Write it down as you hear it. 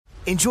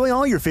Enjoy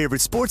all your favorite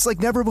sports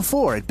like never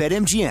before at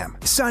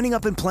BetMGM. Signing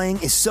up and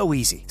playing is so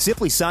easy.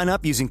 Simply sign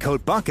up using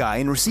code Buckeye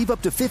and receive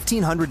up to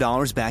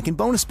 $1,500 back in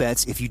bonus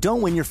bets if you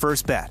don't win your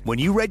first bet. When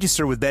you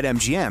register with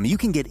BetMGM, you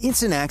can get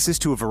instant access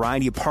to a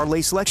variety of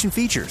parlay selection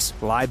features,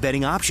 live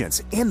betting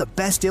options, and the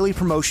best daily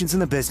promotions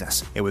in the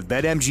business. And with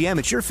BetMGM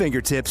at your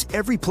fingertips,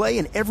 every play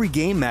and every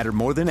game matter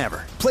more than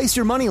ever. Place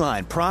your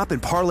moneyline, prop,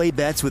 and parlay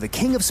bets with the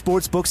king of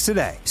sportsbooks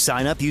today.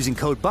 Sign up using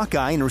code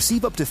Buckeye and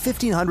receive up to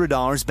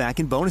 $1,500 back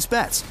in bonus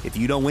bets if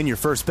you don't win your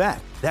first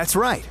bet. That's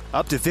right,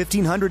 up to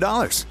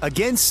 $1,500.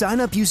 Again, sign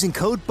up using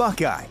code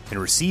Buckeye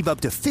and receive up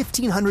to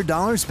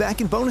 $1,500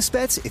 back in bonus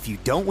bets if you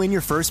don't win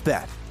your first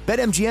bet.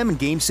 BetMGM and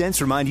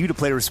GameSense remind you to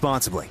play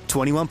responsibly.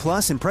 21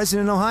 plus and present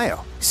in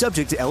Ohio.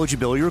 Subject to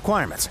eligibility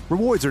requirements.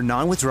 Rewards are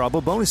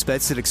non-withdrawable bonus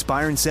bets that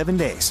expire in 7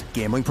 days.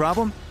 Gambling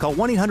problem? Call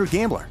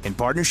 1-800-GAMBLER in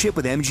partnership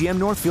with MGM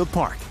Northfield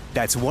Park.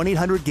 That's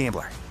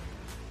 1-800-GAMBLER.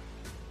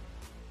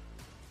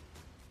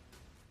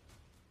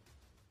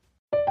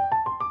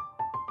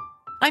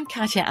 I'm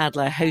Katya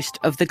Adler, host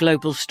of The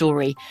Global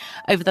Story.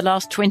 Over the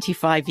last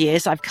 25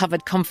 years, I've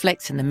covered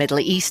conflicts in the Middle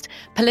East,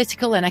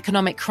 political and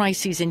economic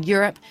crises in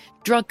Europe,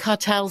 drug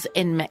cartels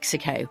in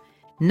Mexico.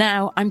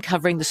 Now I'm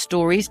covering the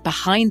stories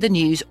behind the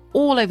news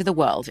all over the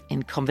world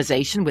in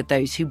conversation with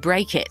those who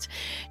break it.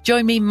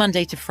 Join me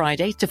Monday to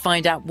Friday to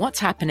find out what's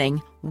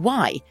happening,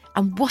 why,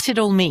 and what it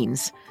all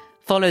means.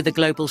 Follow The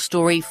Global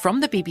Story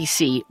from the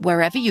BBC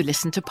wherever you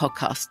listen to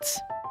podcasts.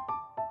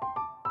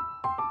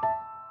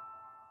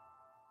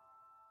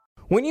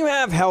 When you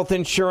have health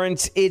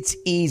insurance, it's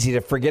easy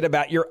to forget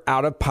about your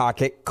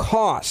out-of-pocket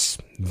costs.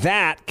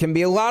 That can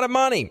be a lot of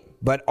money,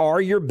 but are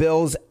your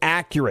bills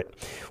accurate?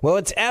 Well,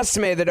 it's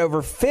estimated that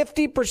over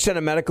 50%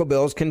 of medical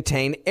bills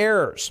contain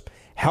errors.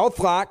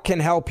 HealthLock can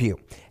help you.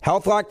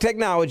 HealthLock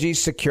technology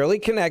securely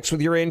connects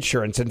with your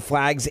insurance and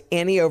flags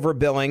any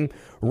overbilling,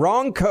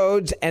 wrong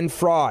codes, and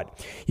fraud.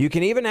 You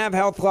can even have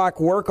HealthLock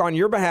work on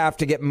your behalf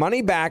to get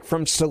money back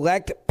from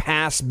select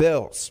past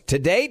bills. To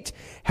date,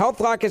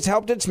 HealthLock has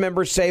helped its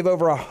members save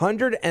over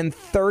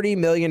 $130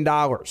 million.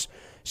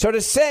 So to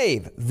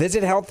save,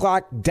 visit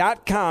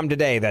healthlock.com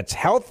today. That's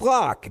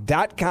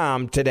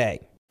healthlock.com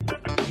today.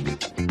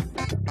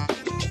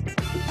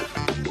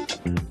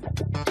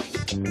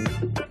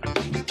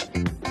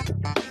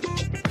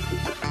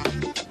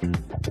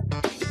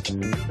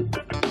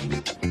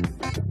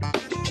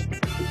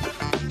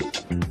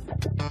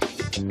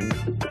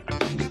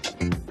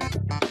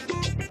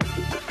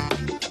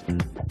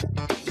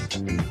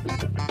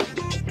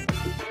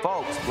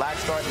 Black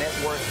Star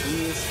Network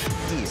is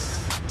here.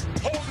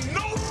 Oh,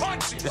 no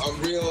punches! I'm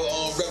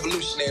real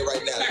revolutionary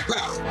right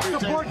now.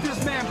 Support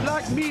this man,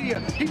 Black Media.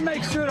 He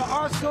makes sure that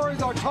our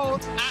stories are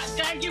told.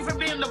 Thank you for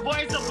being the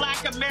voice of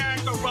Black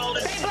America,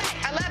 Roland. Stay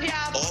black. I love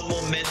y'all.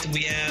 All momentum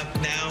we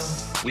have now,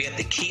 we have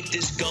to keep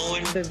this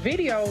going. The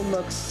video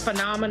looks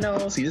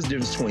phenomenal. See, this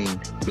difference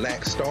between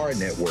Black Star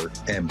Network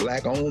and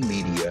Black-owned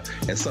media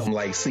and something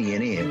like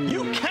CNN.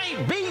 You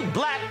can't be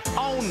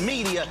Black-owned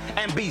media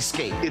and be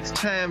scared. It's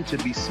time to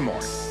be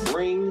smart.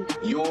 Bring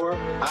your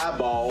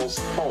eyeballs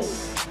home.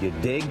 You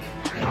dig?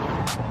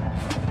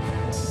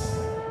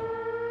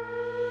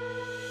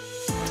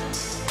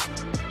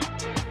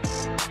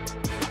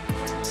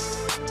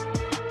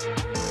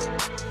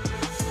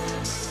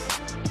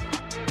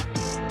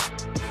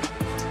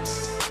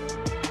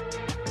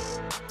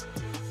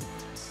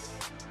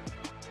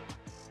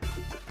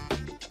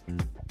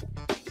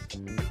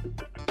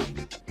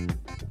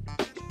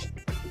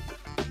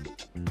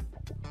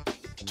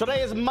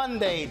 Today is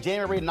Monday,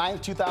 January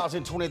 9th,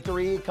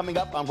 2023. Coming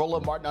up, I'm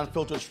Roland Martin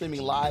Unfiltered,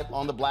 streaming live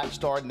on the Black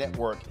Star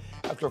Network.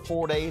 After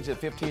 4 days and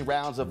 15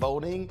 rounds of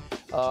voting,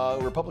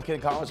 Republican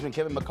Congressman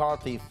Kevin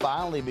McCarthy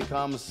finally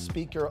becomes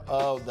Speaker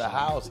of the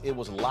House. It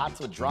was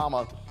lots of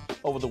drama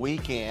over the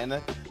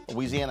weekend.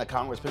 Louisiana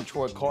Congressman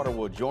Troy Carter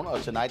will join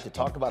us tonight to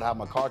talk about how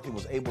McCarthy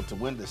was able to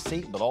win the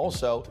seat, but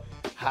also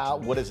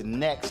what is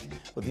next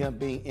with him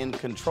being in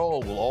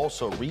control. We'll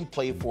also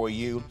replay for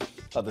you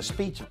the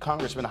speech of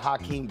Congressman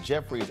Hakeem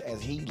Jeffries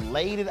as he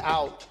laid it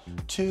out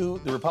to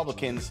the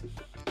Republicans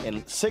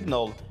and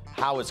signaled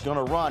how it's going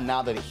to run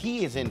now that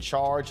he is in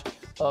charge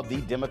of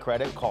the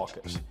Democratic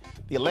caucus.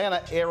 The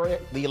Atlanta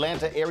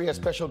area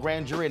special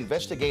grand jury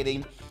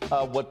investigating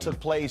what took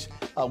place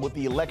with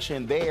the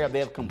election there. They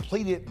have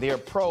completed their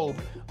probe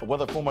of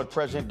whether former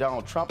President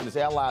Donald Trump and his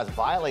allies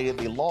violated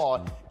the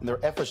law in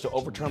their efforts to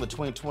overturn the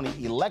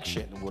 2020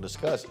 election. We'll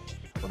discuss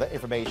where that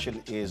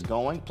information is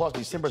going. Plus,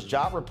 December's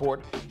job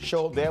report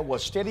showed there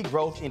was steady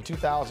growth in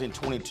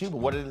 2022, but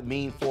what did it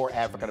mean for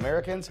African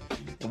Americans?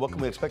 And what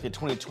can we expect in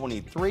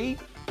 2023?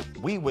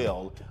 We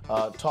will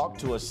talk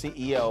to a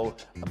CEO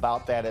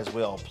about that as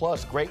well.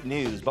 Plus, great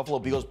news. Buffalo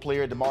Bills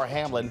player Damar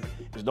Hamlin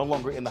is no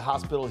longer in the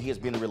hospital. He has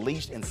been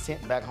released and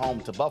sent back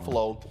home to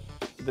Buffalo.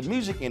 The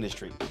music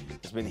industry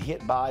has been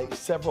hit by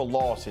several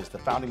losses. The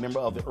founding member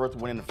of the Earth,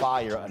 Wind &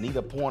 Fire,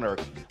 Anita Pointer,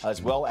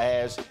 as well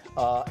as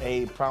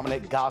a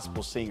prominent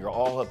gospel singer,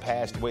 all have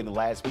passed away in the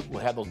last week.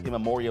 We'll have those in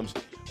memoriams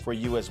for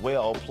you as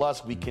well.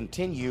 Plus, we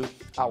continue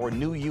our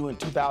New You in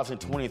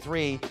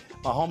 2023.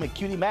 My homie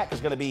Cutie Mac is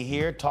going to be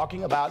here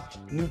talking about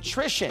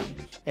nutrition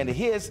and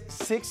his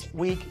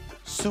 6-week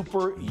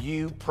Super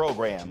You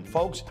program.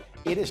 Folks,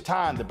 it is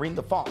time to bring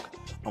the funk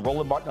on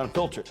Roland Martin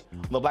Unfiltered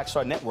on the Black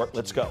Star Network.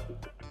 Let's go.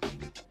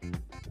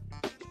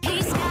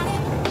 He's got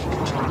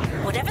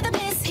it. Whatever the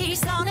miss,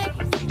 he's on it.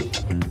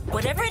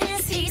 Whatever it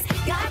is, he's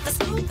got the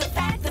scoop, the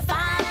fact, the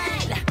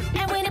find.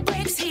 And when it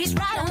breaks, he's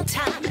right on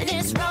time and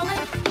it's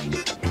rolling.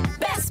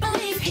 Best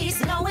believe he's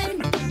knowing.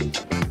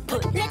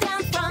 Putting it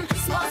down from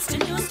sports to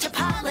news to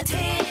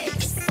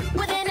politics.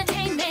 With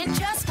entertainment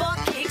just for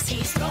kicks,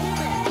 he's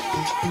rolling.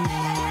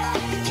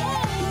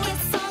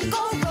 It's on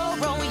Go,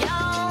 roll,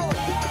 y'all.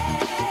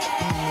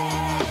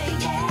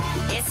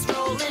 It's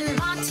Roland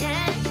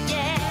Martin,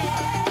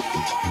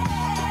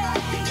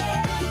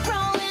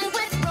 Rolling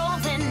with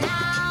Roland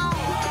now.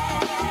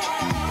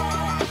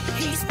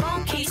 He's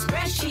funky, he's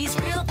fresh, he's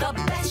real, the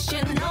best,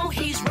 you know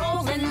he's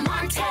Roland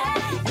Martin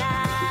now.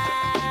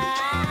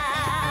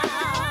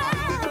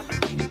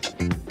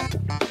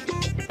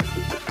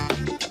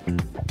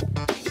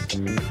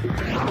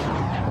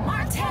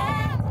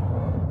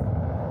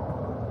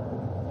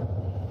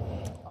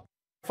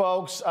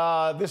 Folks,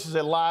 this is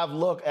a live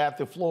look at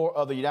the floor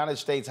of the United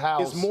States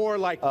House. It's more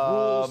like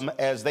rules.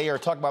 As they are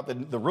talking about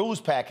the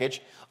rules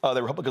package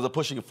the Republicans are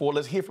pushing it forward.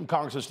 Let's hear from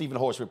Congressman Stephen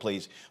Horsford,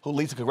 please, who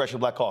leads the Congressional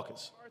Black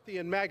Caucus. McCarthy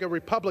and MAGA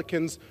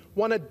Republicans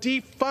want to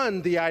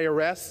defund the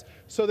IRS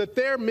so that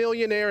their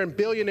millionaire and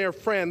billionaire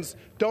friends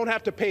don't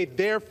have to pay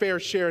their fair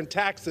share in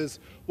taxes,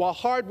 while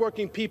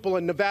hardworking people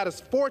in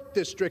Nevada's 4th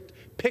District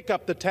pick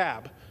up the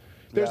tab.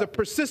 There's a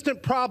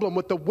persistent problem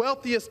with the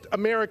wealthiest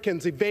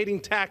Americans evading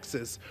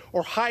taxes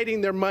or hiding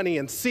their money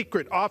in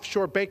secret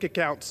offshore bank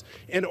accounts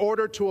in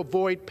order to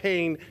avoid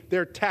paying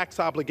their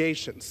tax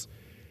obligations.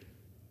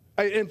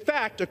 In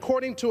fact,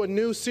 according to a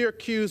new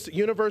Syracuse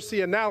University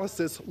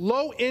analysis,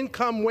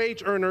 low-income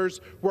wage earners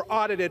were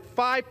audited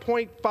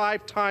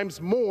 5.5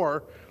 times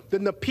more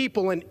than the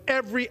people in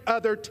every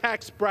other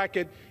tax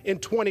bracket in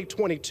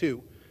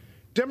 2022.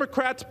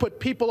 Democrats put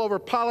people over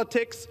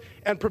politics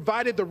and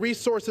provided the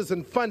resources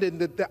and funding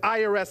that the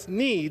IRS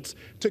needs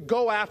to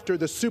go after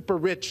the super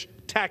rich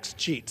tax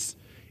cheats.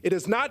 It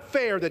is not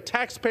fair that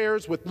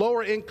taxpayers with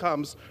lower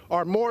incomes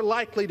are more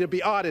likely to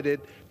be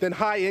audited than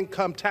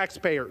high-income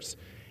taxpayers.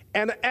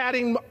 And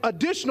adding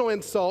additional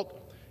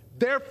insult,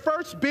 their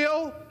first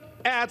bill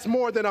adds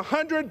more than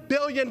 $100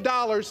 billion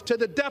to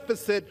the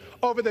deficit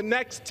over the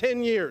next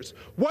 10 years.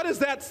 What does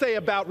that say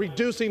about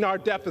reducing our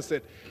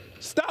deficit?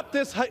 Stop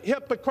this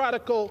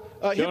hypocritical.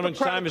 Gentleman's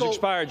time has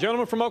expired.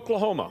 Gentleman from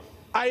Oklahoma.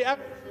 I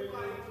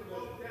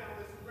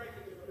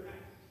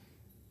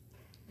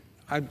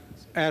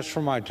ask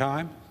for my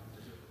time.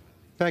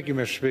 Thank you,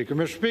 Mr. Speaker.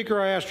 Mr. Speaker,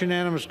 I ask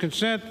unanimous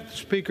consent that the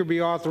Speaker be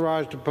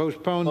authorized to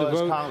postpone the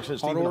vote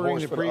on ordering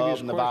the previous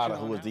of Nevada,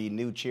 who is the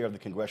new chair of the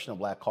Congressional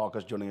Black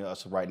Caucus. Joining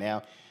us right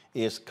now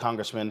is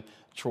Congressman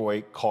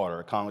Troy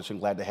Carter. Congressman,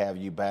 glad to have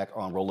you back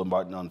on Roland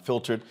Martin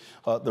Unfiltered.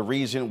 The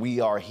reason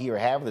we are here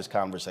having this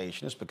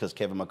conversation is because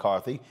Kevin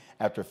McCarthy,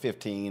 after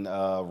 15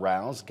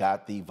 rounds,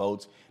 got the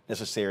votes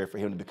necessary for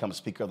him to become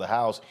Speaker of the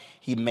House.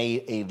 He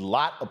made a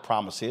lot of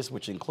promises,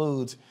 which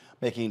includes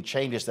making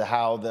changes to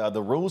how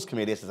the Rules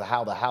Committee is, to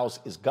how the House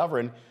is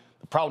governed.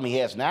 The problem he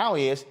has now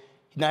is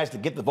he now has to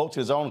get the votes to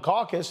his own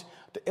caucus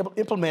to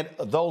implement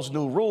those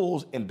new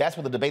rules, and that's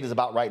what the debate is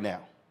about right now.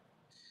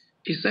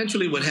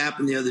 Essentially what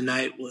happened the other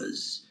night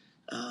was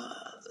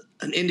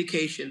an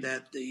indication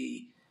that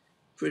the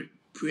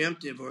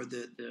preemptive or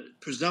the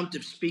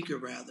presumptive speaker,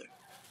 rather,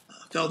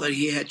 felt that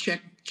he had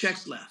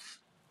checks left,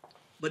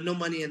 but no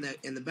money in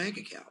the bank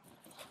account.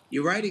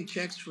 You're writing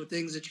checks for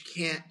things that you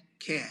can't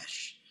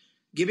cash,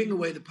 giving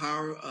away the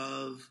power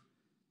of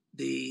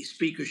the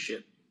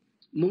speakership,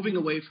 moving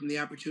away from the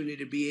opportunity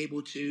to be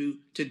able to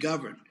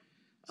govern.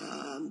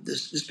 The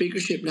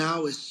speakership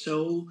now is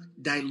so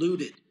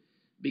diluted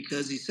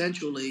because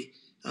essentially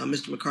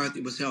Mr.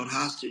 McCarthy was held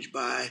hostage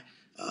by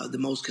the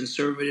most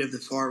conservative, the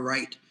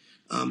far-right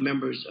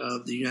members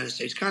of the United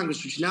States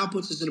Congress, which now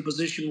puts us in a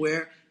position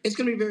where it's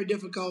going to be very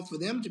difficult for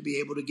them to be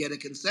able to get a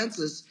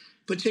consensus,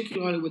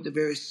 particularly with the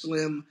very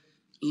slim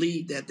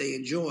lead that they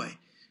enjoy.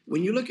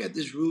 When you look at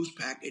this rules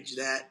package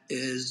that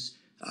is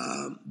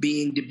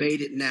being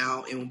debated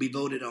now and will be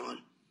voted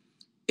on,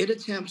 it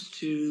attempts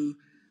to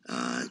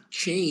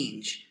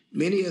change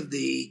many of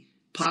the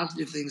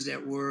positive things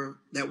that were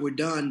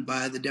done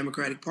by the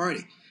Democratic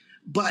Party,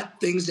 but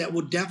things that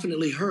will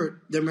definitely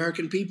hurt the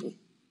American people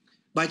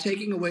by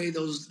taking away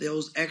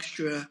those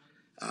extra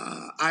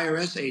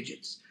IRS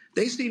agents.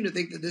 They seem to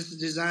think that this is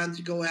designed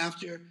to go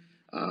after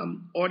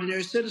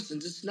ordinary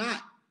citizens. It's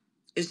not.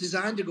 It's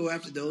designed to go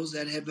after those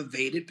that have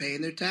evaded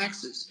paying their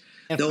taxes.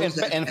 In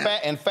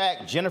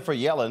fact, Jennifer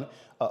Yellen,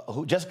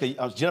 Jennifer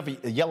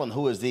Yellen,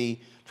 who is the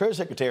Treasury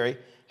Secretary,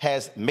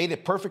 has made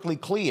it perfectly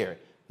clear: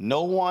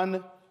 no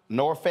one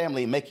nor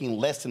family making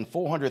less than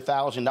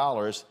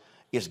 $400,000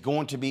 is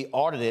going to be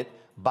audited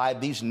by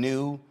these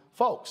new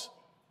folks.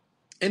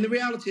 And the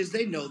reality is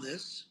they know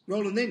this.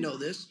 Roland, they know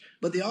this,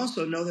 but they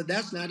also know that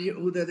that's not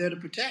who they're there to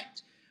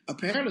protect.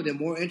 Apparently, they're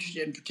more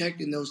interested in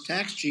protecting those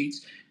tax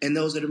cheats and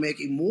those that are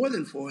making more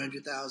than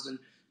 $400,000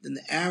 than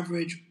the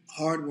average,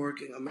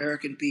 hardworking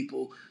American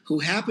people who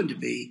happen to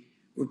be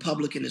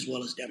Republican as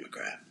well as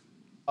Democrat.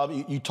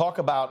 You talk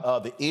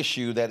about the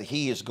issue that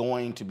he is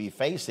going to be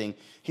facing.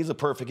 He's a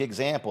perfect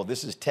example.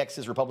 This is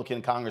Texas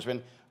Republican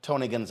Congressman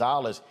Tony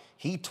Gonzalez.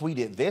 He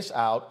tweeted this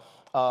out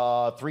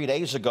 3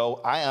 days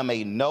ago. I am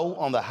a no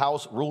on the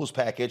House rules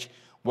package.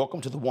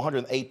 Welcome to the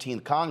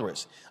 118th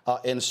Congress.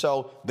 And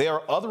so there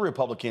are other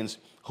Republicans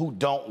who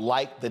don't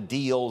like the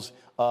deals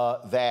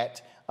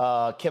that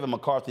Kevin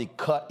McCarthy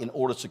cut in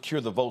order to secure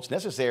the votes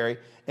necessary.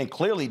 And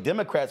clearly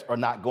Democrats are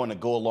not going to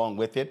go along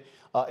with it.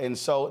 And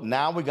so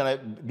now we're going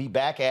to be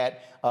back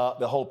at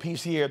the whole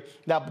piece here.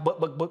 Now,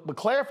 but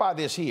clarify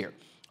this here.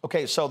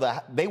 Okay, so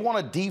they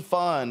want to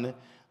defund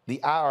the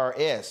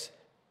IRS,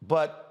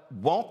 but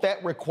won't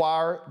that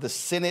require the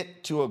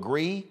Senate to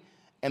agree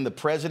and the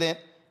president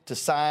to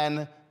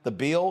sign the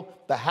bill?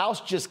 The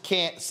House just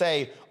can't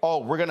say,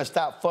 oh, we're going to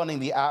stop funding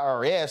the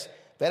IRS.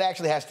 That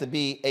actually has to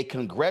be a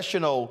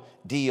congressional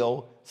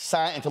deal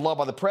signed into law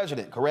by the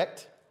president,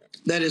 correct?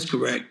 That is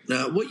correct.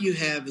 Now, what you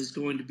have is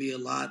going to be a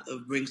lot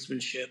of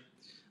brinksmanship,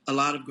 a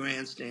lot of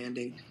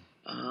grandstanding,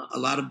 a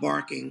lot of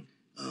barking,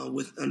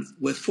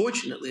 with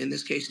fortunately, in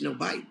this case, no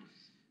bite.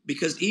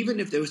 Because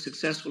even if they were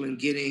successful in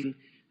getting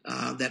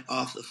that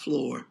off the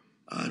floor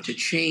to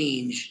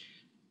change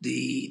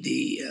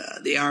the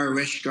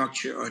IRS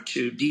structure or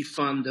to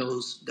defund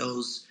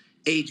those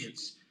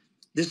agents,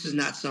 this is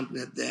not something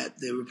that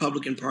the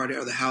Republican Party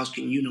or the House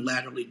can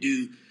unilaterally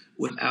do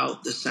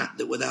without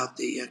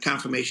the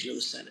confirmation of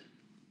the Senate.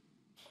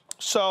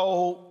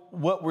 So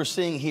what we're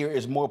seeing here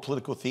is more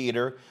political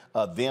theater,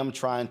 them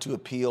trying to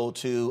appeal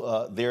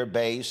to their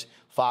base,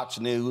 Fox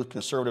News,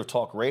 conservative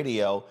talk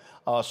radio.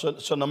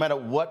 So no matter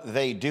what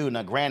they do,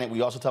 now granted,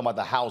 we also talk about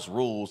the House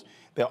rules.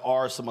 There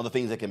are some other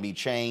things that can be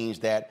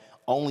changed that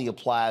only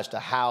applies to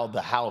how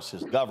the House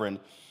is governed.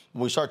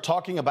 When we start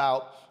talking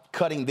about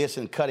cutting this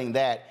and cutting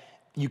that,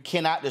 you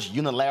cannot just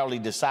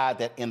unilaterally decide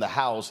that in the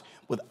House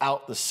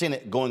without the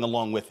Senate going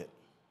along with it.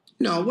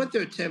 No, what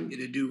they're attempting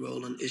to do,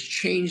 Roland, is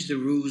change the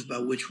rules by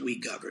which we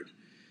govern.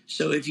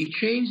 So if you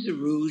change the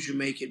rules, you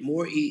make it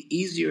more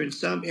easier in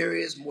some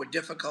areas, more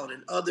difficult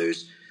in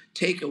others,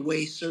 take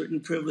away certain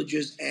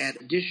privileges, add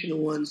additional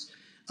ones.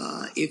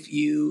 If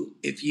you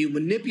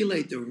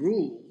manipulate the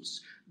rules,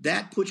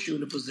 that puts you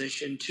in a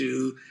position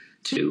to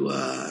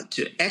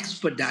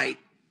expedite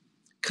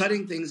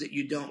cutting things that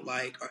you don't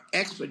like or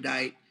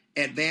expedite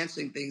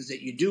advancing things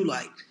that you do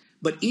like.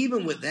 But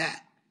even with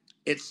that,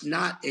 it's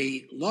not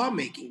a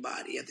lawmaking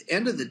body. At the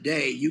end of the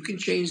day, you can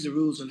change the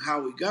rules on how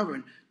we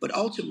govern, but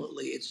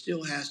ultimately it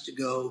still has to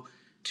go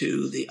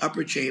to the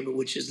upper chamber,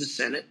 which is the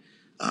Senate,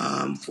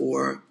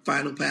 for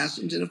final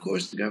passage. And of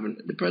course,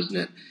 the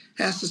president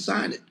has to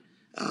sign it.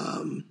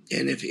 And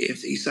if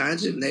he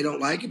signs it and they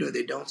don't like it or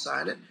they don't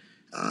sign it,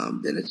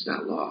 then it's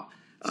not law.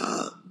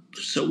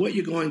 So what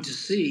you're going to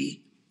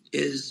see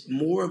is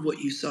more of what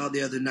you saw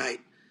the other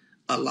night.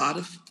 A lot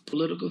of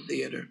political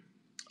theater,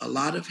 a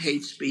lot of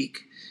hate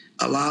speak,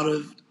 a lot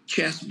of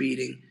chest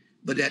beating,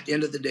 but at the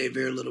end of the day,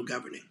 very little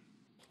governing.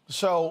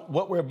 So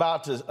what we're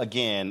about to,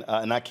 again,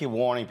 and I keep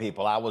warning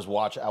people, I was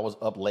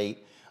up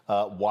late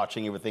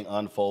watching everything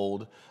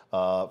unfold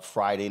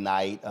Friday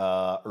night,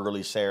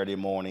 early Saturday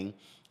morning,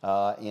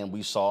 and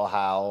we saw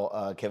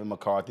how Kevin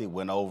McCarthy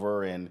went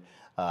over and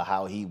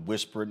how he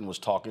whispered and was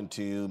talking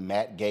to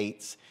Matt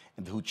Gaetz,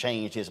 who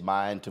changed his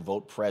mind to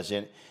vote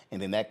president,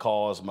 and then that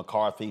caused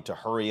McCarthy to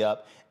hurry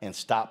up and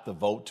stop the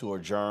vote to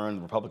adjourn.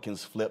 The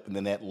Republicans flipped, and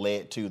then that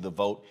led to the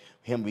vote,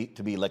 him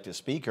to be elected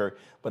speaker.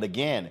 But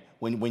again,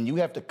 when you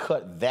have to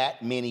cut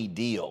that many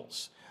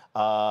deals,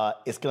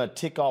 it's going to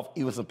tick off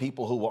even some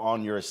people who were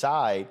on your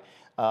side,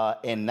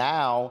 and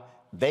now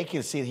they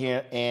can sit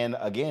here and,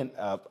 again,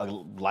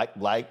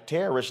 like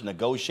terrorists,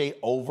 negotiate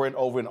over and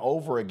over and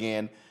over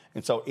again.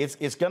 And so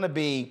it's going to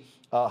be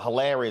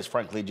hilarious,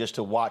 frankly, just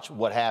to watch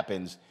what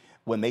happens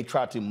when they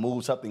try to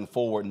move something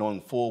forward, knowing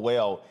full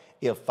well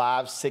if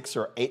 5, 6,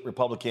 or 8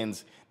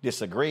 Republicans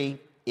disagree,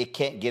 it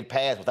can't get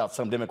passed without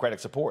some Democratic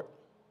support.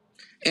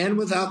 And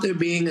without there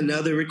being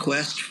another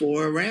request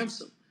for a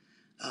ransom.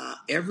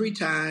 Every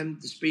time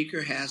the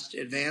speaker has to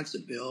advance a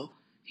bill,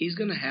 he's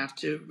going to have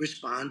to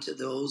respond to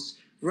those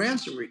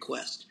ransom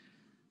requests.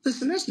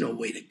 Listen, there's no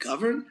way to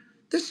govern.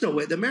 There's no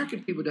way. The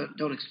American people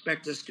don't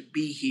expect us to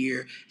be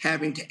here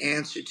having to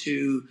answer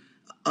to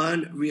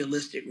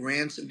unrealistic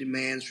ransom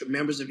demands from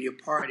members of your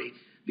party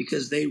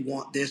because they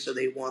want this or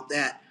they want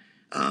that.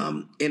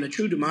 In a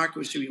true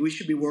democracy, we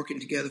should be working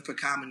together for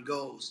common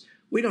goals.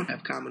 We don't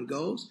have common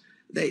goals.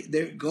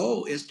 Their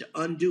goal is to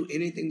undo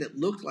anything that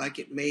looked like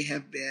it may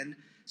have been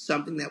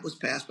something that was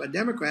passed by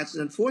Democrats.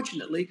 And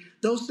unfortunately,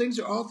 those things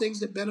are all things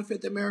that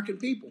benefit the American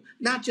people,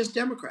 not just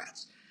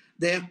Democrats.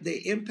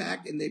 They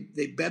impact and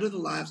they better the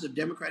lives of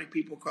Democratic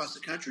people across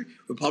the country,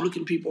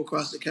 Republican people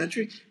across the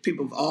country,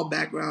 people of all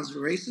backgrounds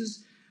and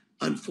races.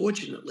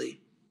 Unfortunately,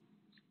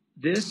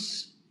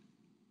 this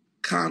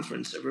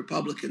conference of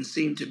Republicans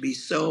seem to be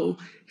so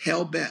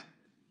hell-bent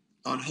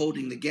on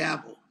holding the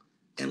gavel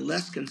and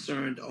less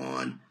concerned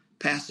on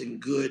passing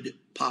good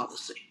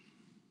policy.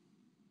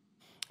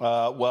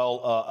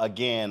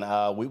 Again,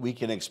 we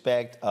can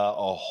expect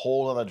a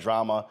whole lot of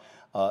drama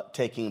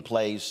taking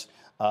place.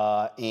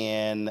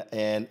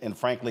 And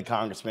frankly,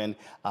 Congressman,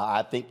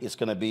 I think it's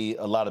going to be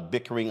a lot of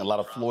bickering, a lot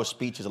of floor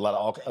speeches, a lot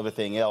of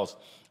everything else.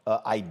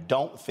 I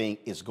don't think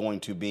it's going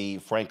to be,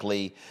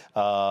 frankly,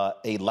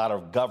 a lot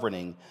of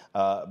governing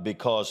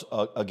because,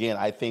 again,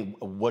 I think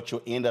what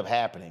you'll end up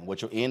happening,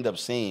 what you'll end up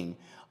seeing,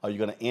 you're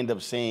going to end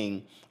up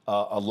seeing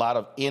a lot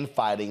of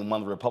infighting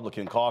among the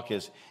Republican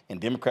caucus,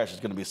 and Democrats is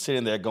going to be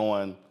sitting there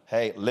going,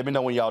 hey, let me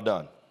know when y'all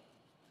done.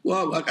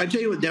 Well, I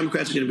tell you what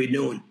Democrats are going to be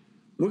doing.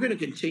 We're going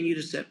to continue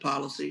to set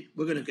policy.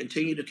 We're going to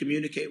continue to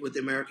communicate with the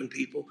American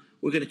people.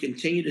 We're going to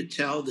continue to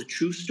tell the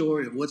true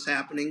story of what's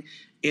happening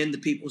in the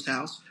people's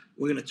house.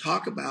 We're going to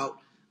talk about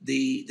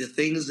the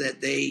things that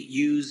they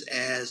use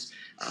as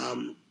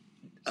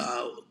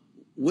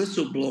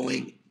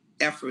whistleblowing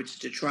efforts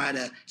to try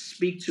to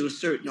speak to a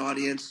certain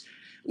audience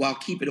while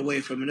keeping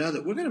away from another.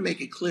 We're going to make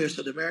it clear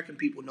so the American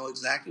people know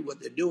exactly what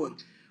they're doing.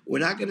 We're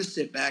not going to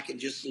sit back and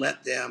just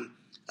let them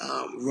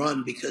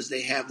run because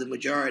they have the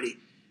majority.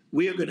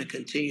 We are going to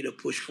continue to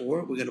push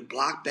forward. We're going to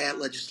block bad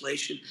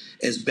legislation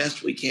as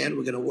best we can.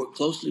 We're going to work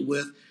closely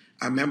with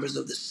our members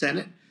of the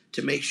Senate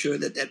to make sure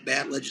that that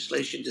bad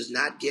legislation does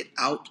not get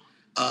out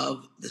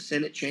of the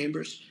Senate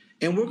chambers.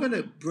 And we're going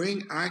to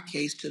bring our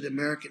case to the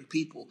American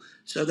people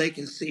so they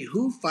can see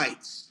who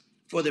fights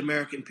for the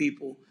American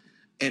people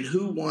and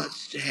who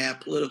wants to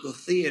have political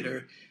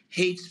theater,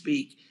 hate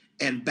speak,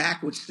 and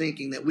backwards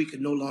thinking that we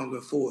can no longer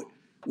afford.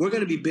 We're going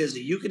to be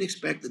busy. You can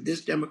expect that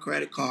this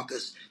Democratic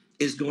caucus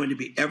is going to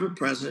be ever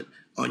present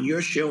on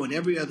your show and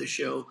every other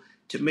show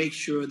to make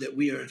sure that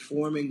we are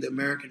informing the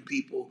American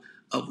people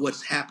of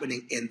what's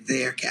happening in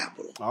their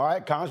capital. All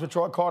right, Congressman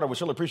Troy Carter, we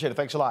surely appreciate it.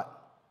 Thanks a lot.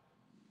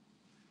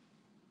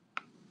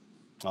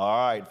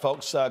 All right,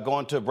 folks,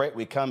 going to a break.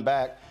 We come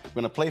back. We're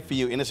going to play for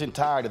you in its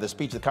entirety the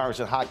speech that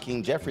Congressman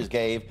Hakeem Jeffries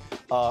gave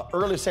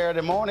early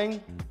Saturday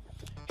morning.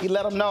 He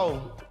let them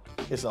know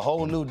it's a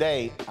whole new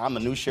day. I'm the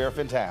new sheriff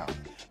in town.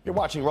 You're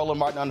watching Roland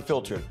Martin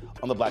Unfiltered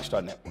on the Black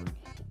Star Network.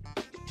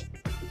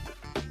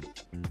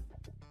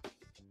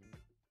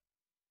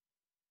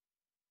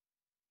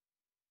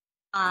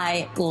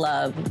 I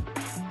love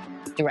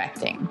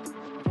directing.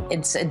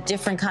 It's a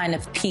different kind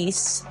of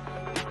piece.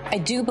 I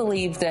do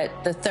believe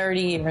that the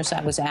 30 years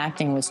I was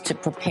acting was to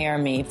prepare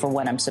me for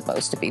what I'm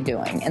supposed to be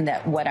doing and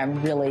that what I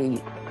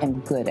really am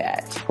good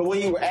at. But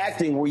when you were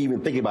acting, were you even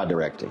thinking about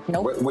directing?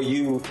 Nope. Were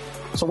you?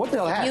 So what the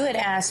hell happened? If you had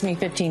asked me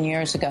 15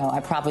 years ago, I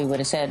probably would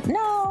have said,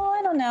 no,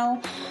 I don't know.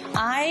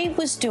 I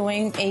was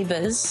doing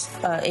Ava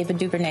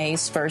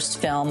DuVernay's first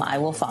film, I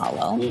Will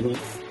Follow.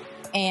 Mm-hmm.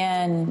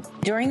 And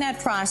during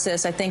that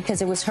process, I think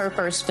because it was her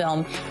first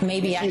film,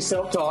 maybe She's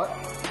self-taught.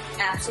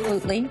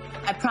 Absolutely.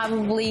 I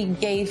probably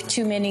gave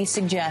too many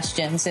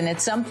suggestions. And at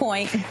some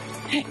point,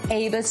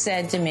 Ava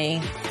said to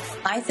me,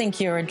 I think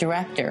you're a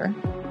director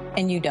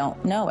and you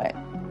don't know it.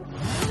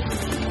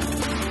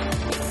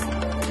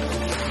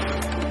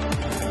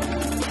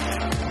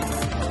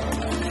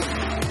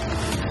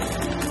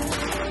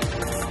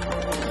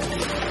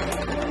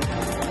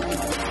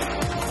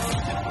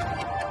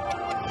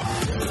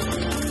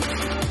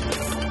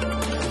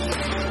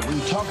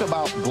 Talk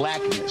about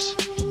blackness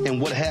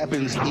and what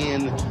happens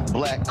in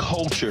black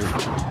culture.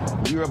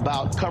 We're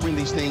about covering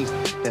these things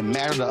that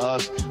matter to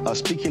us,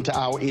 speaking to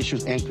our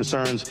issues and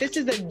concerns. This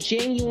is a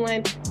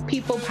genuine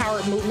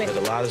people-powered movement.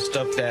 There's a lot of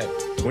stuff that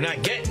we're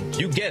not getting.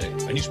 You get it,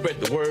 and you spread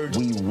the word.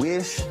 We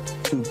wish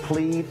to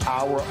plead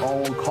our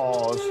own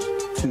cause.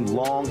 Too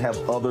long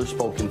have others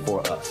spoken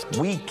for us.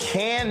 We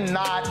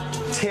cannot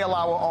tell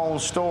our own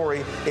story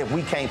if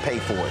we can't pay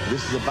for it.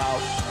 This is about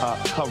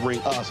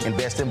covering us.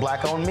 Invest in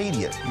black-owned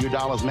media. Your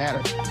dollars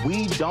matter.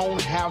 We don't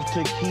have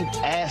to keep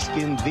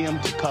asking them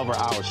to cover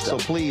our stuff. So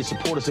please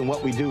support us in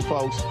what we do,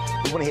 folks.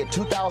 We want to hit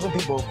 2,000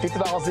 people,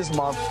 $50 this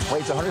month,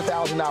 raise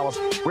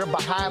 $100,000. We're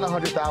behind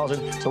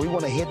 100,000, so we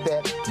want to hit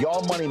that.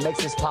 Your money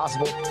makes this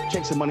possible.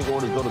 Checks and money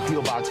orders go to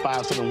P.O. Box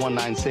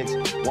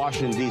 57196,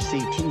 Washington, D.C.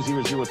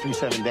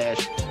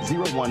 20037-0196.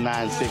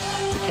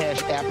 The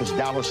Cash App is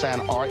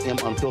 $RM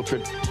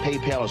Unfiltered.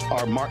 PayPal is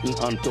R Martin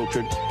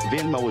Unfiltered.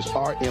 Venmo is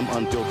RM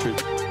Unfiltered.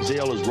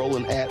 Zelle is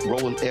Roland at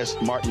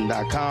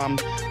RolandSMartin.com.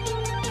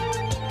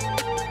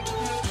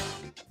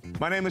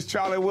 My name is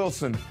Charlie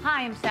Wilson.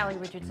 Hi, I'm Sally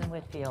Richardson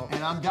Whitfield.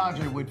 And I'm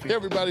Dondre Whitfield. Hey,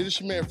 everybody, this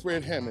is your man,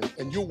 Fred Hammond,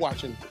 and you're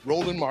watching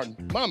Roland Martin,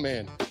 my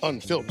man,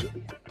 Unfiltered.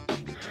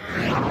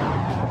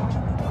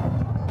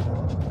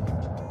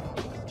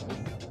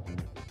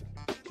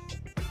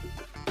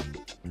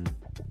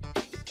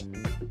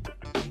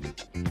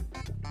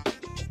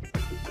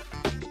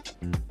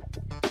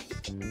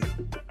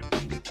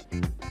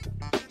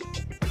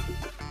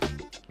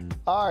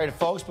 All right,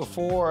 folks,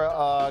 before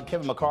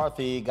Kevin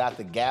McCarthy got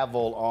the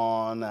gavel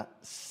on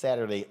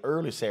Saturday,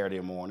 early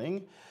Saturday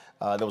morning,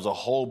 There was a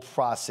whole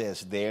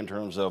process there in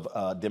terms of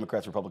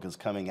Democrats, Republicans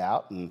coming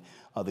out, and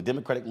the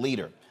Democratic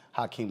leader,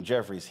 Hakeem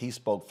Jeffries, he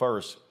spoke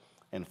first.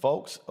 And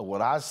folks,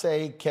 when I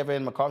say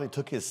Kevin McCarthy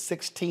took his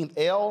 16th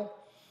L,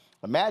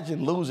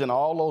 imagine losing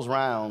all those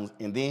rounds,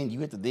 and then you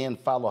have to then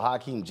follow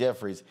Hakeem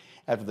Jeffries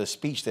after the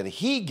speech that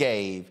he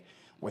gave,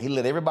 where he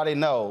let everybody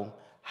know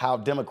how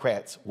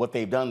Democrats, what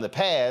they've done in the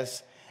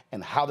past,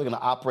 and how they're going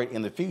to operate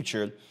in the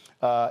future.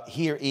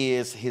 Here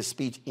is his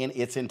speech in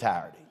its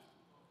entirety.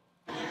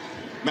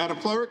 Madam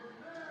Clerk,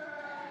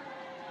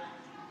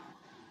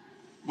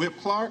 Whip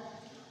Clark,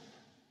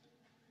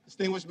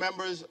 distinguished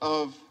members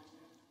of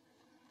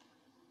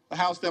the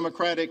House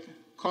Democratic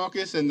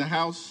Caucus and the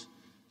House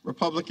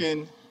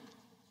Republican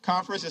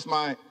Conference, it's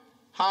my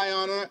high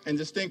honor and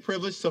distinct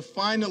privilege to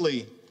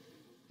finally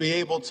be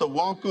able to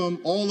welcome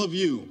all of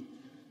you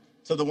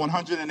to the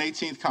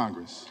 118th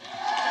Congress.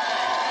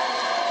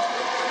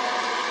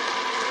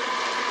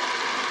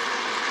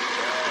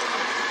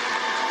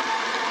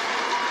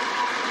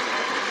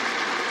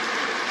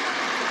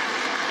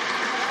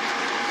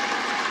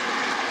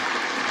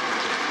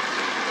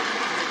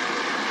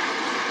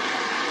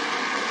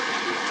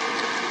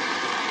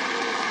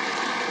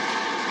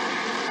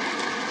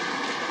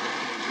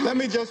 Let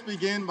me just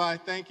begin by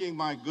thanking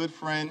my good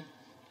friend,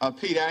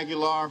 Pete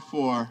Aguilar,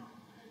 for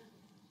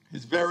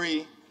his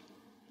very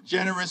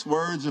generous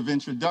words of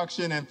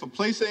introduction and for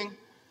placing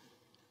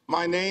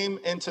my name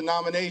into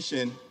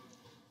nomination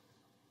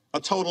a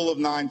total of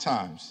 9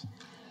 times.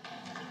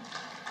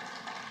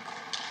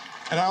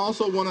 And I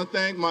also want to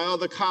thank my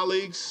other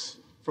colleagues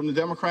from the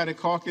Democratic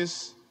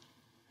Caucus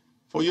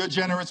for your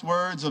generous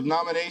words of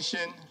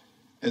nomination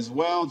as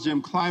well.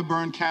 Jim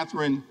Clyburn,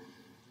 Catherine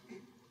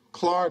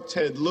Clark,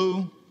 Ted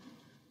Lieu,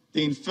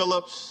 Dean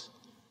Phillips,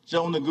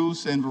 Joe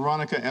Neguse, and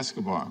Veronica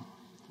Escobar.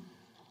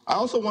 I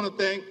also want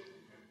to thank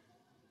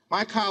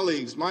my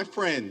colleagues, my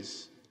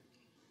friends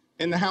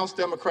in the House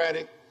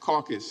Democratic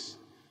Caucus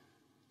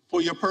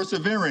for your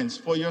perseverance,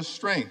 for your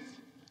strength,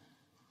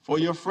 for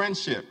your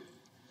friendship,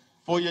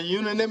 for your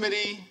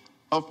unanimity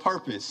of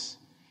purpose,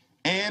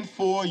 and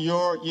for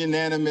your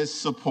unanimous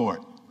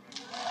support.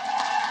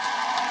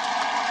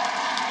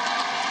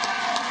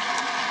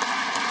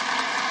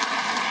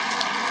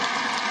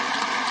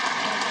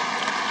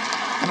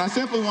 And I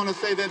simply want to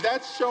say that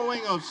that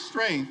showing of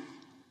strength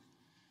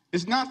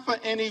is not for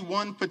any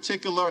one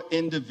particular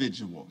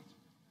individual.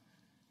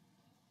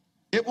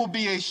 It will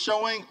be a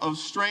showing of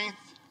strength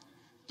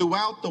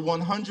throughout the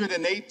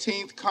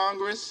 118th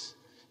Congress,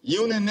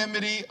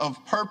 unanimity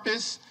of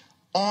purpose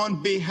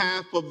on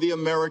behalf of the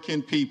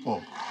American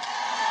people.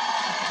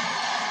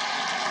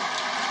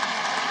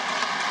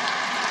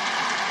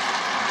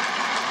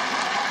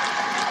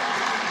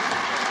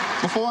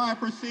 Before I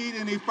proceed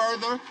any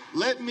further,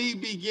 let me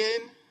begin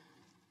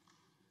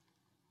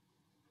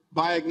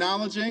by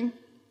acknowledging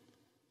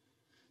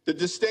the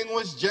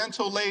distinguished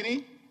gentle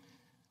lady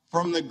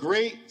from the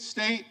great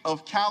state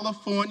of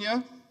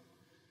California,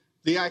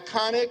 the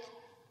iconic,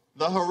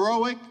 the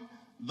heroic,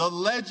 the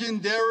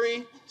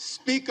legendary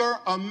Speaker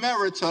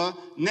Emerita,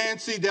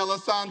 Nancy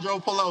D'Alessandro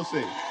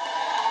Pelosi.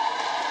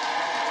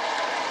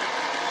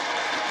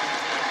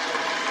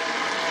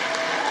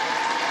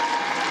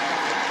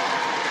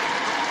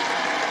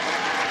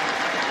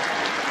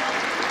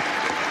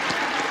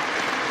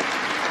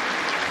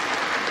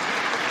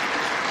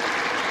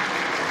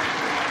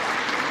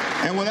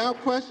 And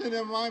without question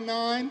in my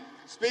mind,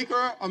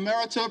 Speaker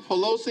Emerita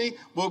Pelosi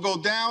will go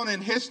down in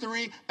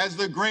history as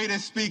the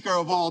greatest speaker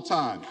of all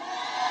time.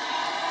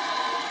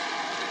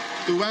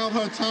 Throughout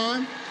her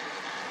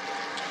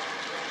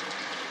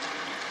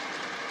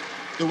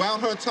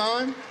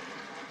time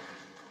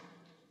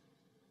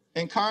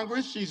in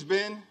Congress, she's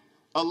been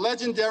a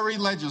legendary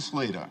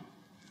legislator,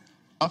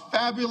 a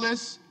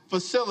fabulous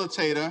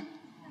facilitator,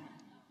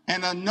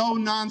 and a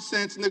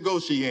no-nonsense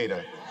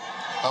negotiator.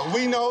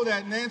 We know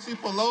that Nancy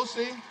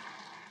Pelosi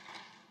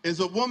is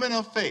a woman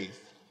of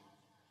faith,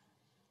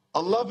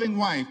 a loving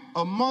wife,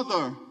 a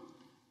mother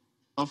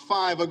of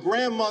 5, a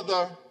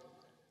grandmother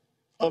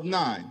of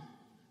 9,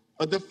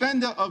 a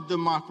defender of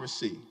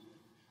democracy,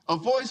 a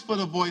voice for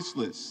the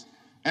voiceless,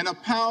 and a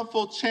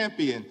powerful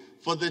champion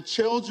for the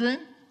children,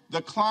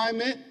 the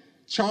climate,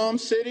 Charm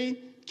City,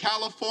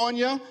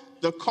 California,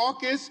 the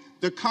caucus,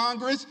 the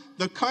Congress,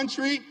 the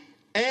country,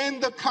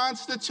 and the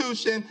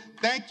Constitution.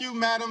 Thank you,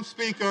 Madam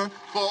Speaker,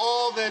 for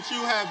all that you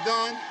have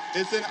done.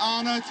 It's an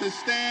honor to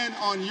stand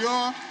on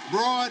your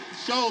broad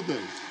shoulders.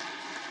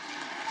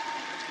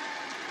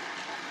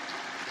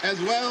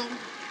 As well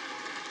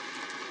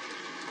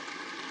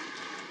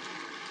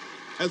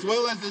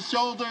as the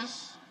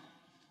shoulders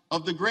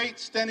of the great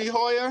Steny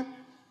Hoyer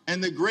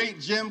and the great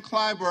Jim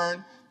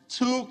Clyburn,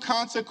 2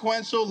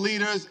 consequential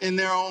leaders in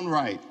their own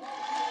right.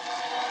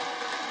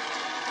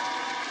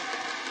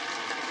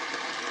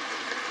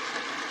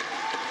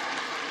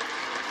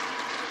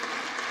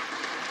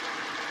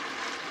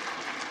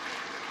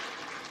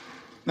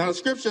 Now, the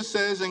scripture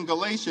says in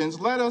Galatians,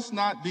 let us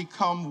not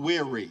become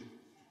weary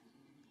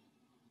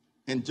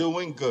in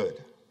doing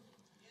good,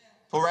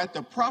 for at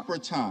the proper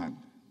time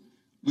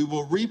We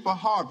will reap a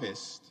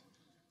harvest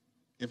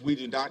if we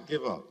do not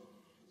give up.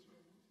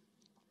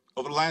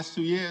 Over the last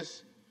 2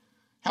 years,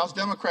 House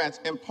Democrats,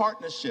 in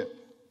partnership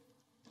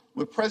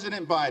with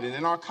President Biden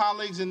and our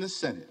colleagues in the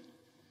Senate,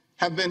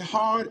 have been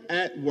hard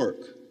at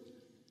work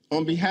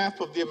on behalf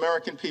of the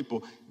American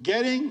people,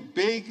 getting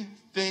big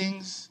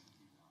things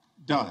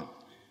done.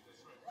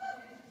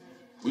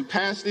 We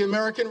passed the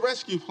American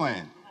Rescue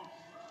Plan,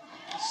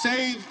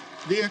 saved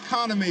the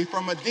economy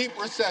from a deep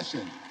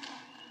recession,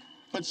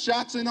 put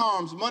shots in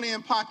arms, money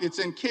in pockets,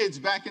 and kids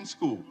back in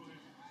school.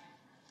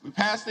 We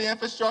passed the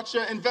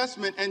Infrastructure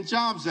Investment and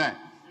Jobs Act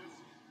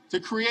to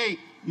create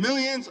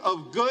millions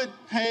of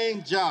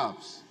good-paying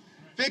jobs,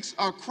 fix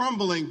our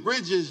crumbling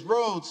bridges,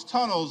 roads,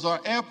 tunnels, our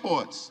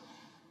airports,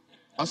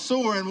 a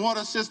sewer and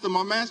water system,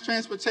 our mass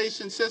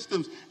transportation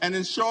systems, and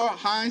ensure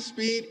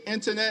high-speed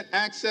internet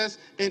access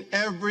in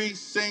every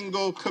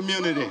single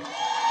community.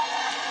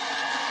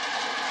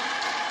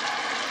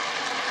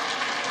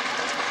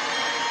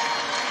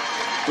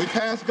 We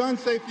passed gun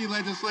safety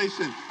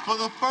legislation for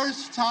the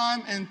first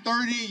time in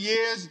 30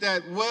 years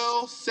that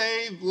will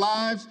save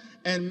lives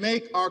and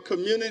make our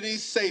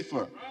communities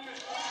safer.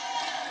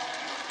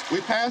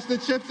 We passed the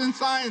CHIPS and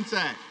Science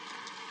Act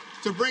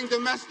to bring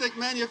domestic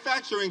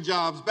manufacturing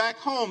jobs back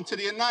home to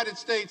the United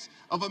States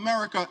of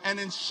America and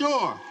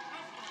ensure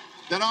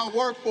that our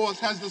workforce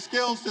has the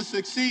skills to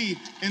succeed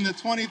in the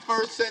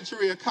 21st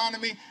century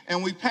economy.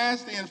 And we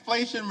passed the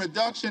Inflation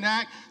Reduction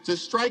Act to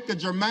strike a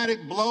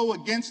dramatic blow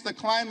against the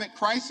climate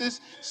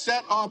crisis,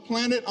 set our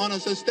planet on a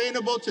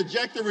sustainable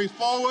trajectory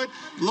forward,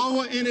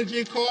 lower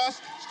energy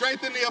costs,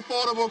 strengthen the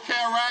Affordable Care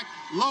Act,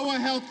 lower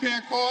health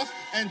care costs,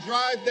 and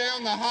drive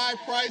down the high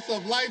price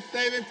of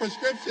life-saving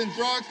prescription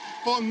drugs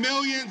for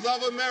millions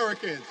of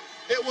Americans.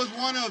 It was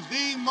one of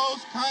the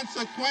most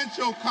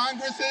consequential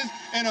Congresses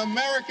in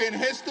American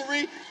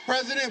history.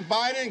 President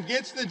Biden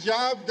gets the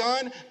job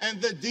done,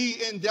 and the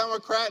D in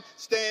Democrat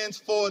stands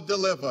for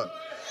deliver.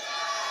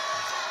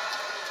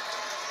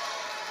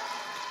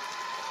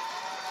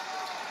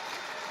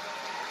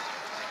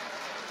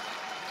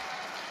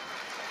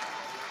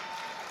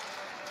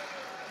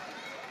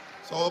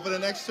 So over the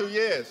next 2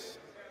 years,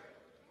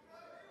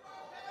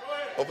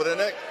 over the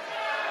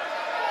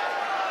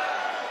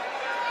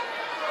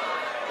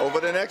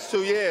next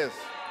 2 years,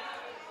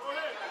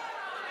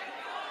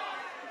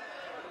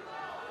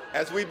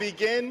 as we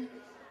begin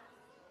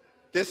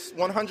this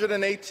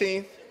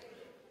 118th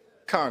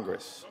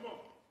Congress,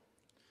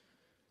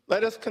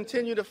 let us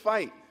continue to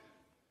fight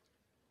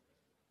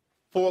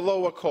for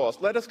lower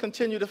costs. Let us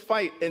continue to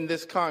fight in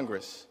this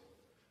Congress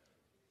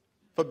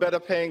for better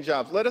paying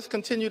jobs. Let us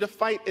continue to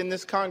fight in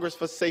this Congress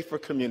for safer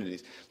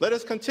communities. Let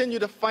us continue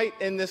to fight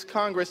in this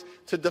Congress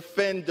to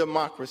defend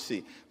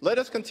democracy. Let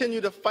us continue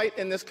to fight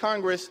in this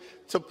Congress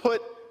to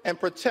put and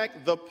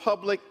protect the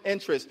public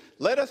interest.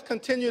 Let us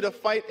continue to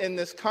fight in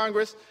this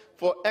Congress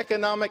for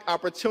economic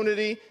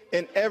opportunity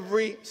in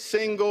every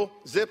single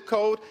zip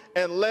code.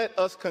 And let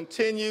us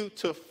continue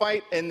to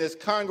fight in this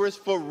Congress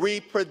for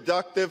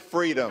reproductive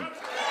freedom.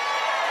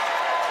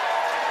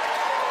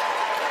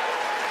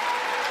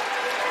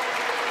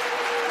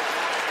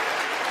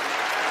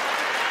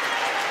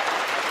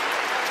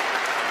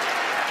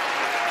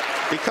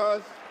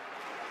 Because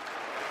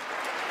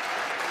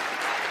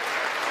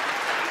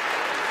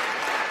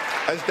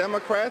as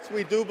Democrats,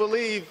 we do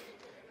believe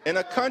in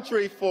a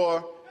country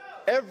for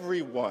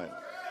everyone.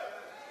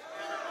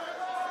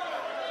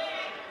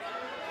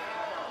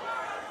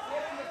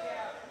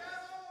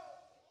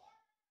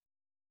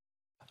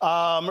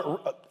 My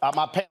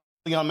panel,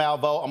 Leon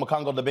Malveaux,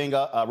 Omekongo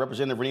Dibinga,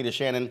 Representative Renita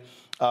Shannon.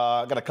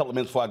 I got a couple of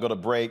minutes before I go to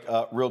break.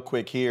 Real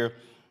quick here,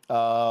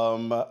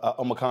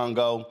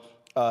 Omekongo.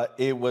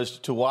 It was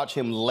to watch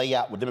him lay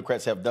out what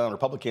Democrats have done.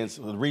 Republicans,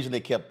 the reason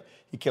he kept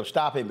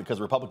stopping because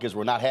Republicans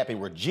were not happy,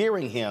 were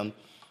jeering him.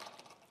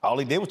 All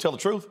he did was tell the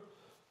truth.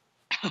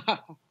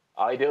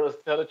 All he did was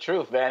tell the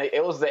truth, man.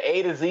 It was the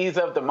A to Z's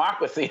of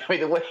democracy. I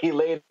mean, the way he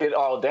laid it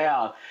all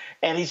down.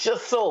 And he's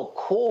just so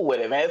cool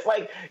with it, man. It's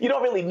like you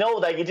don't really know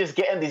that you're just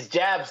getting these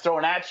jabs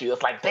thrown at you.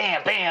 It's like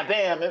bam, bam,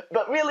 bam.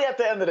 But really, at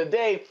the end of the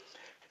day,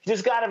 you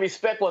just got to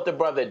respect what the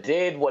brother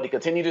did, what he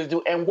continued to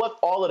do, and what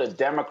all of the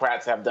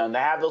Democrats have done to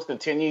have those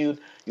continued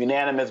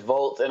unanimous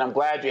votes. And I'm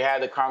glad you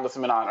had the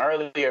congressman on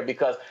earlier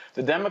because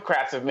the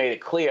Democrats have made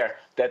it clear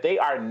that they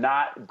are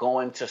not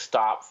going to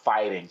stop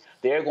fighting.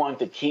 They're going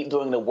to keep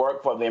doing the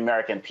work for the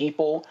American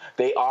people.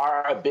 They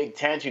are a big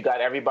tent. You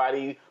got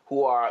everybody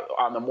who are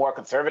on the more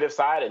conservative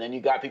side, and then you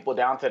got people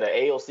down to the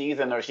AOCs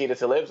and the Rashida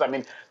Tlaibs. I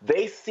mean,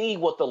 they see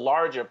what the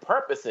larger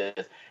purpose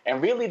is.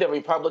 And really, the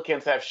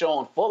Republicans have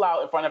shown full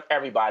out in front of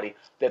everybody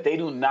that they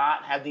do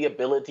not have the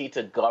ability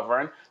to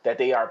govern, that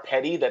they are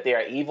petty, that they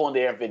are evil, and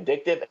they are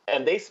vindictive.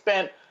 And they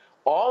spent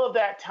all of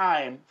that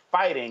time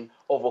fighting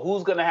over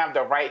who's going to have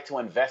the right to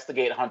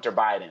investigate Hunter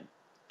Biden.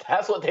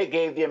 That's what they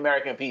gave the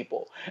American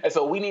people. And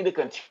so we need to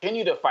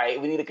continue to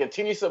fight. We need to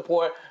continue to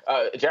support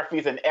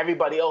Jeffries and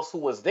everybody else who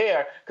was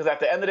there, because at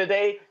the end of the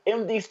day,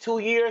 in these 2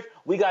 years,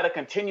 we got to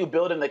continue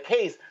building the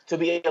case to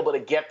be able to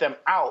get them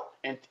out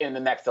in the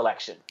next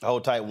election.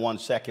 Hold tight 1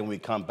 second. When we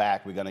come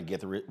back, we're going to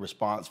get the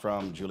response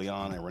from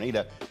Giuliani and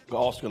Renita. We're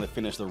also going to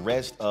finish the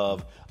rest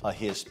of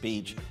his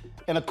speech.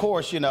 And of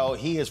course, you know,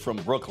 he is from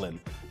Brooklyn,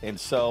 and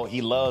so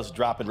he loves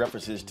dropping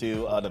references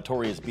to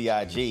Notorious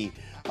B.I.G.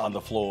 on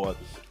the floor.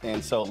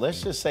 And so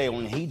let's just say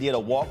when he did a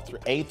walk through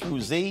A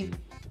through Z,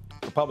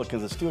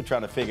 Republicans are still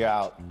trying to figure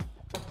out,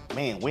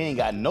 man, we ain't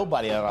got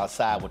nobody on our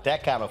side with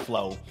that kind of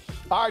flow.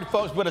 All right,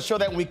 folks, we're going to show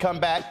that when we come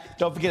back.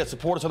 Don't forget to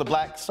support us on the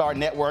Black Star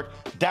Network.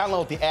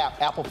 Download the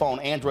app, Apple phone,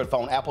 Android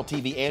phone, Apple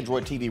TV,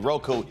 Android TV,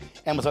 Roku,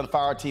 Amazon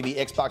Fire TV,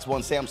 Xbox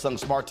One, Samsung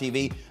Smart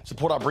TV.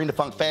 Support our Bring the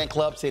Funk fan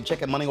club. Send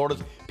check and money orders.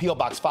 P.O.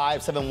 Box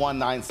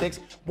 57196,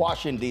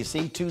 Washington,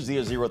 D.C.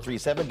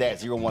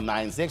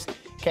 20037-0196.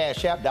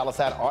 Cash App,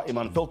 $RM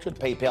Unfiltered,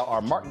 PayPal,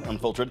 R Martin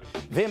Unfiltered,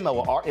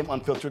 Venmo, RM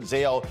Unfiltered,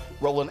 Zelle,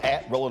 Roland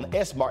at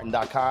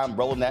RolandSMartin.com,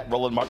 Roland at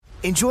Roland Martin.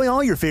 Enjoy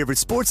all your favorite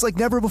sports like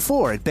never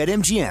before at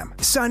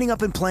BetMGM. Signing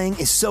up and playing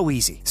is so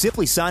easy.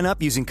 Simply sign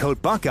up using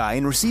code Buckeye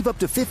and receive up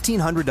to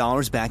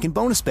 $1,500 back in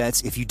bonus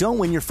bets if you don't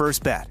win your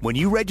first bet. When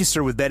you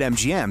register with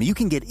BetMGM, you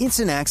can get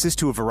instant access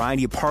to a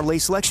variety of parlay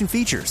selection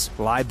features,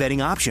 live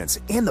betting options,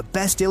 and the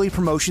best daily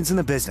promotions in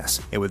the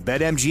business. And with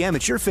BetMGM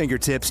at your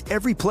fingertips,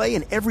 every play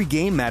and every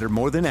game matter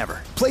more than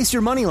ever. Place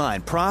your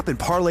moneyline, prop, and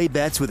parlay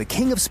bets with the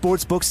king of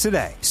sportsbooks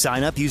today.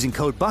 Sign up using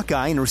code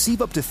Buckeye and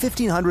receive up to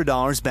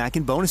 $1,500 back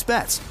in bonus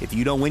bets if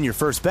you don't win your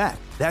first bet.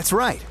 That's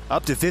right,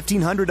 up to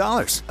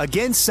 $1,500.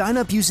 Again, sign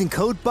up using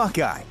code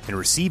Buckeye and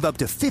receive up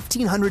to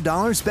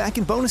 $1,500 back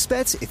in bonus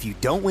bets if you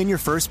don't win your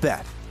first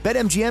bet.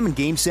 BetMGM and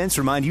GameSense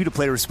remind you to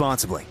play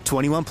responsibly.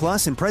 21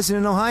 plus and present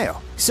in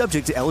Ohio.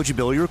 Subject to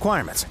eligibility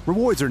requirements.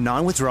 Rewards are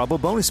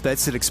non-withdrawable bonus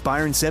bets that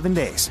expire in 7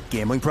 days.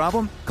 Gambling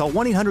problem? Call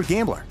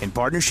 1-800-GAMBLER in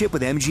partnership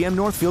with MGM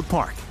Northfield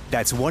Park.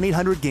 That's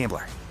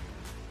 1-800-GAMBLER.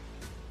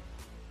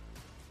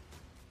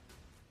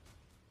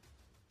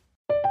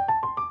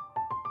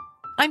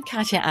 I'm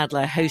Katya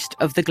Adler, host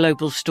of The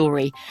Global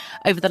Story.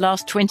 Over the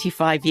last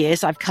 25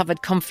 years, I've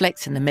covered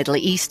conflicts in the Middle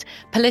East,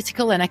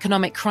 political and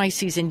economic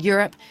crises in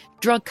Europe,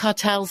 drug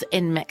cartels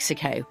in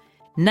Mexico.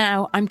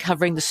 Now I'm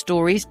covering the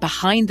stories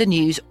behind the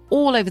news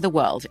all over the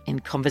world in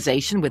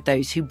conversation with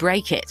those who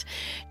break it.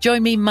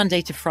 Join me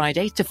Monday to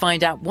Friday to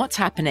find out what's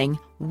happening,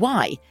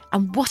 why,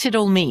 and what it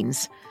all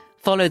means.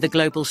 Follow The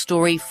Global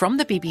Story from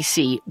the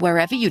BBC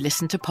wherever you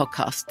listen to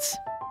podcasts.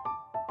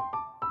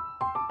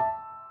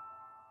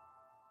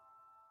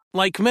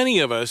 Like many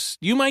of us,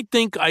 you might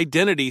think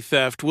identity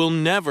theft will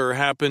never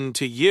happen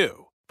to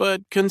you.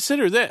 But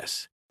consider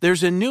this.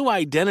 There's a new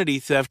identity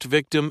theft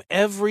victim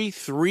every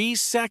 3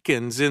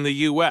 seconds in the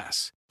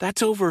U.S.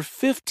 That's over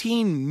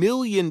 15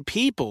 million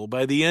people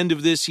by the end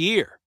of this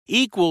year,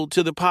 equal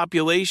to the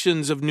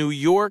populations of New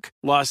York,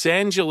 Los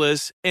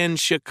Angeles, and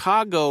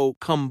Chicago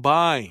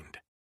combined.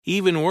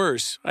 Even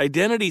worse,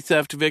 identity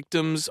theft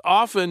victims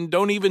often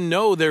don't even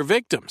know they're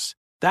victims.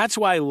 That's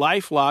why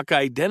LifeLock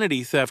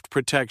Identity Theft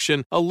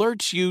Protection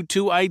alerts you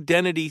to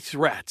identity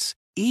threats,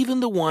 even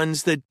the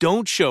ones that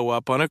don't show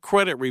up on a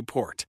credit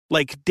report,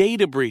 like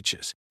data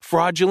breaches,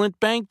 fraudulent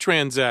bank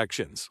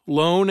transactions,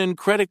 loan and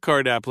credit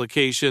card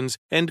applications,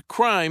 and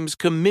crimes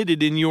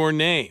committed in your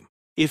name.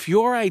 If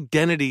your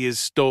identity is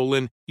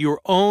stolen, your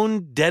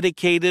own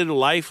dedicated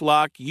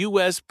LifeLock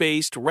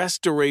U.S.-based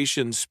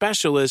restoration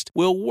specialist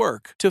will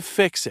work to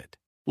fix it.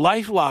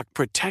 LifeLock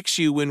protects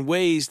you in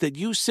ways that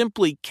you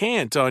simply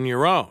can't on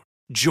your own.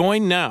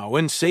 Join now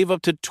and save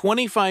up to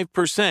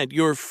 25%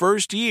 your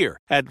first year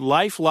at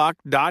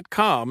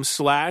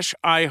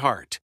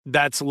LifeLock.com/iHeart.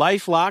 That's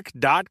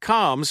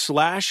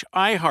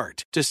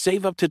LifeLock.com/iHeart to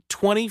save up to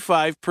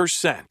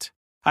 25%.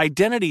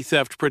 Identity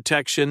theft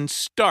protection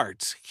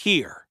starts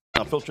here.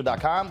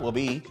 Unfiltered.com. We'll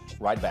be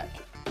right back.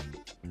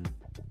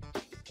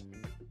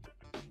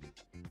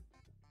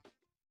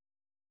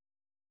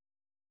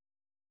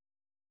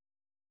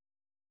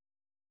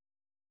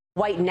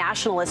 White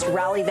nationalist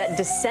rally that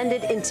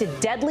descended into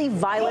deadly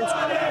violence.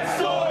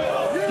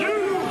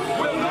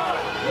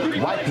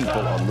 White people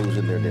are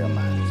losing their damn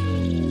minds.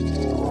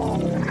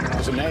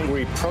 As an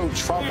angry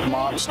pro-Trump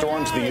mob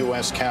storms the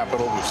U.S.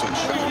 Capitol, we've seen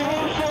shooting.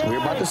 We're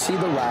about to see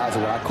the rise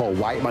of what I call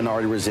white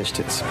minority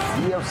resistance.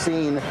 We have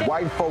seen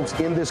white folks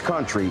in this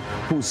country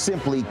who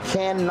simply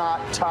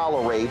cannot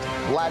tolerate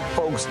black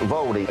folks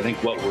voting. I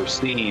think what we're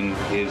seeing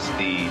is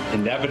the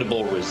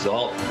inevitable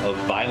result of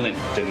violent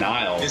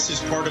denial. This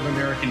is part of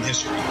American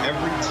history.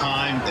 Every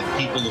time that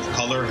people of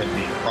color have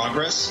made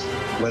progress,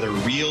 whether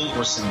real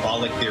or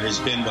symbolic, there has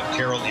been what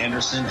Carol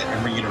Anderson at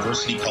Emory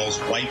University calls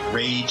white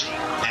rage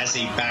as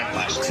a backlash.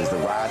 This is the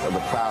rise of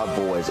the Proud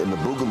Boys and the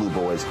Boogaloo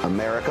Boys.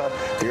 America,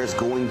 there's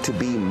going to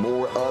be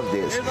more of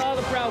this. Here's all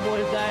the Proud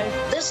Boys, guys.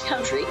 This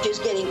country is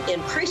getting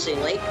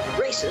increasingly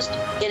racist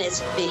in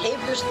its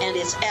behaviors and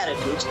its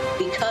attitudes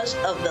because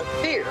of the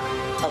fear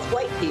of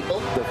white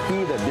people. The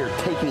fear that they're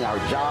taking our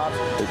jobs,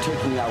 they're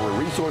taking our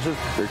resources,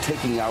 they're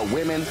taking our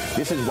women.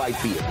 This is white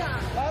fear.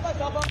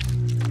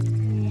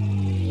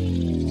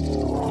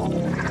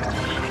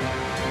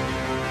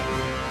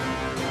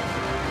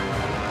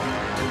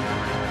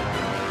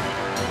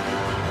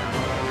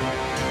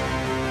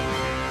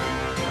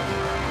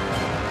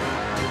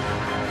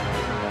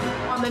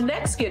 on the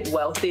next Get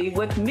Wealthy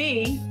with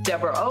me,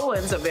 Deborah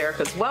Owens,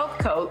 America's Wealth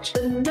Coach,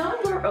 the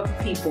number of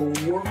people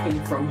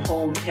working from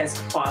home has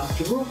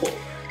quadrupled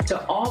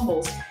to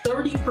almost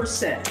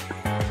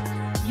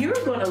 30%.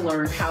 You're going to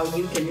learn how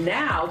you can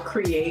now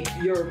create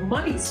your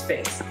money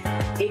space.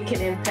 It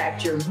can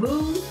impact your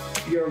mood,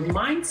 your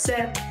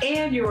mindset,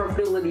 and your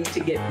ability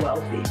to get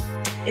wealthy.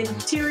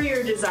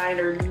 Interior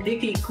designer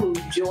Nikki Klug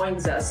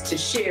joins us to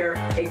share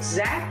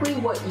exactly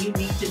what you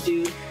need to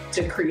do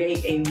to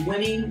create a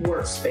winning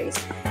workspace.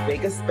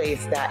 Make a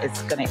space that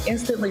is going to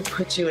instantly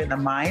put you in the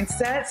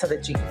mindset so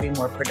that you can be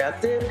more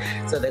productive,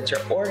 so that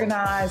you're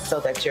organized,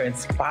 so that you're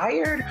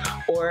inspired,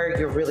 or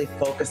you're really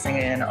focusing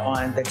in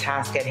on the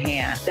task at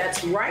hand.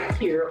 That's right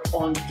here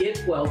on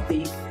Get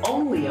Wealthy,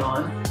 only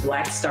on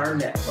Black Star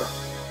Network.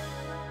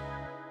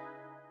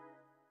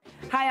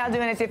 How y'all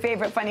doing? It's your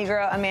favorite funny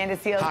girl, Amanda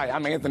Seales. Hi,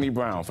 I'm Anthony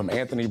Brown from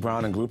Anthony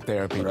Brown and Group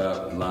Therapy. What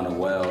up, Lana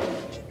Well,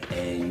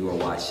 and you are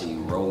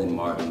watching Roland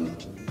Martin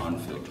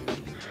Unfiltered.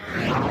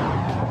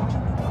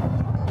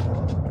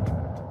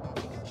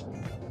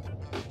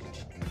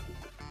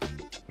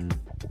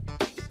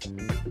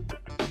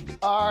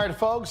 All right,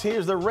 folks,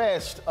 here's the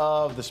rest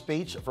of the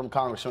speech from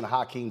Congressman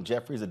Hakeem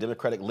Jeffries, the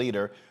Democratic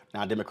leader,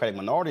 now Democratic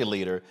minority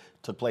leader,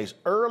 took place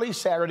early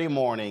Saturday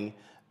morning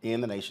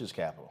in the nation's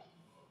capital.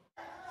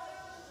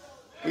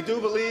 We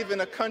do believe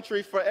in a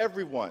country for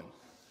everyone,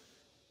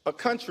 a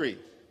country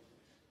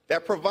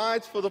that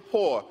provides for the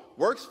poor,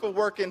 works for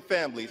working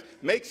families,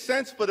 makes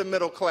sense for the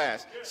middle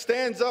class,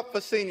 stands up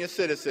for senior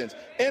citizens,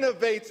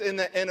 innovates in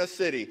the inner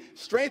city,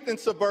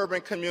 strengthens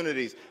suburban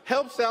communities,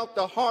 helps out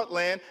the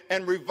heartland,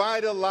 and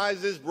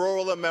revitalizes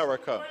rural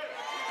America.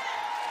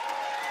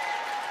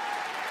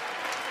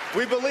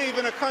 We believe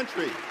in a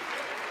country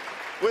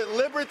with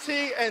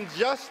liberty and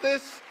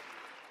justice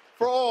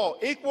for all,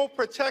 equal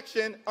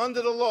protection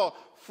under the law,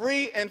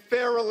 free and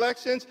fair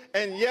elections,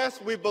 and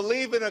yes, we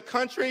believe in a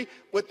country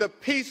with the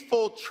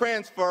peaceful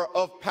transfer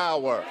of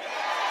power.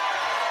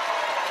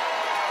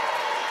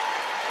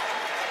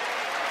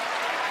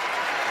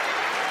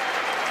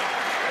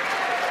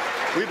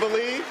 We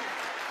believe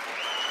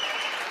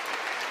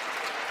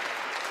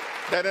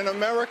that in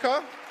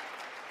America,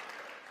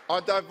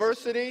 our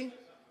diversity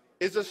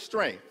is a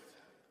strength.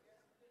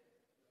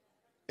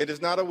 It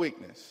is not a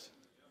weakness.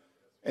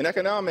 An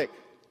economic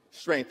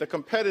strength, a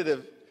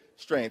competitive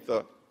strength,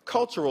 a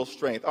cultural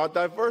strength. Our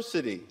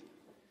diversity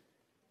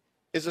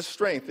is a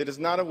strength. It is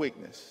not a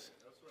weakness.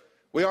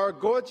 We are a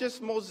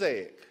gorgeous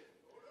mosaic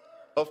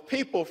of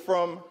people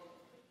from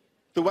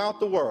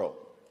throughout the world.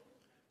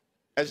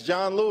 As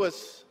John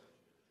Lewis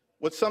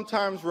would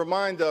sometimes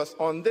remind us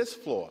on this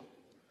floor,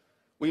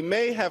 we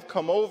may have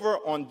come over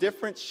on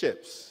different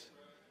ships,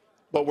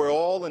 but we're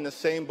all in the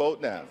same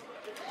boat now.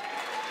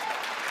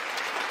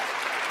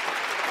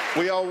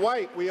 We are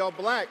white, we are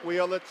black, we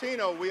are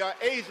Latino, we are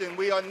Asian,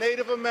 we are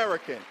Native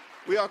American,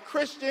 we are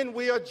Christian,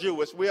 we are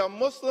Jewish, we are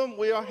Muslim,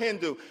 we are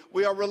Hindu,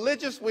 we are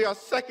religious, we are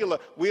secular,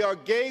 we are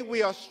gay,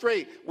 we are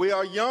straight, we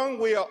are young,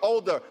 we are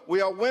older,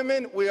 we are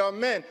women, we are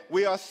men,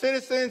 we are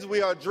citizens,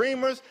 we are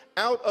dreamers.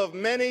 Out of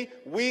many,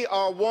 we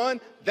are one.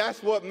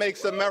 That's what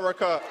makes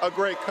America a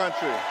great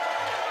country.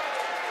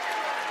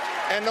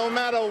 And no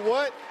matter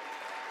what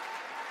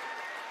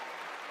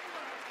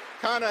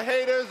kind of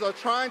haters are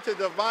trying to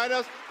divide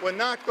us, we're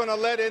not going to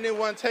let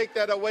anyone take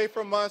that away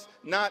from us.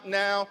 Not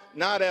now,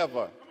 not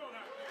ever.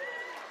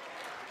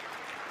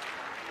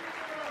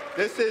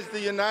 This is the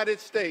United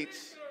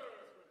States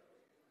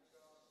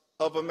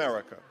of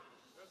America,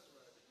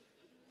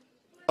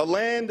 a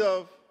land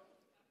of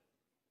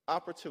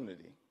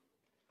opportunity.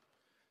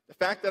 The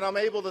fact that I'm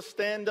able to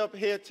stand up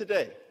here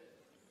today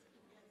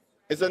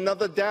is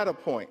another data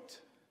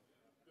point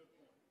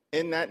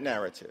in that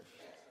narrative.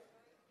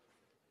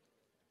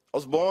 I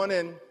was born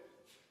in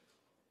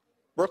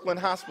Brooklyn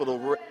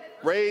Hospital,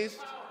 raised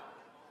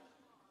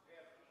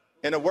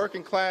in a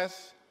working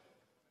class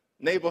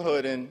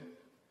neighborhood in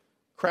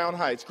Crown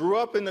Heights, grew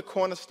up in the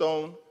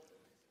Cornerstone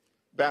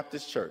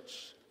Baptist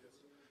Church,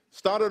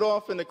 started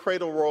off in the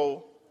cradle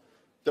roll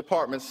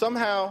department,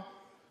 somehow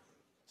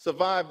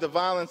survived the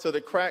violence of the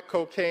crack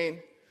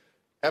cocaine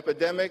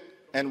epidemic,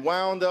 and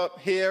wound up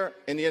here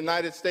in the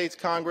United States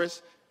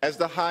Congress as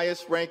the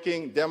highest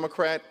ranking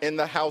Democrat in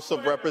the House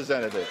of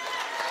Representatives.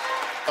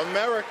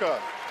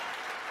 America,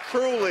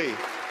 truly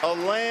a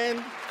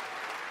land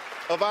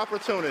of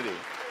opportunity.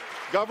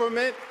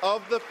 Government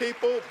of the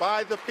people,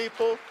 by the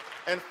people,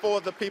 and for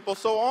the people.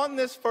 So on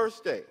this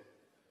first day,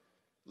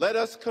 let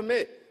us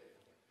commit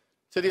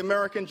to the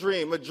American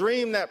dream, a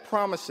dream that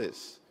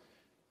promises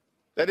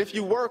that if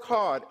you work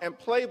hard and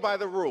play by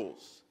the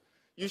rules,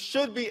 you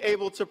should be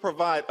able to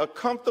provide a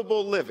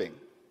comfortable living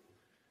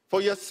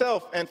for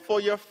yourself and for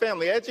your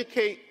family,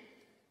 educate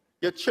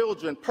your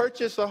children,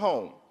 purchase a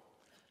home,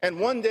 and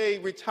one day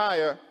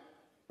retire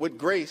with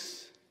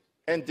grace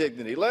and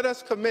dignity. Let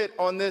us commit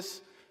on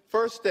this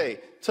first day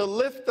to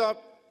lift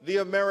up the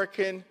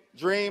American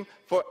dream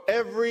for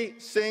every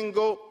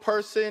single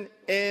person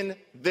in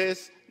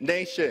this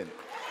nation.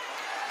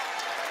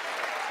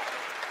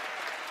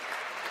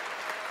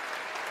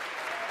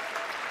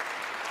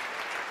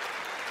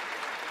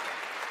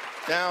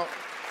 Now,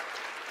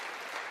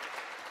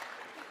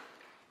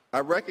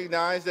 I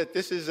recognize that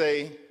this is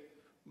a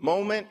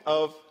moment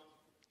of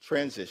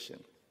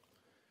transition.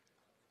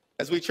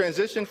 As we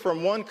transition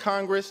from one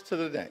Congress to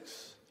the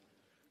next,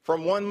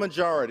 from one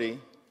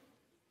majority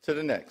to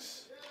the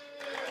next,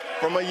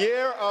 from a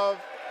year of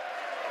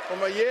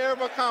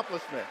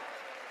accomplishment,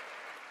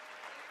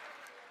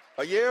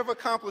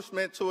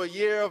 to a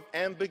year of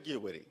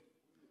ambiguity,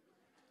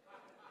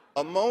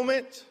 a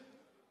moment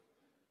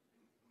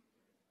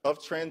of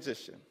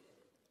transition.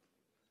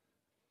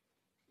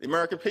 The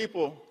American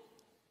people,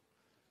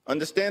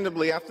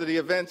 understandably, after the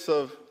events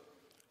of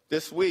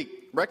this week,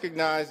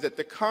 recognize that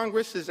the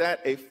Congress is at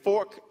a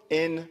fork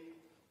in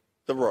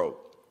the road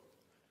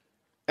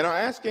and are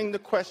asking the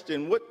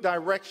question, what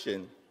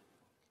direction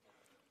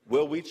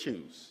will we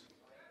choose?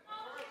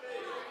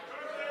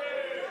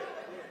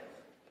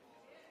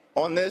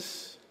 On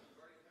this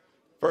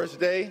first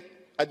day,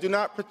 I do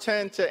not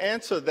pretend to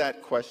answer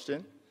that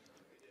question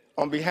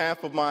on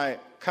behalf of my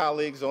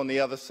colleagues on the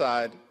other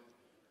side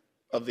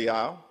of the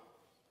aisle,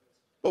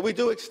 but we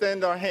do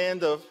extend our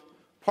hand of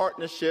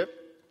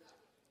partnership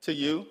to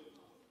you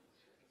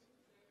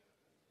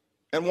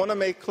and want to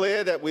make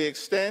clear that we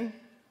extend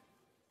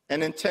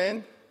and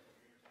intend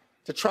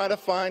to try to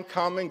find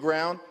common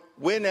ground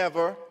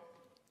whenever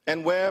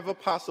and wherever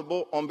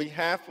possible on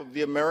behalf of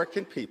the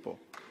American people.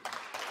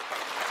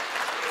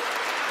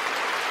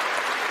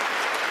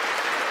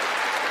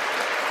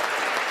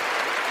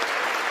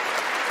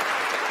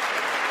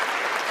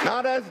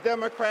 Not as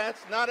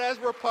Democrats, not as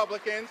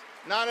Republicans,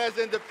 not as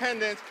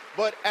independents,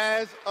 but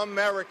as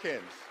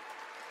Americans.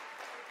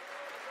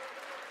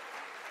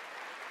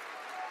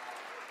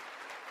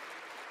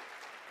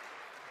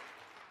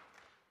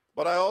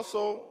 But I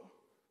also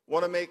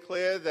want to make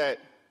clear that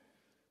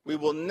we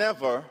will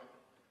never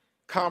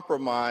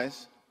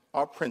compromise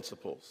our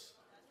principles.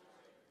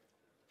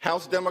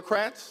 House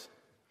Democrats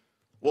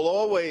will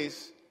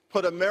always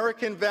put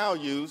American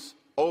values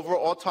over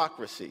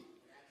autocracy,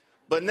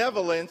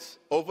 benevolence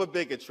over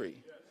bigotry,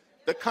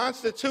 the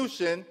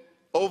Constitution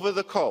over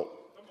the cult,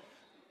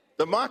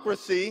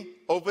 democracy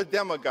over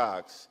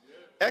demagogues,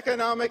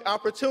 economic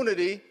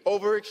opportunity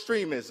over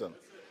extremism,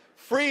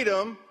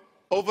 freedom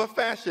over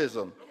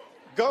fascism,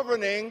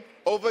 governing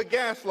over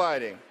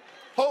gaslighting,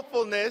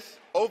 hopefulness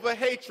over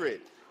hatred,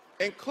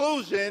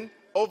 inclusion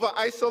over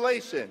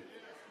isolation,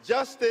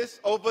 justice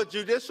over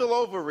judicial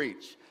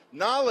overreach,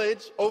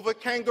 knowledge over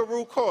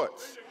kangaroo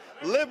courts,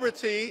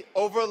 liberty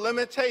over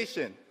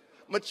limitation,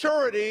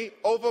 maturity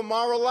over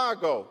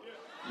Mar-a-Lago,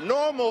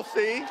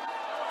 normalcy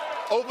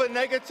over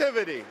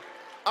negativity,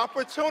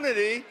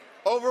 opportunity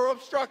over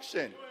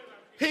obstruction,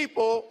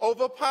 people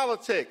over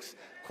politics,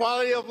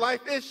 quality of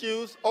life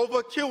issues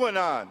over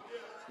QAnon,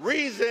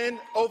 reason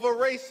over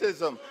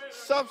racism,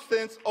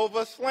 substance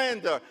over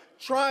slander,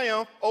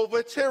 triumph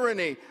over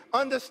tyranny,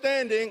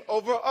 understanding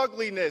over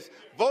ugliness,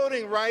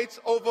 voting rights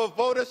over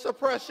voter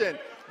suppression,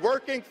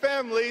 working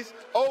families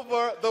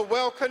over the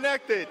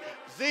well-connected,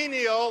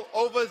 xenial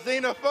over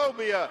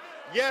xenophobia,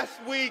 yes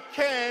we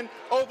can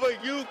over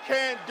you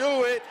can't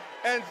do it,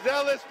 and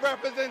zealous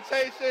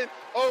representation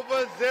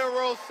over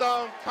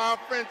zero-sum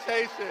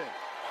confrontation.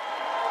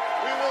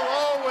 We will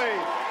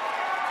always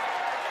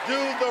do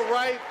the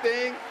right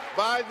thing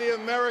by the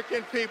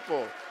American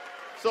people.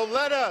 So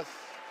let us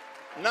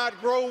not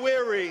grow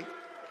weary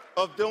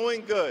of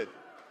doing good,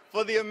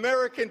 for the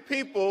American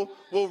people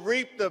will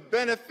reap the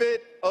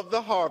benefit of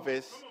the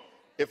harvest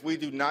if we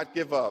do not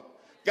give up.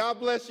 God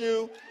bless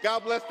you,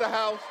 God bless the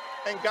House,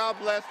 and God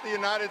bless the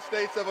United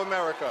States of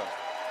America.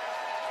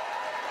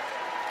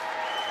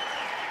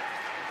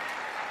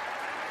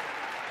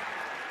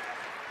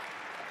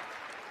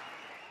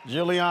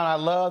 Julian, I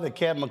love that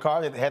Kevin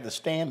McCarthy had to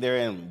stand there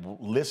and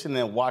listen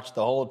and watch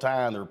the whole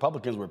time. The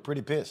Republicans were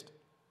pretty pissed.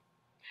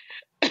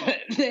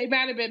 They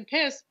might have been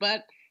pissed,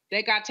 but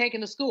they got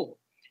taken to school.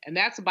 And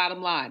that's the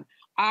bottom line.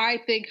 I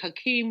think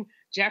Hakeem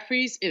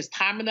Jeffries is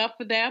time enough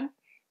for them.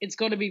 It's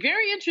going to be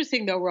very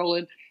interesting, though,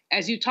 Roland,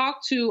 as you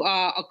talk to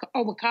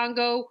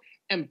Omokongo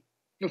and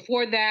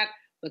before that,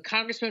 the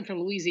congressman from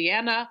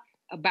Louisiana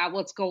about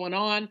what's going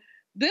on.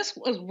 This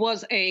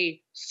was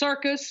a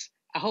circus.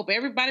 I hope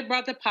everybody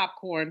brought their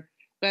popcorn.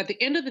 But at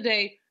the end of the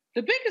day,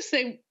 the biggest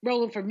thing,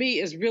 Roland, for me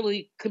is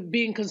really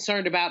being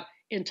concerned about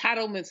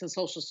entitlements and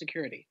Social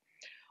Security.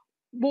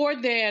 More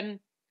than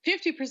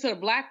 50% of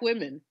Black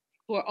women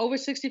who are over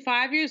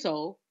 65 years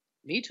old,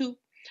 me too,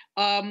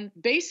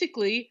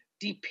 basically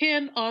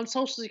depend on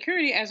Social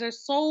Security as their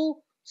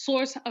sole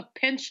source of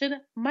pension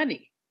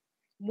money.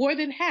 More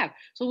than half.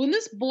 So when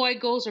this boy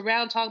goes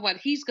around talking about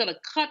he's going to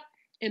cut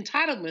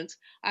entitlements,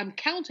 I'm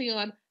counting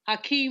on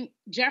Hakeem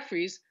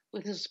Jeffries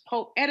with his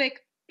poetic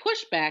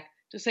pushback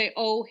to say,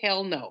 oh,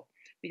 hell no,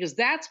 because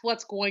that's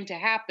what's going to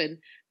happen.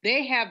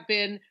 They have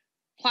been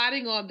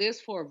plotting on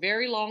this for a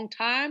very long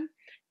time.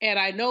 And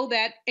I know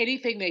that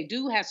anything they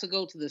do has to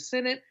go to the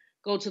Senate,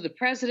 go to the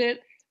president.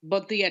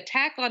 But the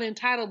attack on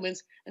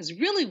entitlements is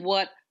really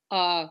what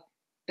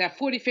that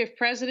 45th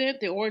president,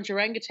 the orange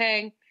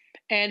orangutan,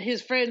 and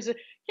his friends,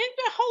 They're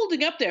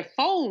holding up their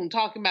phone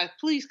talking about,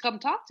 please come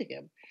talk to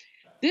him.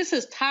 This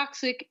is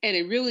toxic, and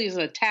it really is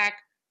an attack,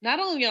 not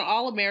only on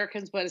all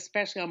Americans, but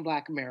especially on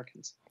Black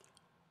Americans.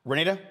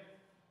 Renita?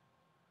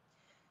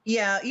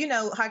 Yeah,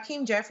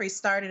 Hakeem Jeffries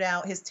started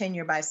out his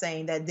tenure by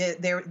saying that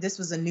this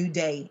was a new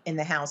day in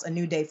the House, a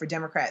new day for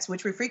Democrats,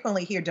 which we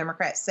frequently hear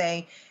Democrats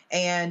say.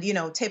 And,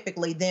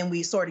 typically then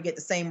we sort of get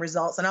the same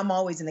results. And I'm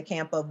always in the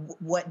camp of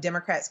what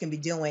Democrats can be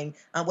doing,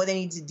 what they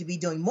need to be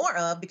doing more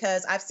of,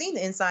 because I've seen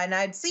the inside and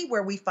I see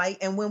where we fight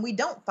and when we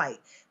don't fight.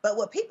 But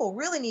what people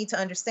really need to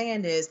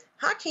understand is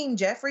Hakeem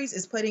Jeffries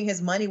is putting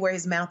his money where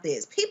his mouth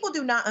is. People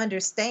do not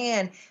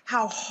understand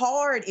how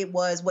hard it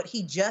was what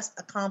he just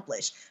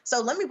accomplished.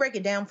 So let me break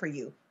it down for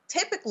you.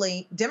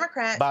 Typically,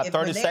 Democrats... About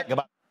 30 seconds.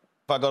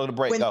 If I go to the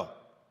break, go.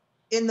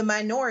 In the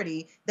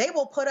minority, they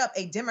will put up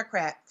a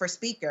Democrat for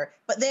speaker,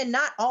 but then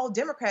not all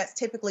Democrats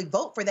typically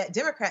vote for that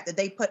Democrat that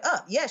they put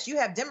up. Yes, you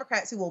have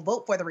Democrats who will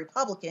vote for the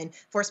Republican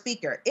for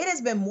speaker. It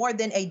has been more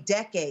than a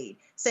decade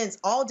since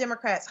all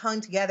Democrats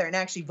hung together and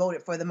actually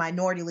voted for the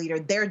minority leader,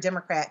 their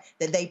Democrat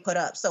that they put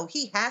up. So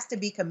he has to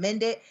be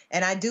commended,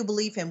 and I do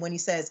believe him when he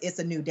says it's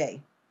a new day.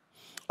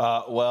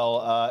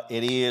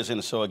 It is,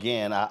 and so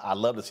again, I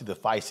love to see the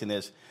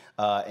feistiness.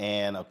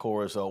 And, of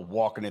course,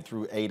 walking it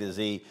through A to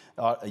Z.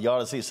 You ought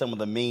to see some of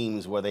the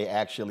memes where they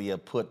actually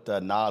put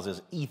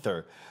Nas's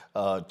Ether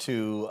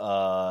to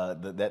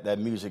that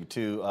music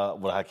to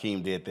what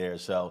Hakeem did there.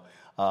 So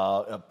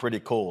pretty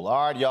cool.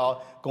 All right,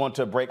 y'all, going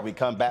to a break. When we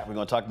come back, we're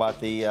going to talk about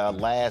the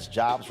last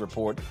jobs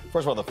report.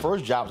 First of all, the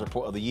first jobs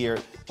report of the year,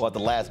 or the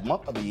last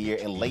month of the year,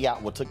 and lay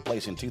out what took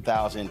place in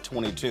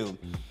 2022.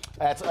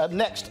 That's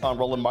next on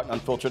Roland Martin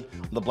Unfiltered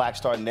on the Black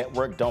Star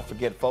Network. Don't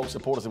forget, folks,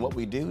 support us in what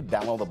we do.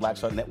 Download the Black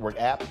Star Network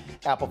app,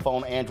 Apple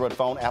phone, Android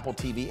phone, Apple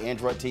TV,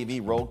 Android TV,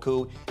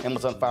 Roku,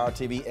 Amazon Fire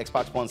TV,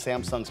 Xbox One,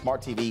 Samsung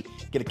Smart TV.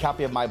 Get a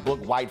copy of my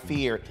book, White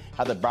Fear,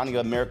 How the Browning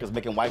of America is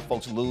Making White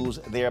Folks Lose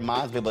Their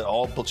Minds. Available at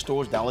all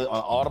bookstores. Download it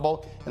on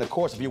Audible. And, of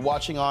course, if you're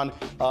watching on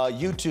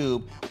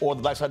YouTube or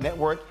the Black Star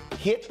Network,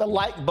 hit the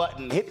like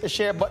button, hit the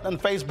share button on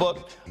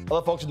Facebook.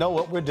 Other folks know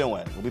what we're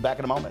doing. We'll be back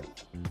in a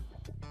moment.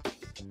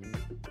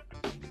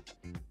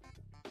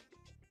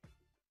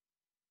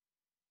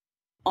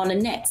 On the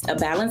next A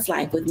Balanced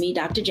Life with me,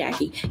 Dr.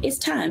 Jackie, it's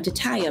time to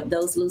tie up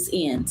those loose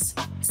ends.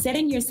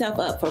 Setting yourself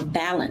up for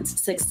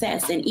balance,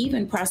 success, and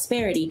even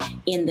prosperity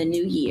in the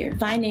new year.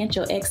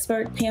 Financial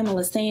expert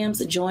Pamela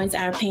Sams joins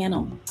our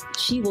panel.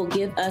 She will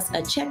give us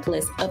a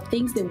checklist of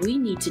things that we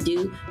need to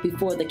do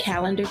before the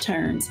calendar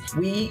turns.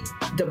 We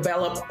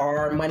develop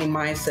our money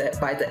mindset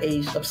by the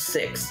age of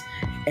 6.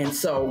 And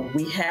so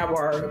we have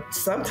our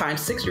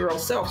sometimes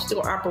 6-year-old self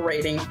still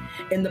operating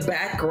in the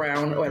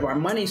background of our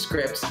money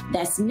scripts.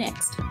 That's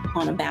next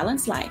on A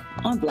Balanced Life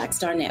on Black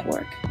Star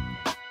Network.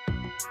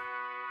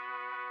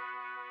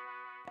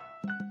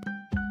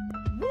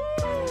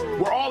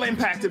 We're all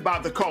impacted by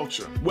the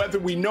culture, whether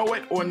we know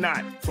it or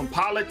not. From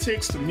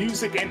politics to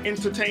music and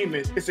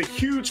entertainment, it's a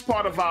huge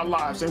part of our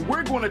lives, and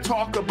we're going to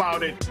talk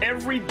about it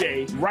every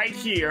day right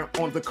here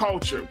on The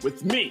Culture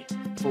with me,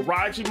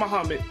 Faraji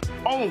Muhammad,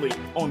 only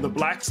on the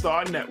Black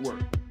Star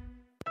Network.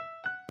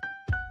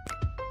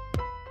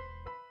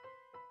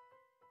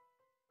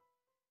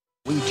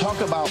 We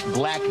talk about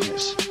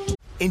blackness.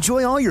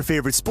 Enjoy all your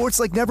favorite sports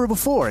like never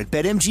before at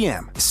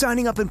BetMGM.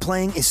 Signing up and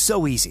playing is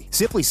so easy.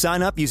 Simply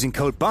sign up using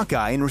code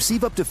Buckeye and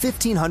receive up to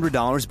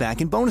 $1,500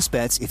 back in bonus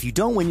bets if you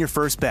don't win your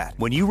first bet.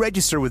 When you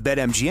register with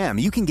BetMGM,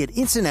 you can get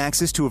instant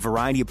access to a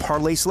variety of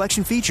parlay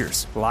selection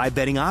features, live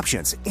betting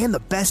options, and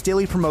the best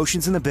daily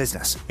promotions in the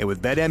business. And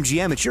with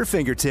BetMGM at your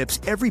fingertips,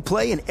 every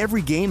play and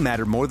every game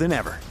matter more than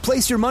ever.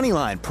 Place your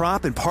moneyline,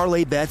 prop, and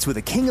parlay bets with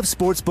the king of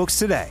sportsbooks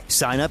today.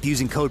 Sign up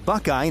using code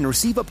Buckeye and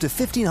receive up to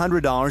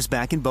 $1,500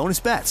 back in bonus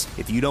bets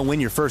if you don't win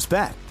your first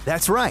bet.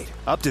 That's right,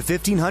 up to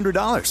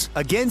 $1,500.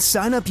 Again,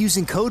 sign up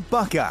using code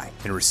Buckeye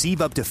and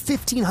receive up to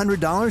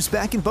 $1,500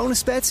 back in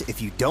bonus bets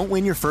if you don't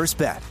win your first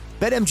bet.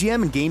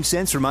 BetMGM and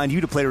GameSense remind you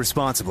to play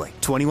responsibly.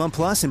 21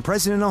 plus and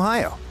present in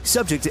Ohio.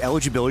 Subject to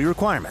eligibility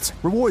requirements.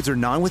 Rewards are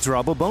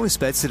non-withdrawable bonus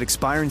bets that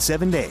expire in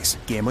 7 days.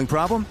 Gambling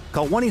problem?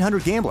 Call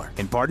 1-800-GAMBLER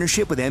in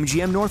partnership with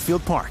MGM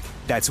Northfield Park.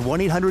 That's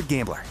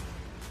 1-800-GAMBLER.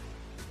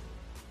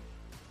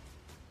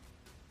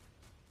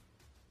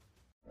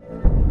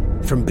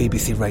 From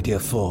BBC Radio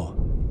 4,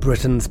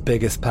 Britain's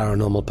biggest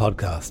paranormal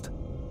podcast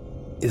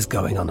is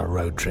going on a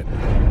road trip.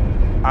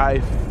 I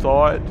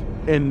thought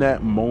in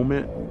that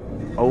moment,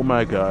 oh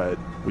my God,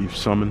 we've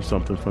summoned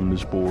something from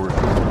this board.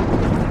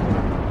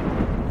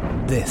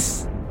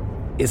 This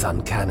is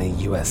Uncanny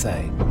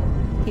USA.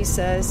 He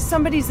says,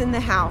 somebody's in the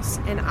house,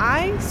 and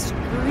I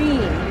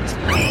screamed.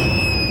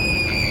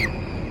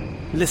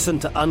 Listen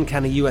to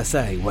Uncanny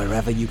USA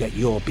wherever you get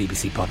your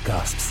BBC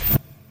podcasts,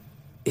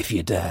 if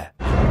you dare.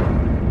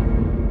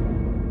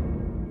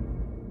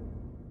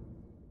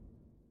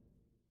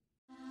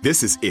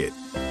 This is it.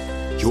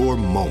 Your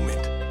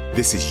moment.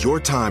 This is your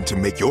time to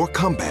make your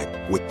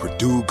comeback with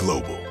Purdue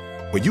Global.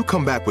 When you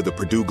come back with a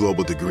Purdue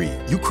Global degree,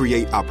 you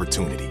create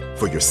opportunity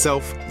for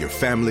yourself, your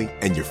family,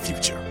 and your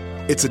future.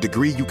 It's a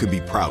degree you can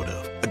be proud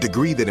of, a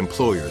degree that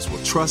employers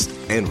will trust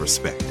and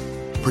respect.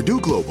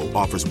 Purdue Global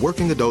offers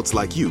working adults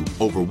like you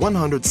over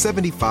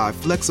 175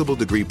 flexible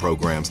degree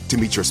programs to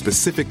meet your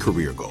specific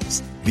career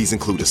goals. These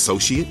include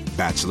associate,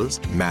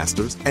 bachelor's,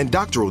 master's, and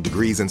doctoral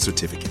degrees and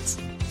certificates.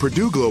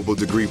 Purdue Global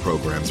degree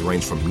programs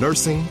range from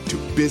nursing to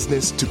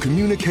business to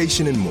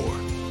communication and more.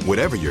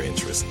 Whatever your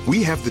interest,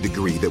 we have the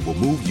degree that will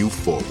move you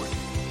forward.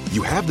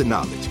 You have the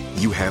knowledge,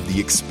 you have the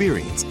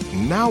experience.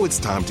 Now it's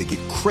time to get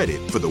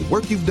credit for the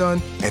work you've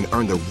done and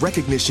earn the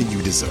recognition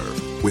you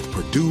deserve with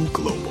Purdue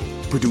Global,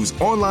 Purdue's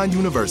online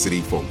university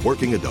for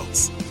working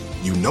adults.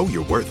 You know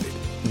you're worth it.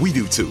 We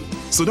do too.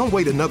 So don't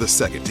wait another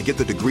second to get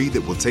the degree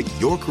that will take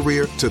your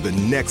career to the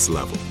next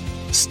level.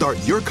 Start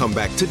your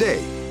comeback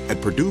today at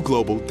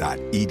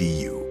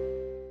purdueglobal.edu.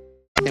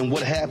 And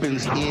what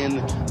happens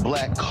in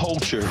black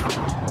culture,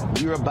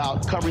 we're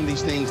about covering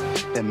these things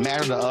that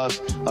matter to us,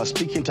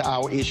 speaking to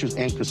our issues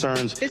and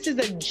concerns. This is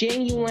a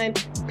genuine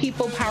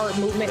people-powered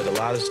movement. There's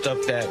a lot of stuff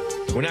that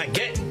we're not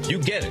getting. You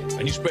get it,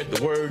 and you spread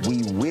the word.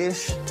 We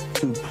wish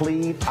to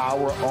plead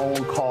our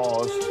own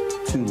cause.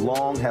 Too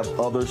long have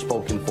others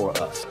spoken for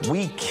us.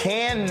 We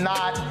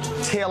cannot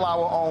tell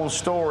our own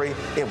story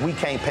if we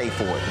can't pay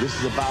for it. This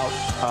is about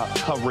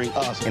covering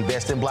us.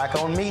 Invest in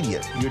black-owned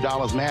media. Your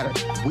dollars matter.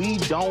 We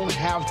don't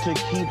have to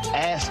keep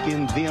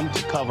asking them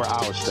to cover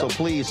our stuff. So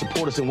please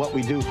support us in what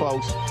we do,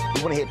 folks.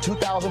 We want to hit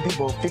 2,000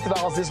 people,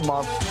 $50 this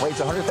month, raise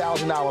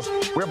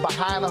 $100,000. We're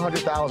behind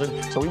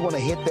 100,000, so we want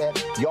to hit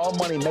that. Y'all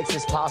money makes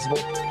this possible.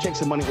 Checks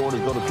and money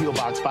orders go to P.O.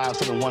 Box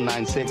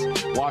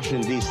 57196,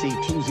 Washington, D.C.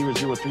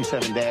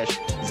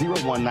 20037-0196.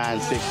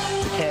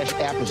 The Cash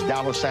App is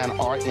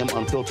 $RM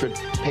Unfiltered.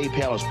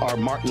 PayPal is R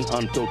Martin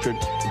Unfiltered.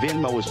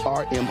 Venmo is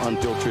RM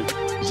Unfiltered.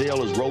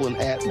 Zelle is Roland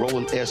at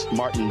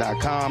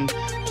RolandSMartin.com.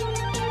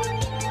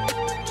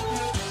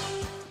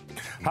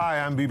 Hi,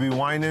 I'm BB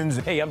Winans.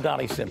 Hey, I'm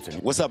Donnie Simpson.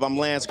 What's up? I'm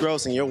Lance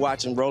Gross, and you're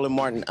watching Roland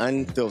Martin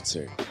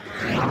Unfiltered.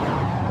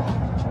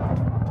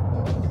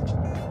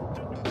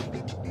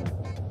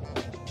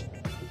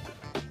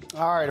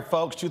 All right,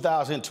 folks,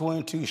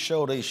 2022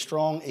 showed a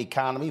strong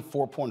economy,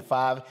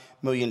 4.5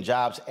 million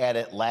jobs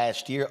added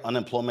last year,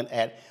 unemployment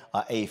at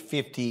a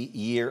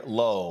 50-year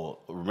low.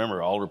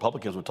 Remember, all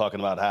Republicans were talking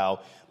about how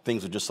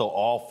things were just so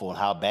awful and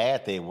how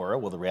bad they were.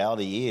 Well, the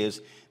reality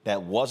is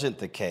that wasn't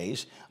the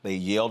case. They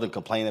yelled and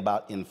complained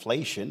about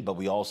inflation, but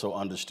we also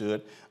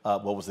understood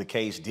what was the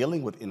case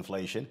dealing with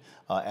inflation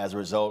as a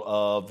result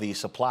of the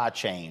supply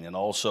chain and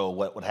also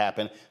what would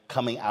happen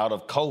coming out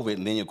of COVID.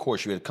 And then, of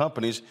course, you had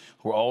companies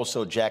who were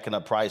also jacking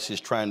up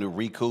prices, trying to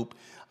recoup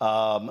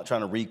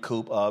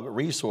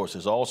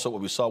resources. Also,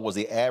 what we saw was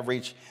the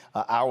average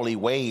hourly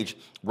wage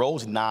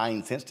rose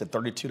 9 cents to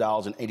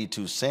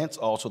 $32.82.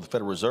 Also, the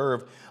Federal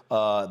Reserve,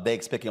 they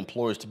expect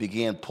employers to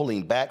begin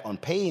pulling back on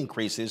pay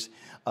increases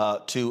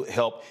to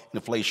help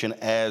inflation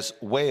as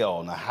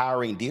well. Now,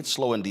 hiring did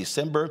slow in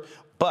December,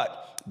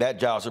 but that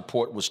jobs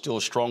report was still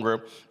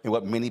stronger than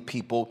what many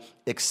people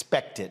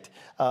expected.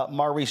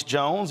 Maurice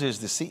Jones is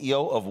the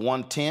CEO of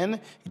 110.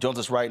 He joins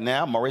us right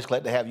now. Maurice,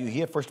 glad to have you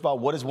here. First of all,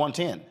 what is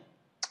 110?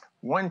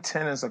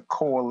 110 is a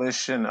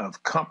coalition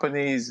of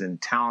companies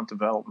and talent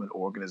development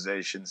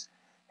organizations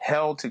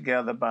held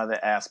together by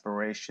the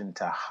aspiration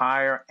to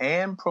hire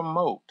and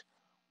promote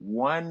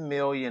 1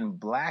 million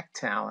black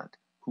talent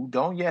who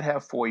don't yet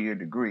have 4-year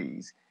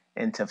degrees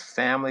into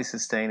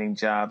family-sustaining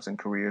jobs and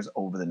careers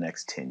over the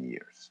next 10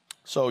 years.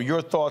 So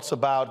your thoughts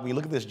about, when you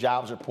look at this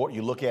jobs report,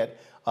 you look at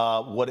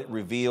what it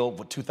revealed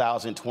for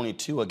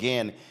 2022.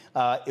 Again,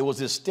 it was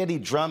this steady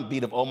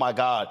drumbeat of, oh, my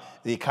God,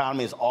 the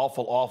economy is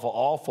awful, awful,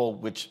 awful,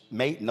 which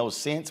made no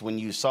sense when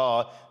you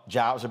saw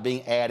jobs are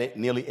being added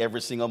nearly every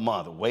single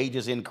month.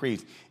 Wages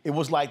increased. It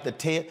was like the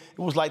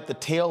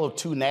tale of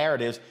two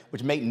narratives,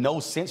 which made no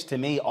sense to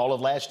me all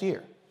of last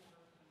year.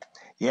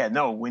 Yeah,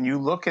 no, when you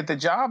look at the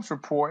jobs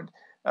report,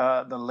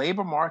 the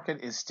labor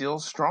market is still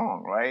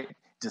strong, right?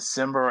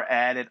 December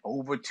added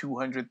over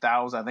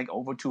 200,000, I think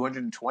over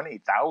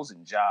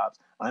 220,000 jobs.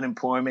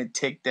 Unemployment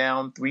ticked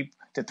down 3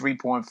 to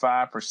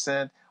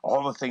 3.5%,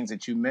 all the things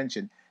that you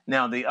mentioned.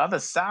 Now, the other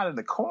side of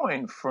the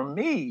coin, for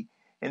me,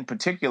 in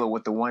particular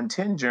with the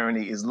 110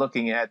 journey, is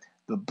looking at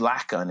the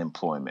black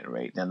unemployment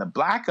rate. Now, the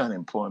black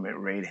unemployment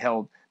rate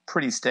held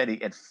pretty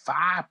steady at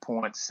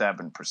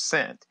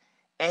 5.7%.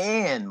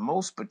 And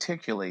most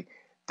particularly,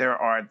 there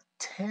are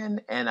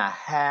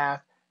 10.5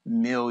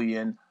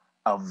 million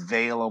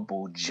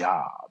available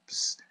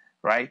jobs,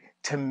 right?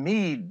 To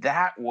me,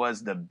 that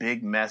was the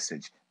big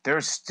message.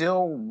 There's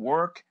still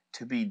work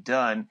to be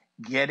done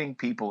getting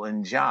people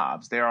in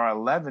jobs. There are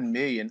 11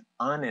 million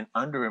and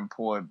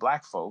underemployed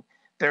black folk.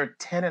 There are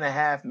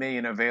 10.5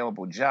 million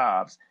available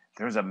jobs.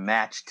 There's a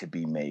match to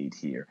be made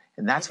here.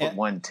 And that's what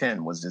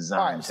 110 was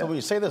designed All right, so when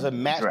you say there's a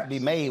match to be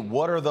made,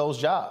 what are those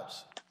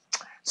jobs?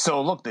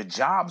 So look, the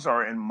jobs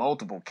are in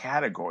multiple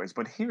categories,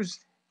 but here's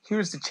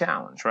the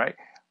challenge, right?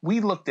 We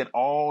looked at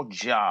all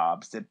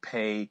jobs that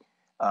pay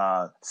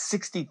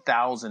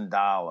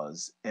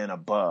 $60,000 and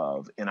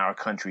above in our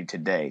country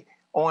today.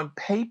 On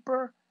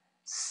paper,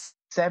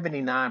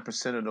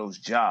 79% of those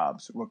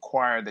jobs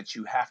require that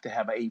you have to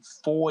have a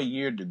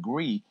 4-year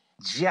degree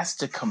just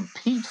to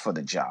compete for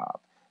the job.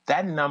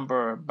 That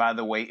number, by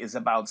the way, is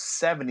about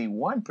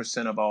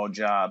 71% of all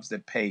jobs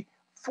that pay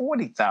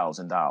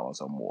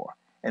 $40,000 or more.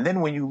 And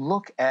then when you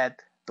look at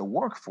the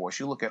workforce,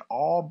 you look at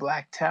all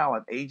Black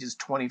talent ages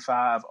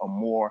 25 or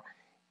more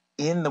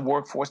in the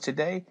workforce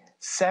today,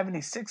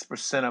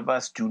 76% of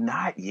us do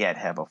not yet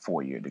have a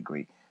 4-year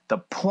degree. The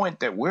point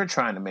that we're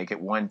trying to make at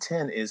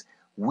 110 is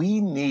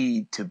we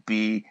need to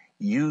be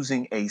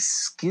using a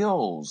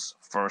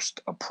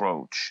skills-first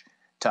approach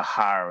to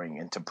hiring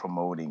and to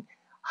promoting.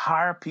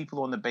 Hire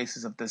people on the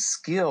basis of the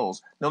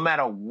skills, no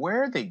matter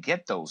where they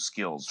get those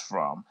skills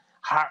from.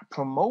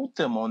 Promote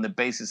them on the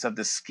basis of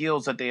the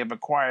skills that they have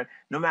acquired,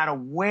 no matter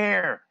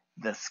where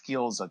the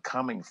skills are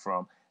coming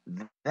from.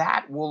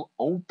 That will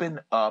open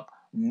up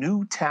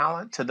new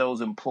talent to those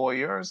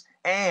employers,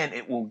 and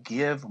it will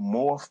give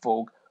more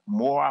folk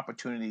more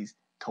opportunities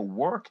to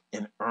work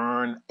and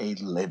earn a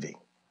living.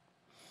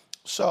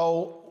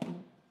 So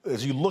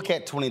as you look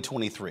at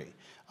 2023,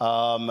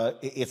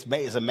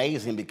 it's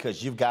amazing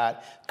because you've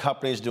got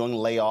companies doing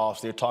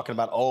layoffs. They're talking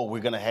about, oh,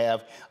 we're going to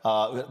have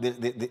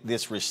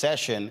this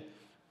recession.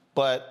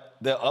 But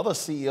there are other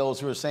CEOs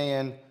who are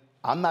saying,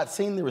 I'm not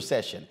seeing the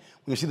recession.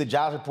 When you see the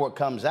jobs report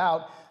comes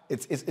out,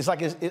 it's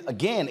like,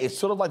 again, it's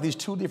sort of like these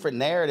two different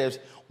narratives.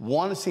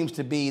 One seems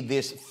to be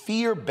this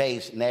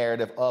fear-based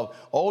narrative of,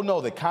 oh,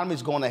 no, the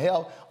economy's going to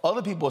hell.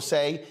 Other people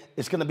say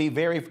it's going to be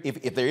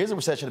if there is a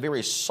recession, a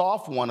very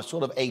soft one, a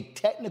sort of a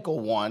technical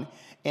one,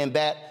 and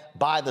that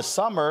by the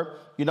summer,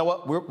 you know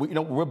what,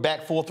 we're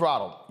back full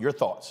throttle. Your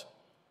thoughts?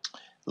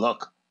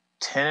 Look,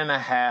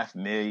 10.5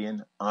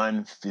 million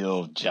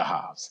unfilled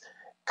jobs.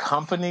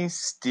 Companies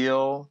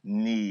still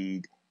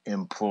need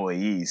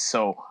employees.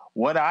 So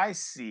what I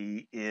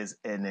see is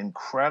an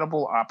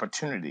incredible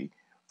opportunity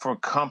for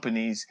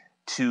companies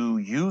to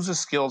use a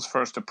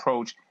skills-first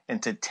approach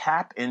and to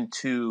tap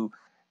into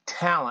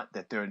talent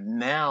that they're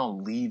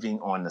now leaving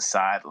on the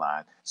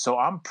sideline. So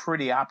I'm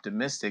pretty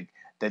optimistic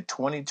that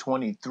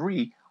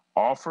 2023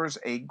 offers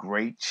a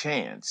great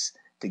chance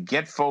to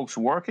get folks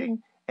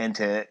working and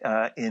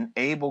to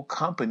enable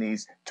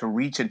companies to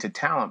reach into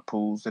talent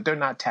pools that they're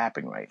not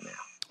tapping right now.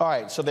 All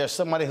right, so there's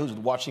somebody who's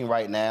watching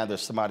right now,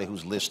 there's somebody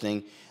who's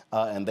listening,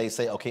 and they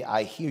say, okay,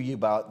 I hear you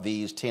about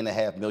these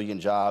 10.5 million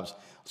jobs.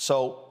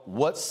 So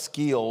what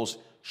skills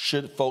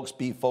should folks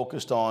be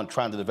focused on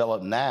trying to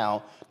develop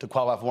now to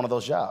qualify for one of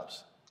those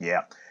jobs?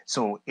 Yeah,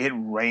 so it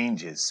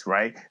ranges,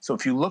 right? So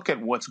if you look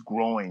at what's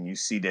growing, you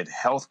see that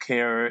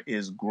healthcare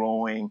is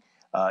growing.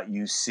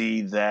 You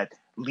see that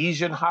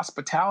leisure and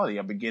hospitality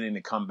are beginning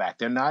to come back.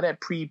 They're not at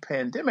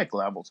pre-pandemic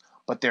levels,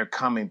 but they're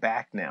coming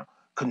back now.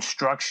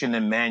 Construction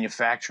and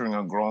manufacturing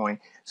are growing.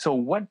 So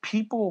what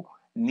people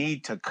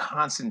need to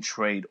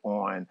concentrate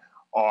on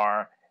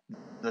are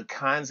the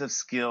kinds of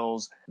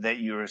skills that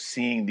you're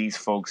seeing these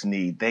folks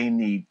need. They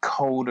need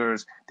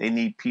coders. They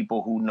need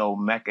people who know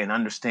and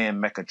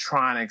understand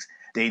mechatronics.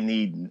 They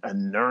need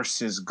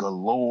nurses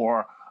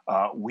galore.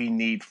 We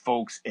need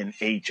folks in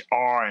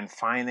HR and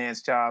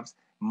finance jobs.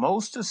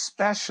 Most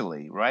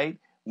especially, right,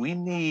 we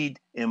need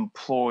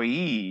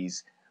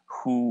employees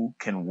who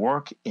can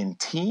work in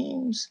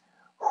teams,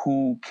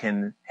 who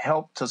can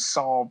help to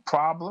solve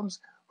problems,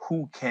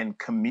 who can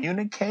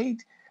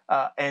communicate,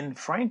 and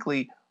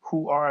frankly,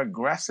 who are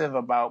aggressive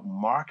about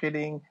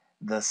marketing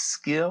the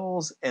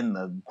skills and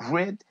the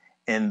grit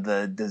and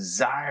the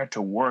desire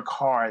to work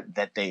hard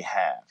that they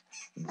have.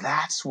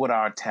 That's what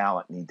our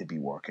talent need to be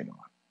working on.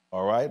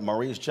 All right,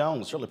 Maurice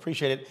Jones, certainly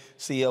appreciate it.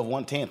 CEO of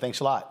 110, thanks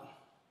a lot.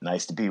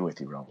 Nice to be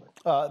with you, Roland.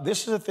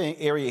 This is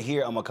area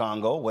here in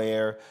Macongo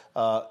where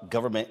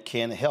government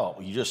can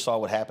help. You just saw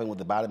what happened with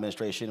the Biden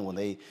administration when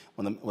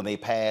they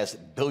passed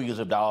billions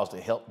of dollars to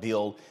help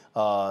build,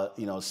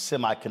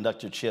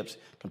 semiconductor chips,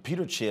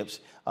 computer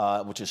chips,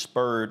 which has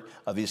spurred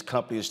these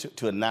companies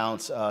to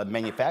announce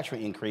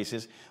manufacturing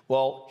increases.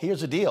 Well, here's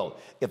the deal: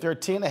 if there are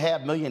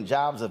 10.5 million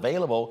jobs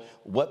available,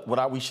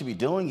 what we should be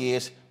doing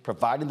is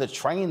providing the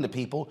training to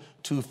people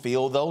to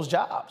fill those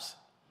jobs.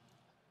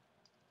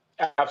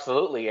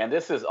 Absolutely. And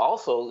this is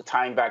also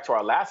tying back to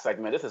our last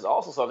segment. This is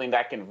also something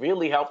that can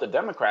really help the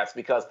Democrats,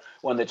 because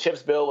when the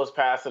CHIPS bill was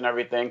passed and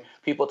everything,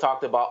 people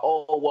talked about,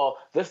 oh, well,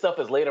 this stuff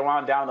is later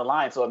on down the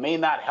line, so it may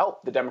not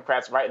help the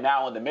Democrats right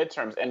now in the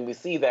midterms. And we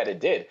see that it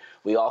did.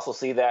 We also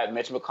see that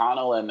Mitch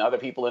McConnell and other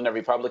people in the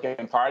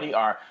Republican Party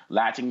are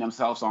latching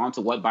themselves on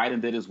to what Biden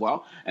did as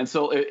well. And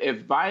so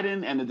if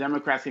Biden and the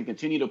Democrats can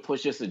continue to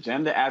push this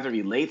agenda as it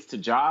relates to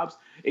jobs,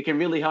 it can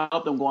really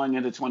help them going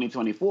into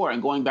 2024.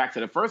 And going back to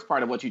the first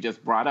part of what you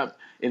just brought up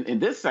in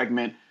this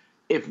segment,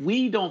 if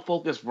we don't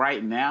focus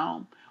right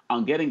now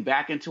on getting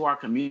back into our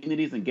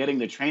communities and getting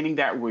the training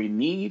that we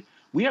need,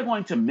 we are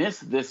going to miss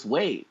this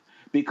wave.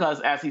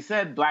 Because as he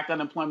said, Black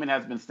unemployment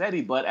has been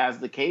steady, but as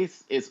the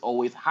case is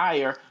always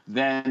higher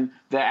than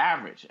the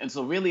average. And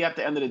so really at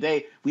the end of the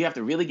day, we have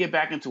to really get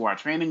back into our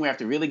training. We have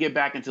to really get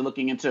back into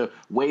looking into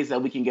ways that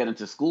we can get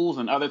into schools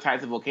and other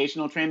types of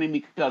vocational training,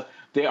 because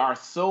There are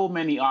so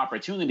many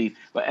opportunities.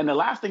 And the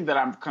last thing that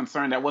I'm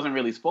concerned that wasn't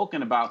really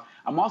spoken about,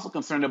 I'm also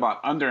concerned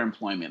about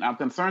underemployment. I'm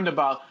concerned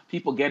about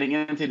people getting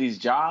into these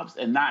jobs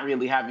and not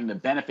really having the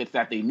benefits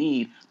that they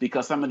need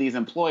because some of these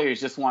employers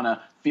just want to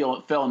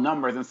fill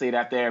numbers and say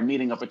that they're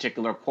meeting a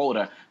particular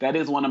quota. That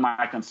is one of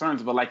my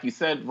concerns. But like you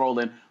said,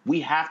 Roland, we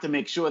have to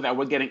make sure that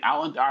we're getting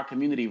out into our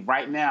community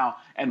right now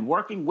and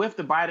working with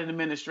the Biden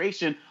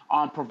administration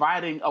on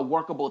providing a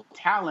workable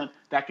talent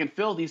that can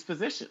fill these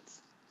positions.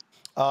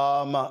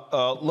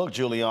 Look,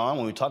 Julian,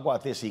 when we talk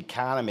about this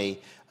economy,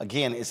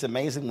 again, it's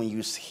amazing when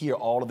you hear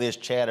all of this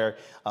chatter,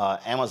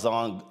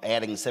 Amazon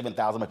adding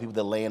 7,000 people,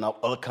 they're laying off,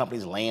 other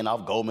companies laying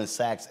off, Goldman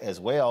Sachs as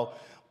well.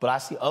 But I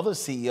see other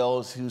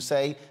CEOs who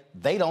say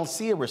they don't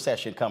see a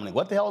recession coming.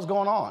 What the hell is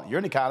going on? You're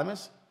an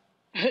economist.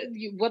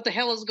 What the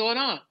hell is going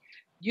on?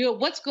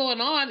 What's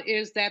going on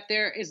is that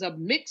there is a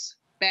mixed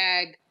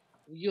bag.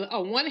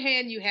 On one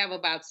hand, you have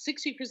about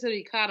 60% of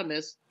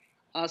economists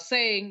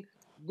saying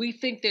we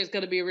think there's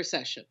going to be a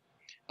recession.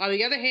 On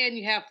the other hand,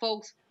 you have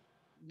folks,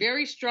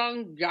 very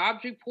strong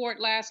jobs report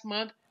last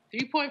month,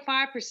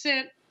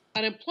 3.5%.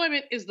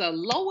 Unemployment is the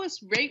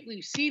lowest rate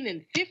we've seen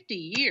in 50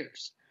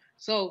 years.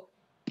 So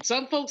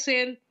some folks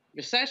saying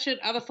recession,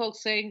 other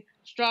folks saying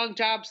strong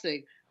jobs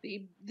thing.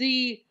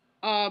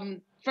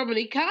 From an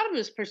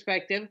economist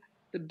perspective,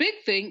 the big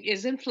thing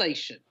is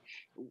inflation.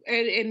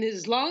 And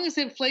as long as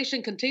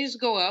inflation continues to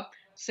go up,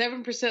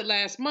 7%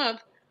 last month,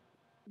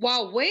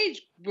 while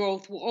wage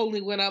growth only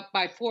went up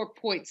by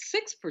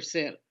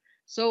 4.6%.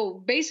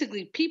 So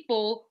basically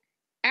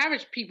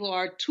average people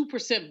are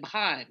 2%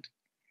 behind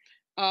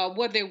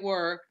what they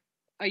were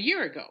a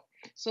year ago.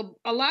 So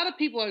a lot of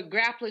people are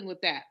grappling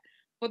with that.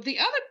 But the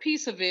other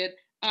piece of it,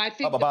 I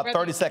think— About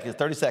 30 seconds.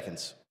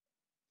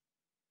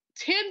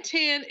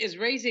 1010 is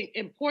raising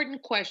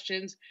important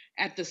questions.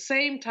 At the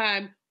same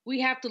time, we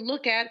have to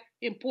look at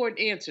important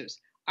answers.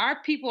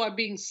 Our people are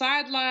being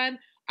sidelined.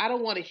 I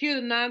don't want to hear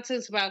the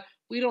nonsense about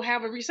we don't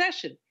have a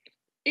recession.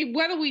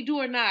 Whether we do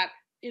or not,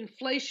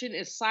 inflation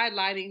is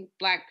sidelining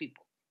Black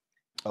people.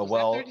 I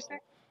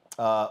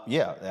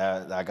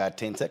got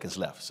 10 seconds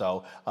left.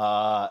 So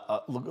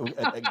look,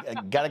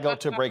 got to go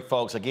to a break,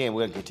 folks. Again,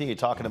 we're going to continue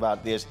talking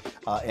about this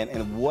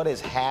and what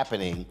is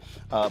happening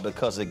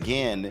because,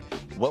 again,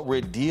 what we're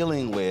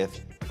dealing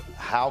with,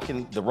 how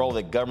can the role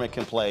that government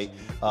can play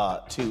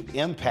to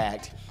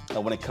impact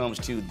when it comes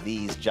to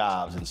these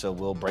jobs. And so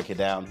we'll break it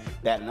down.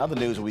 That and other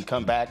news when we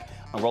come back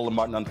on Roland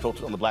Martin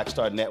Unfiltered on the Black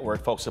Star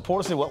Network. Folks,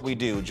 support us in what we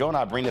do. Join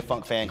our Bring the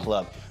Funk fan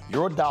club.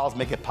 Your dollars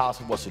make it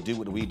possible for us to do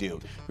what we do.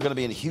 We're going to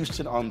be in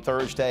Houston on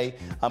Thursday.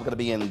 I'm going to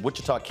be in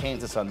Wichita,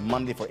 Kansas on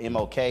Monday for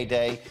MLK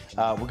Day.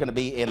 We're going to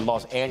be in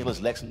Los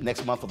Angeles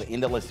next month for the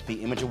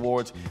NAACP Image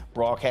Awards,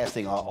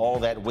 broadcasting all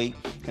that week.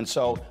 And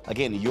so,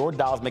 again, your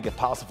dollars make it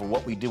possible for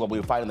what we do while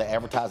we're fighting the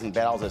advertising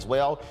battles as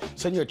well.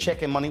 Send your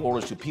check and money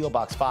orders to P.O.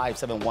 Box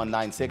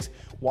 57196,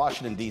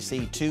 Washington,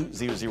 D.C.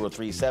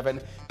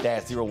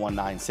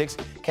 20037-0196.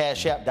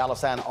 Cash App,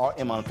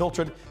 $RM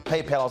Unfiltered.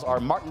 PayPal is R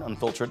Martin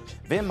Unfiltered.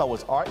 Venmo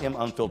is RM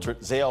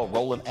Unfiltered. Zelle,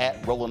 Roland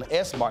at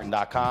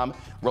RolandSMartin.com.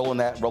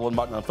 Roland at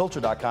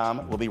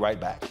RolandMartinUnfiltered.com. We'll be right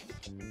back.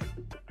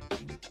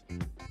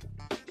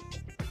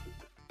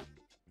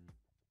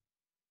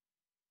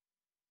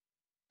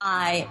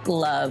 I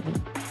love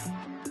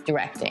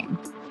directing.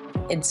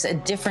 It's a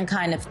different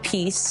kind of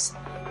piece.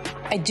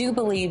 I do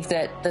believe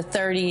that the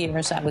 30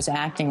 years I was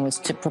acting was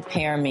to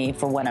prepare me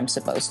for what I'm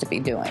supposed to be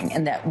doing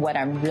and that what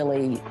I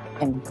really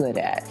am good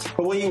at.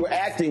 But when you were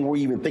acting, were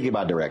you even thinking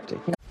about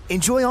directing?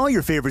 Enjoy all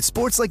your favorite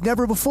sports like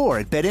never before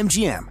at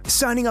BetMGM.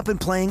 Signing up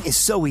and playing is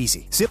so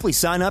easy. Simply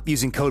sign up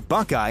using code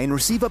Buckeye and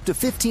receive up to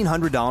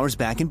 $1,500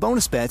 back in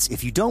bonus bets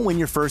if you don't win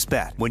your first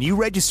bet. When you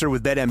register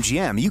with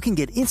BetMGM, you can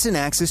get instant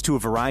access to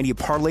a variety of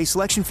parlay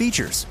selection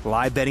features,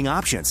 live betting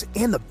options,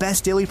 and the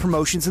best daily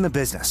promotions in the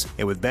business.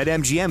 And with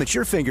BetMGM at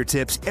your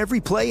fingertips, every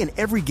play and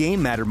every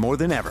game matter more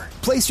than ever.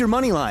 Place your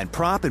moneyline,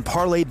 prop, and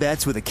parlay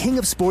bets with the king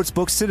of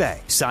sportsbooks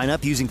today. Sign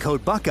up using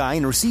code Buckeye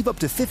and receive up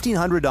to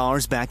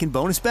 $1,500 back in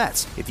bonus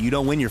bets if you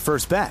don't win your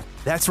first bet.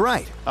 That's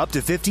right, up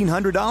to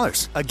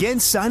 $1,500. Again,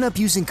 sign up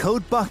using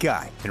code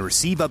Buckeye and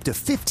receive up to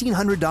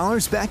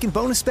 $1,500 back in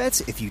bonus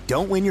bets if you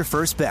don't win your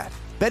first bet.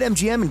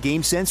 BetMGM and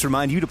GameSense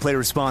remind you to play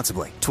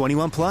responsibly.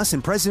 21 plus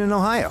and present in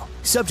Ohio.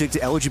 Subject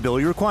to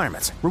eligibility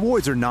requirements.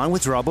 Rewards are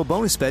non-withdrawable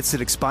bonus bets that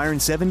expire in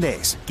 7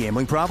 days.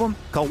 Gambling problem?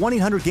 Call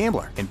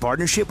 1-800-GAMBLER in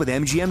partnership with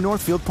MGM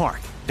Northfield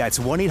Park. That's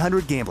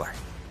 1-800-GAMBLER.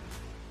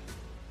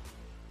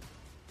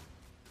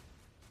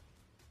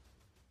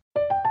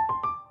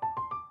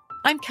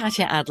 I'm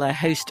Katya Adler,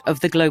 host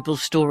of The Global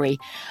Story.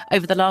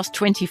 Over the last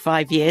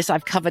 25 years,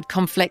 I've covered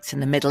conflicts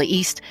in the Middle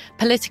East,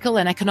 political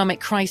and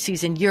economic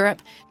crises in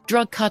Europe,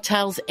 drug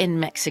cartels in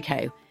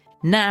Mexico.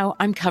 Now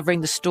I'm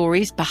covering the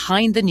stories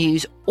behind the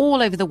news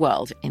all over the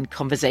world in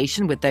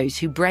conversation with those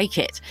who break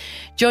it.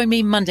 Join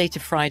me Monday to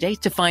Friday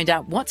to find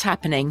out what's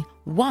happening,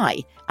 why,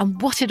 and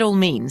what it all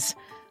means.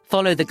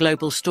 Follow The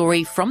Global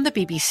Story from the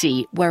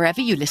BBC wherever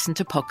you listen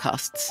to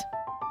podcasts.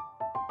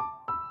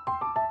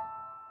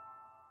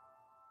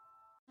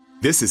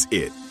 This is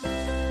it.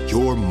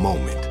 your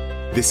moment.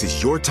 This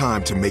is your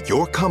time to make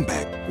your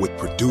comeback with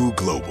Purdue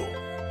Global.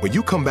 When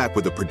you come back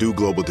with a Purdue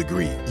Global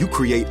degree, you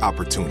create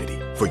opportunity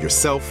for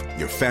yourself,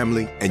 your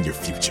family, and your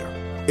future.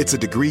 It's a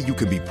degree you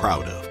can be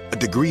proud of, a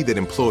degree that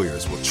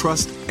employers will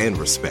trust and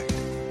respect.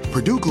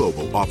 Purdue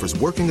Global offers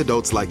working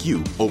adults like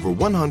you over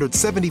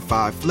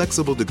 175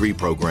 flexible degree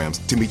programs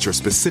to meet your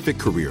specific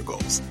career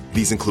goals.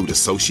 These include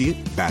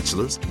associate,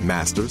 bachelor's,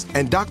 master's,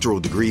 and doctoral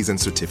degrees and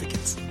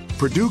certificates.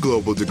 Purdue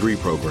Global degree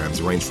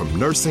programs range from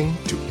nursing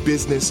to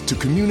business to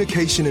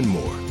communication and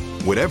more.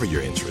 Whatever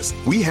your interest,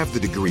 we have the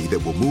degree that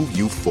will move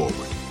you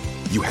forward.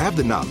 You have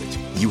the knowledge,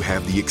 you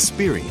have the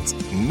experience.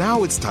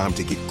 Now it's time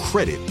to get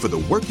credit for the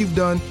work you've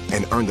done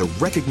and earn the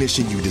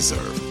recognition you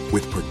deserve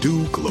with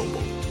Purdue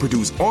Global,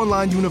 Purdue's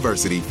online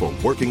university for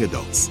working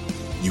adults.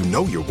 You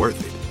know you're worth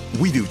it.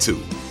 We do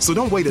too. So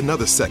don't wait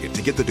another second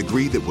to get the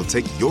degree that will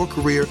take your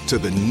career to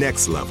the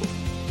next level.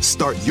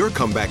 Start your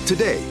comeback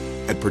today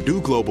at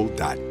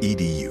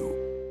purdueglobal.edu.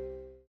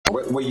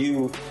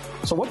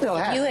 So what the hell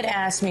happened? You had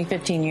asked me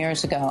 15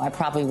 years ago, I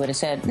probably would have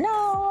said,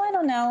 no, I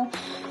don't know.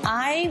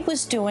 I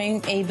was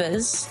doing Ava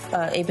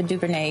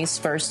DuVernay's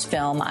first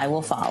film, I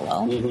Will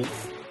Follow.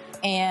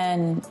 Mm-hmm.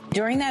 And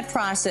during that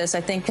process,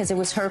 I think because it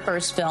was her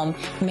first film,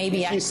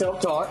 maybe She's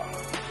self-taught.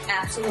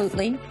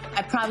 Absolutely.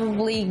 I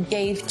probably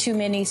gave too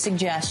many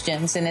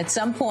suggestions. And at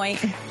some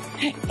point,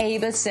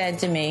 Ava said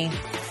to me,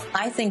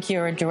 I think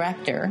you're a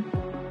director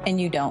and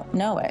you don't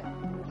know it.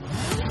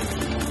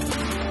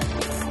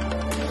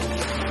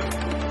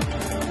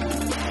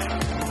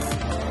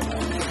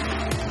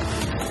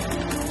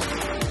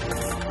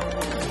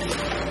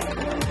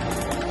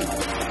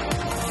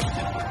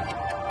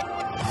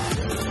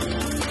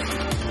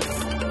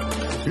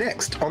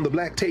 Next on the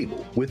Black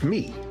Table with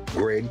me,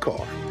 Greg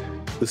Carr.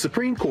 The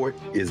Supreme Court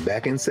is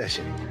back in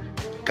session.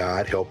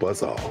 God help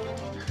us all.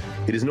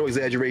 It is no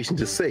exaggeration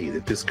to say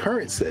that this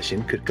current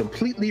session could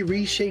completely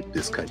reshape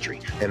this country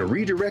and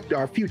redirect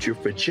our future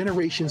for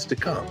generations to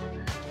come.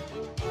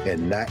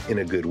 And not in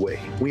a good way.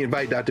 We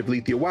invite Dr.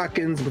 Valencia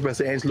Watkins and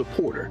Professor Angela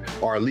Porter,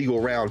 our legal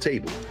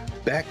roundtable,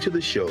 back to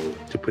the show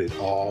to put it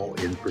all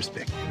in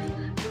perspective.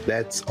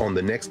 That's on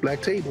the next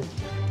Black Table.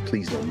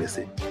 Please don't miss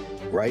it.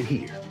 Right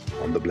here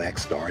on the Black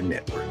Star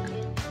Network.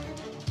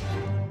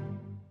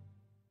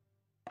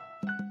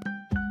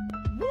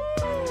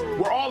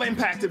 We're all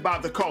impacted by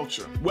the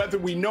culture, whether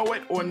we know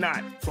it or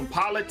not. From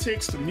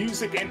politics to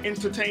music and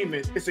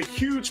entertainment, it's a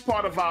huge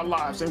part of our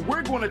lives, and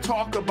we're going to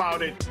talk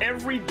about it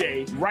every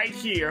day right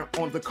here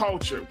on The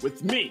Culture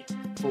with me,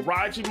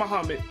 Faraji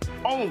Muhammad,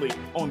 only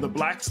on the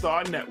Black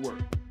Star Network.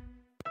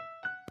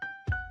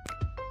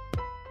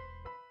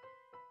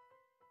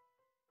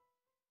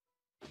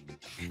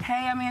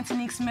 Hey, I'm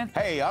Antonique Smith.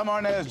 Hey, I'm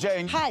Arnaz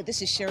James. Hi,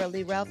 this is Cheryl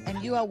Lee Ralph,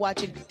 and you are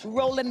watching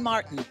Roland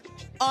Martin,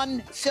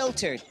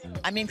 Unfiltered.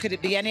 I mean, could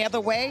it be any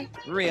other way?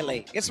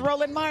 Really? It's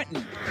Roland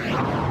Martin.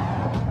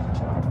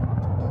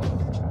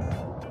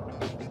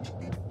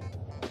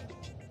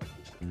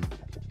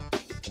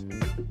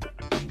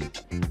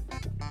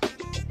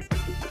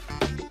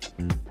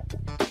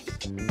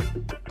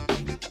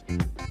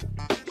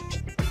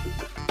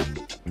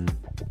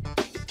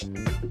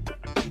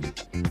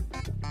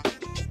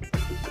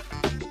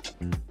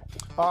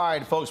 All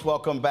right, folks,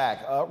 welcome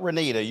back.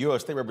 Renita, you're a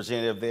state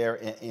representative there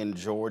in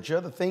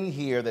Georgia. The thing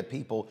here that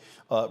people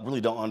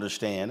really don't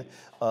understand,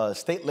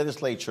 state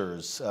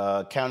legislatures,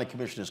 county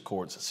commissioners'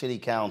 courts, city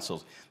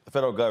councils, the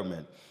federal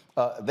government,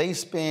 they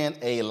spend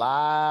a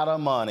lot of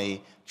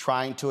money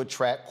trying to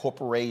attract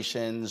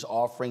corporations,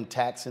 offering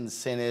tax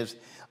incentives,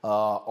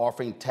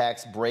 offering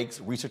tax breaks,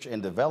 research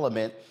and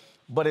development.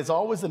 But it's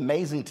always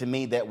amazing to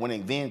me that when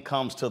it then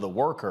comes to the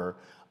worker,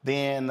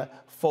 then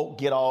folk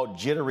get all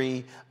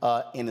jittery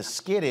and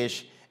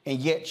skittish, and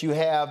yet you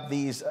have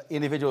these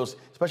individuals,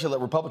 especially the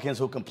Republicans,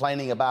 who are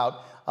complaining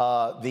about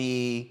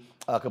the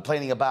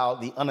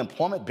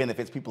unemployment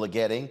benefits people are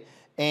getting,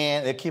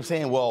 and they keep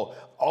saying, well,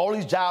 all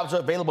these jobs are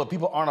available,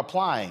 people aren't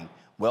applying.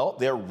 Well,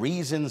 there are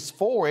reasons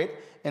for it,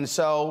 and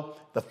so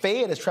the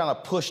Fed is trying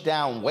to push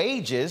down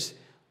wages.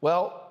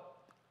 Well,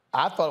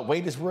 I thought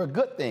wages were a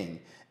good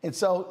thing, and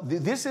so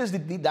this is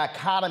the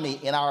dichotomy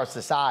in our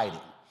society.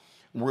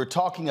 We're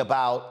talking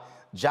about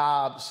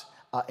jobs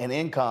and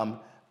income.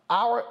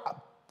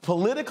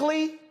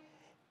 Politically,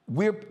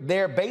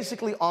 they're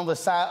basically on the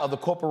side of the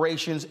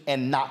corporations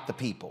and not the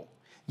people.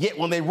 Yet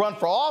when they run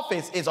for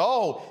office, it's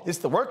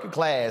the working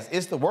class,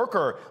 it's the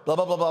worker, blah,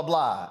 blah, blah, blah,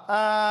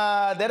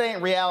 blah. That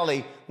ain't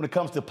reality when it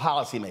comes to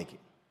policymaking.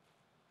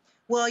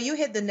 Well, you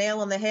hit the nail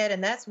on the head,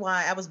 and that's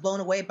why I was blown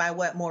away by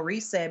what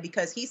Maurice said,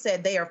 because he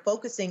said they are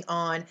focusing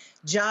on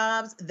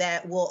jobs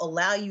that will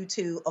allow you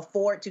to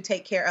afford to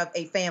take care of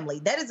a family.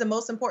 That is the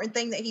most important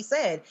thing that he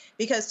said,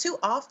 because too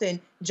often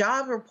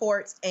job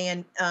reports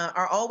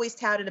are always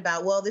touted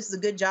about, well, this is a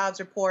good jobs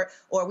report,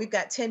 or we've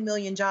got 10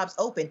 million jobs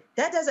open.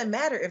 That doesn't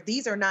matter if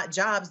these are not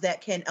jobs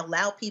that can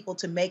allow people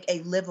to make a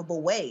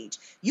livable wage.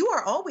 You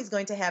are always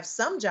going to have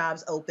some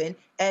jobs open,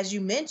 as you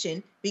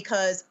mentioned,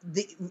 because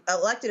the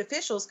elected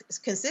officials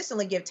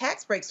consistently give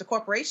tax breaks to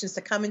corporations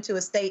to come into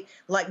a state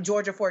like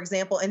Georgia, for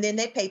example, and then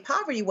they pay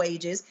poverty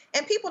wages,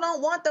 and people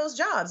don't want those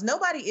jobs.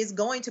 Nobody is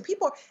going to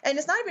people, and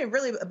it's not even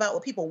really about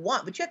what people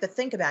want, but you have to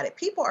think about it.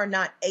 People are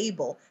not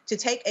able to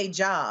take a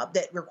job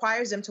that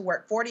requires them to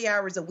work 40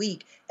 hours a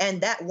week,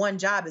 and that one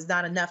job is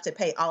not enough to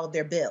pay all of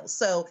their bills.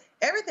 So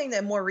everything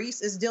that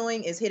Maurice is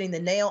doing is hitting the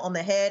nail on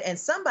the head, and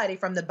somebody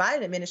from the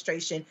Biden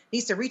administration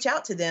needs to reach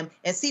out to them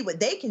and see what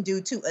they can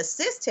do to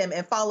assist him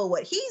and follow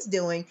what he's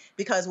doing,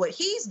 because what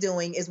he's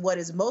doing is what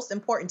is most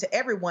important to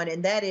everyone,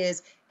 and that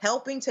is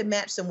helping to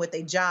match them with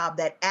a job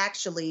that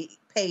actually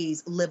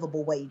pays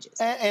livable wages.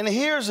 And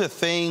here's the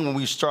thing when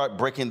we start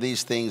breaking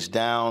these things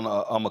down,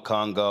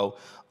 Omekongo,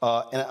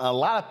 and a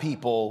lot of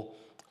people,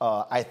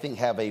 I think,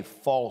 have a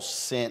false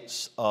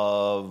sense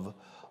of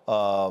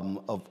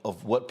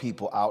what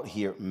people out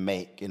here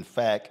make. In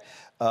fact,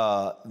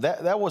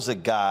 that was a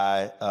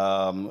guy,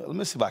 let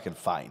me see if I can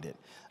find it.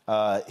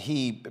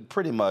 He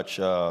pretty much,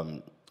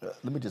 let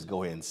me just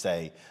go ahead and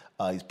say,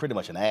 he's pretty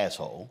much an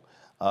asshole.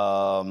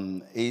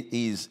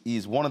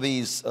 He's one of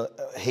these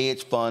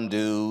hedge fund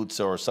dudes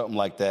or something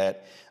like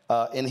that.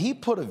 And he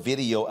put a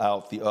video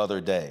out the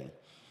other day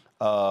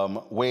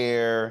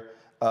where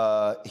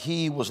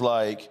he was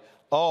like,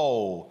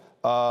 where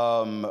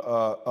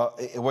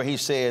he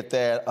said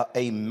that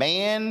a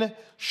man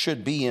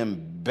should be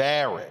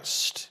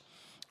embarrassed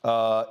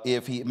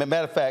if he,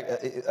 matter of fact,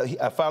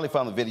 I finally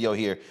found the video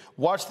here.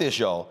 Watch this,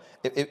 y'all.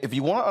 If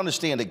you want to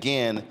understand,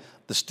 again,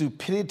 the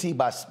stupidity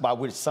by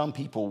which some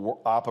people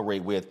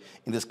operate with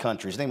in this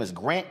country. His name is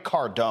Grant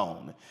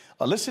Cardone.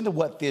 Listen to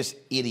what this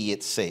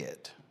idiot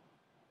said.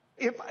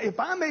 If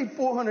I made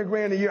 $400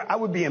 grand a year, I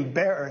would be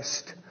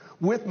embarrassed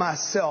with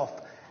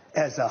myself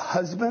as a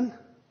husband,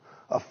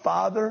 a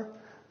father,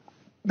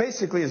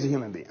 basically as a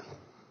human being.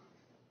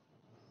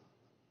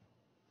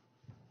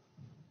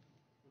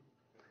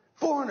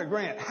 $400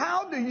 grand.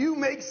 How do you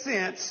make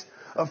sense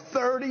of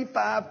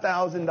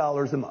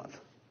 $35,000 a month?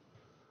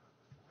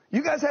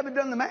 You guys haven't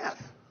done the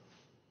math.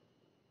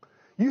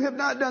 You have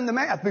not done the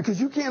math, because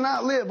you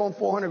cannot live on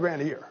 $400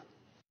 grand a year.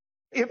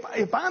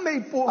 If I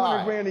made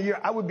 $400 grand a year,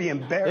 I would be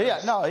embarrassed.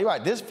 Yeah, no, you're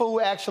right. This fool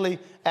actually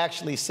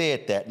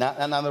said that.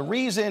 Now the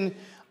reason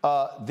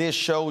this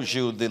shows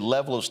you the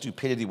level of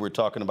stupidity we're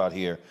talking about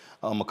here,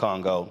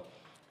 Omekongo,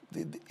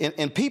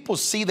 and people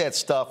see that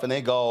stuff and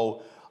they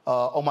go,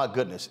 oh my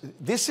goodness,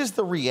 this is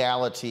the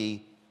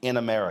reality in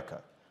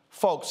America.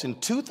 Folks, in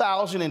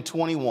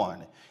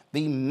 2021,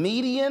 the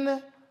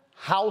median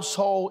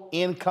household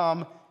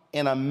income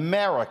in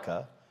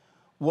America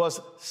was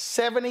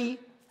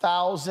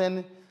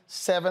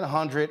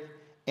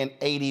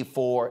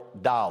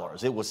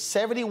 $70,784. It was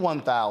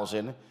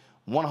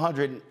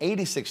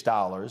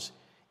 $71,186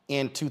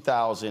 in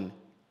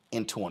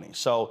 2020.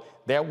 So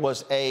there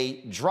was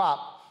a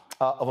drop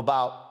of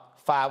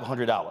about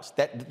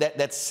 $500.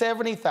 That's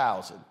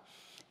 70,000.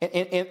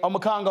 And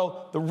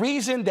Omekongo, the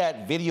reason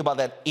that video by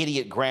that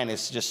idiot Grant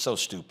is just so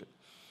stupid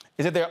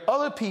is that there are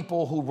other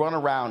people who run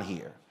around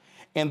here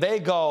and they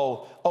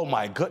go, oh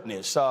my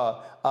goodness, I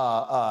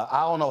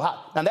don't know how.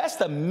 Now that's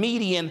the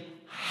median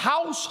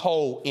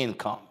household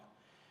income.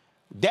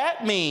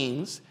 That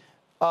means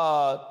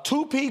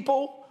 2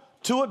 people,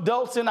 2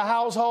 adults in the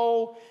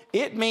household.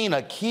 It means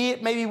a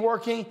kid may be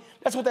working.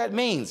 That's what that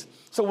means.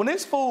 So when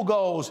this fool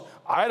goes,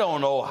 I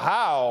don't know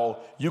how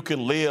you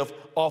can live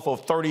off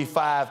of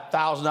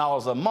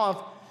 $35,000 a month,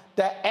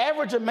 the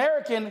average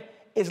American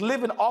is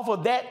living off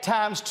of that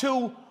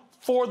 ×2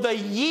 for the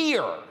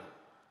year.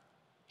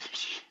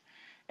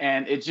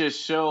 And it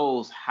just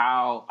shows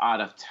how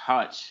out of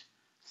touch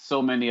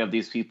so many of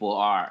these people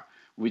are.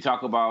 We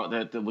talk about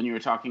that when you were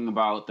talking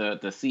about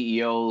the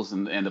CEOs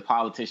and the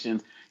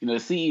politicians, you know, the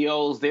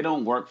CEOs, they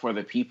don't work for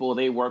the people,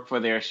 they work for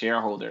their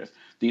shareholders.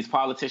 These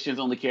politicians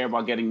only care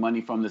about getting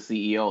money from the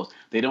CEOs.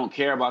 They don't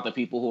care about the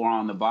people who are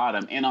on the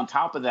bottom. And on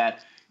top of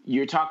that,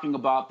 you're talking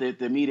about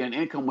the median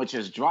income, which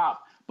has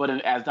dropped. But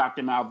as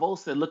Dr. Malveaux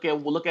said, look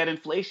at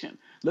inflation.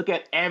 Look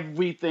at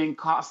everything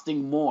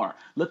costing more.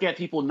 Look at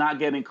people not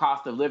getting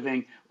cost of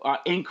living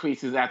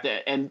increases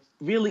and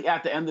really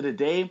at the end of the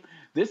day,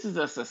 this is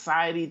a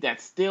society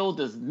that still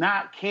does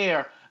not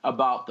care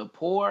about the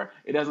poor.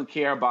 It doesn't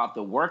care about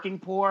the working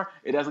poor.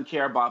 It doesn't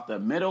care about the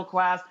middle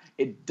class.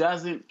 It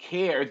doesn't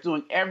care. It's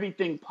doing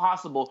everything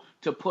possible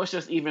to push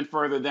us even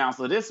further down.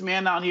 So this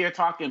man out here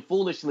talking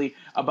foolishly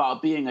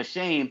about being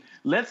ashamed,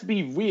 let's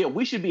be real.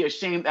 We should be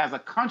ashamed as a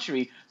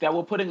country that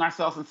we're putting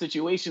ourselves in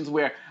situations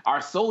where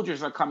our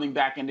soldiers are coming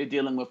back and they're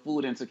dealing with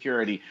food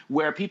insecurity,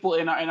 where people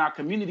in our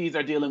communities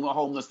are dealing with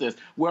homelessness,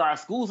 where our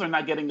schools are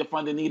not getting the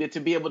funding needed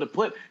to be able to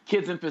put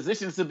kids in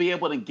positions to be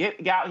able to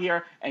get out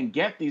here and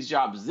get these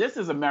jobs. This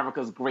is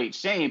America's great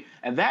shame.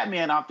 And that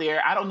man out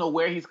there, I don't know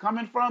where he's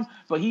coming from,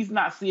 but he's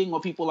not seeing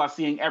what people are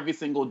seeing every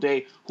single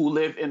day who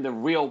live in the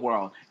real world.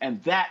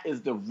 And that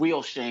is the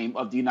real shame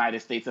of the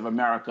United States of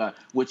America,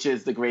 which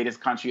is the greatest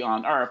country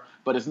on earth,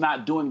 but it's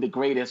not doing the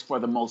greatest for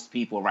the most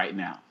people right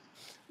now.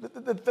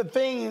 The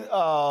thing,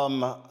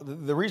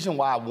 the reason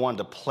why I wanted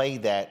to play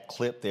that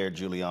clip there,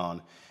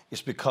 Julian,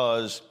 is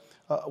because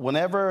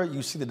whenever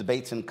you see the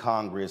debates in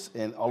Congress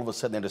and all of a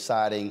sudden they're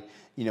deciding,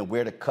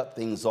 where to cut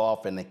things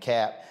off and the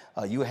cap,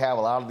 you have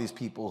a lot of these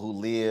people who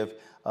live,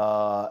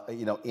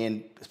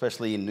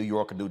 especially in New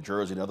York and New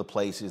Jersey and other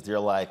places. They're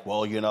like,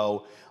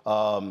 well,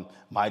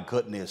 my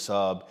goodness,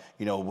 what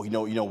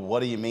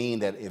do you mean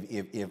that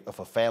if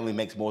a family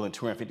makes more than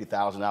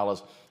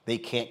 $250,000, they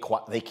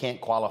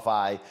can't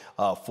qualify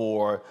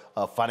for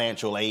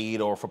financial aid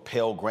or for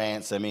Pell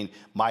Grants? I mean,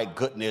 my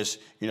goodness,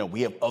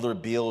 we have other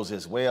bills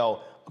as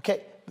well.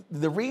 Okay,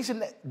 the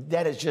reason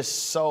that is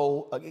just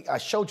so, I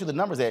showed you the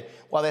numbers there,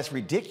 while that's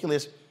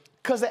ridiculous,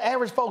 because the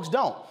average folks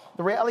don't.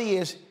 The reality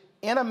is,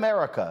 in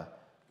America,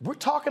 we're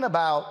talking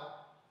about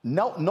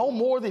no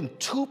more than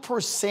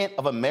 2%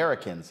 of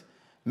Americans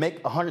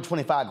make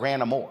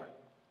 $125,000 or more.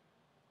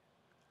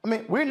 I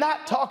mean, we're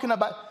not talking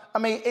about,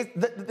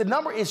 the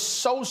number is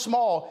so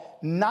small.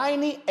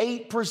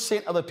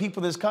 98% of the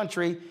people in this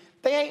country,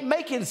 they ain't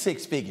making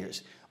six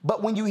figures.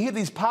 But when you hear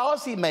these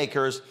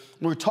policymakers,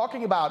 when we're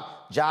talking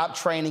about job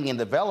training and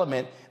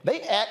development,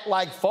 they act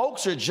like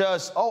folks are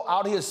just,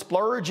 out here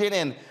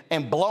splurging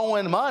and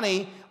blowing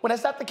money, when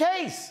that's not the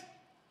case.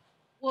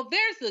 Well,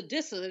 there's the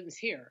dissonance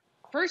here.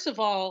 First of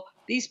all,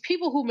 these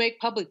people who make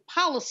public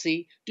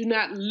policy do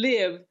not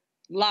live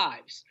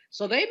lives.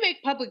 So they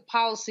make public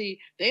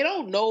policy. They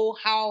don't know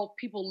how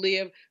people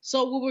live.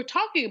 So when we're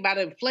talking about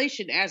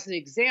inflation as an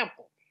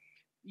example,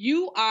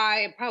 you, I,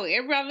 and probably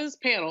everyone on this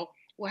panel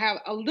will have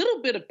a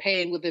little bit of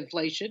pain with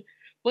inflation.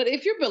 But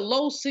if you're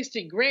below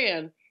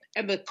 $60,000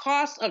 and the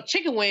cost of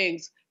chicken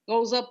wings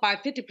goes up by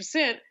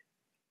 50%,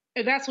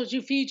 and that's what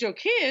you feed your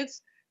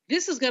kids,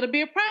 this is going to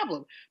be a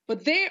problem.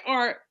 But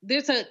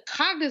there's a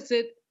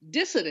cognizant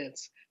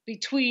dissonance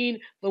between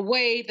the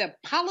way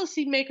that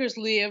policymakers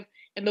live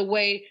and the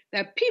way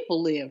that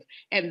people live.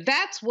 And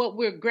that's what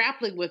we're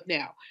grappling with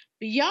now.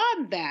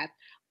 Beyond that,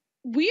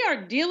 we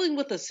are dealing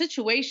with a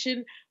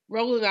situation,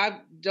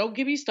 Roland, don't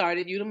get me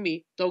started, you and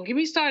me, don't get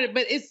me started,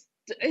 but it's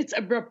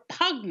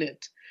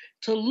repugnant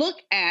to look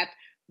at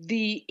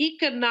the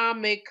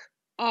economic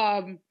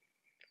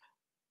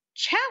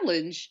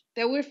challenge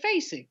that we're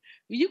facing.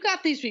 You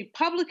got these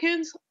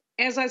Republicans,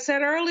 as I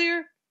said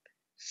earlier,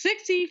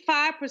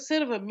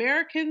 65% of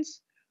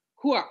Americans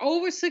who are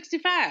over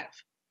 65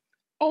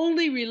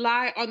 only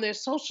rely on their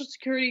Social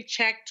Security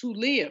check to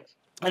live.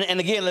 And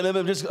again, let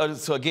me just,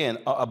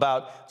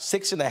 about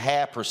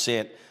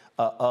 6.5%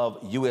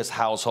 of U.S.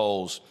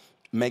 households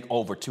make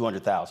over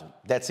 $200,000.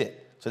 That's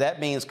it. So that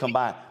means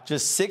combined,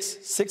 just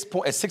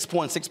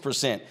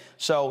 6.6%.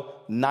 So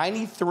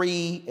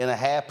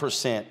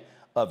 93.5%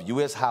 of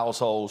U.S.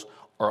 households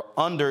are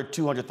under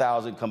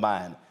 $200,000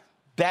 combined.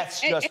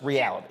 That's just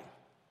reality.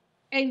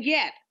 And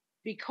yet,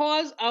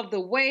 because of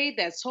the way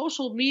that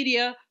social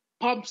media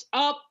pumps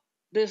up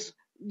this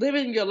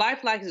living your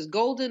life like this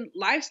golden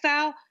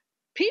lifestyle,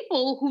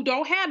 people who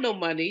don't have no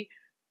money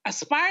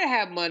aspire to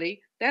have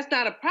money. That's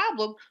not a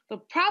problem. The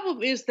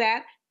problem is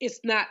that it's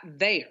not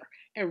there.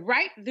 And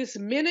right this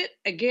minute,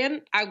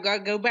 again, I've got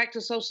to go back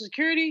to Social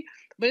Security,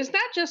 but it's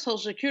not just Social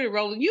Security,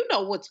 Roland. You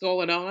know what's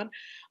going on.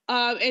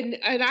 And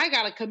I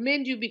got to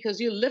commend you because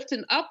you're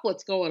lifting up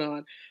what's going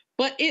on.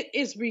 But it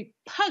is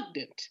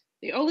repugnant.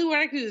 The only word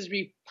I can use is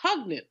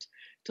repugnant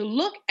to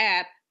look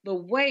at the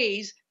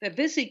ways that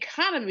this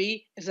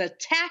economy is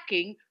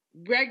attacking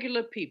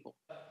regular people.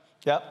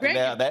 Yep,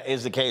 that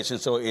is the case,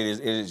 and so it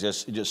is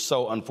just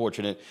so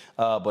unfortunate.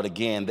 But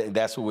again,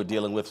 that's what we're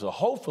dealing with. So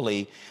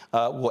hopefully,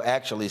 we'll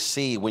actually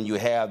see when you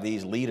have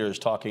these leaders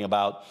talking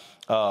about,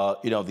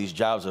 these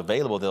jobs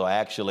available, they'll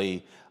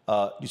actually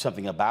do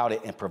something about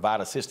it and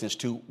provide assistance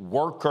to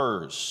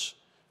workers,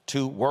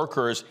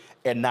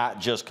 and not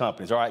just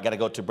companies. All right, got to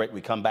go to break.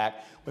 We come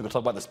back. We're going to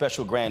talk about the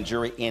special grand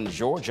jury in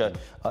Georgia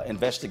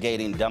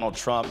investigating Donald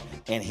Trump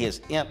and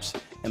his imps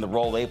and the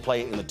role they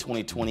play in the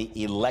 2020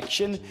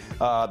 election.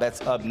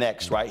 That's up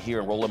next right here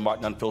in Roland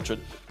Martin Unfiltered,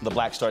 the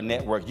Black Star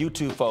Network. You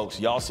two folks,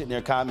 y'all sitting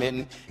there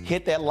commenting,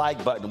 hit that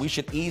like button. We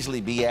should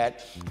easily be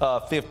at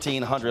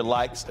 1,500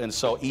 likes, and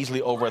so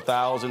easily over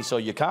 1,000. So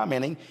you're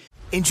commenting.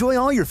 Enjoy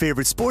all your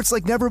favorite sports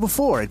like never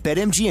before at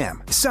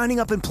BetMGM. Signing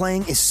up and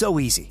playing is so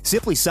easy.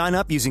 Simply sign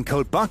up using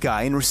code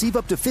Buckeye and receive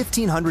up to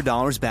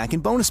 $1,500 back in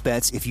bonus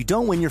bets if you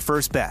don't win your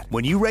first bet.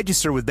 When you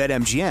register with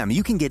BetMGM,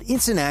 you can get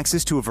instant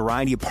access to a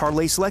variety of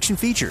parlay selection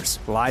features,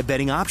 live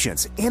betting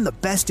options, and the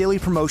best daily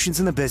promotions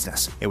in the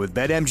business. And with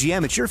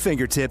BetMGM at your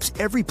fingertips,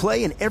 every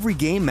play and every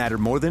game matter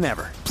more than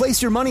ever.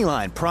 Place your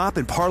moneyline, prop,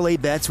 and parlay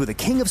bets with the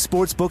king of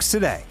sportsbooks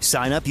today.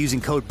 Sign up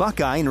using code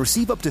Buckeye and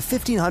receive up to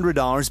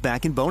 $1,500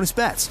 back in bonus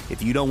bets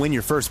if you don't win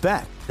your first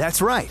bet.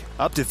 That's right,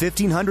 up to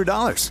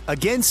 $1,500.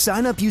 Again,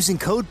 sign up using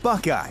code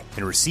Buckeye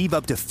and receive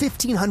up to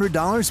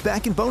 $1,500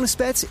 back in bonus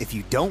bets if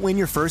you don't win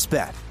your first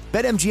bet.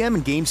 BetMGM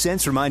and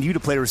GameSense remind you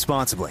to play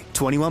responsibly.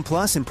 21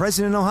 plus and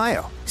present in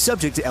Ohio.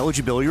 Subject to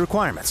eligibility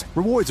requirements.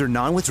 Rewards are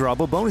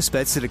non-withdrawable bonus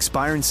bets that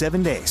expire in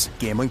 7 days.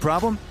 Gambling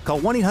problem?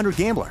 Call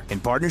 1-800-GAMBLER in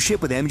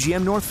partnership with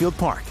MGM Northfield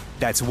Park.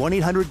 That's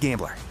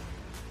 1-800-GAMBLER.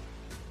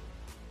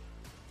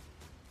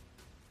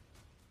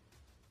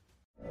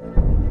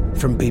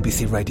 From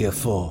BBC Radio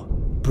 4,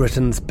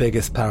 Britain's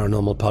biggest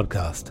paranormal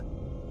podcast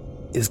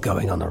is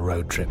going on a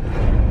road trip.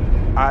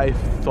 I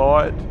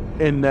thought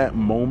in that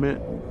moment,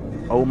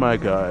 oh my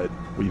God,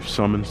 we've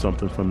summoned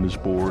something from this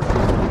board.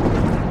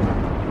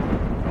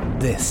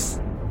 This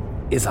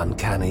is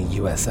Uncanny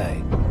USA.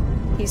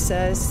 He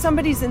says,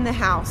 somebody's in the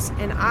house,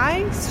 and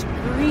I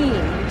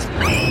screamed.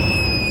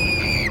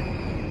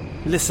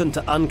 Listen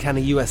to Uncanny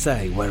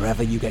USA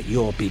wherever you get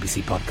your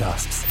BBC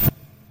podcasts,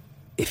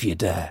 if you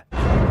dare.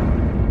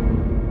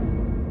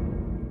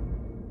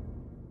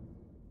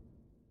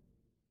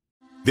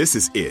 This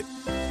is it.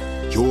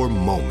 Your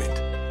moment.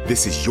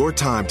 This is your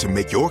time to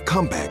make your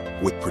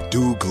comeback with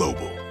Purdue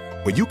Global.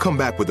 When you come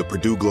back with a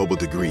Purdue Global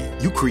degree,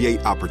 you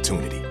create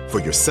opportunity for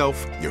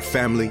yourself, your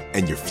family,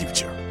 and your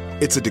future.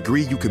 It's a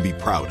degree you can be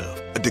proud of,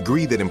 a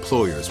degree that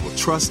employers will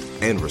trust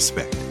and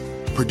respect.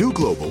 Purdue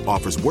Global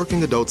offers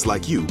working adults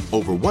like you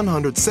over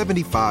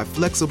 175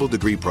 flexible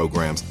degree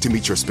programs to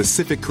meet your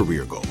specific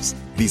career goals.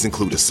 These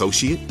include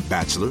associate,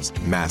 bachelor's,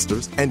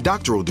 master's, and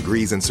doctoral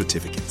degrees and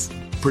certificates.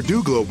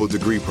 Purdue Global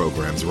degree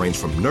programs range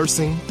from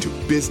nursing to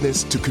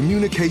business to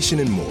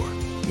communication and more.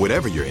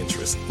 Whatever your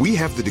interest, we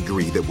have the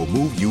degree that will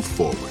move you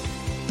forward.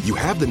 You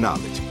have the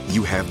knowledge,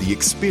 you have the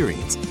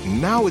experience.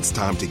 Now it's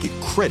time to get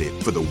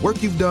credit for the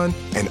work you've done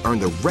and earn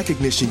the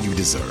recognition you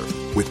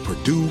deserve with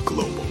Purdue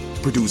Global,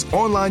 Purdue's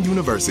online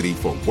university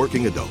for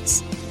working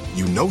adults.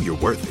 You know you're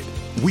worth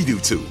it. We do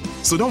too.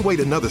 So don't wait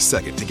another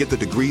second to get the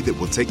degree that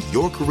will take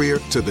your career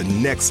to the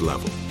next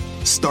level.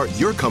 Start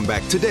your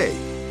comeback today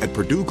at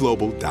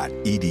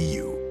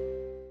purdueglobal.edu.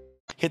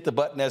 Hit the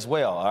button as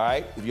well, all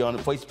right? If you're on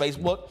the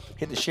Facebook,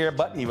 hit the share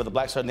button. Either the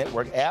Black Star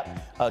Network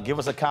app. Give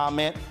us a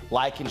comment,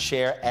 like, and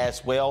share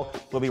as well.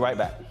 We'll be right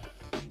back.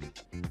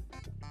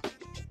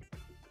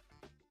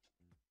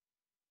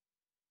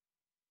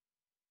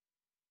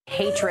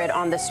 Hatred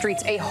on the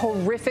streets, a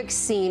horrific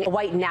scene, a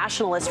white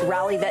nationalist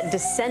rally that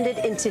descended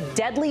into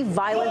deadly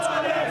violence.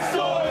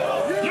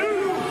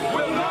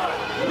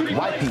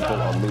 White people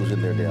are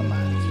losing their damn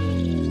minds.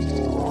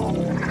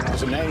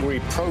 As an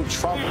angry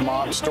pro-Trump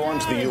mob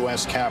storms the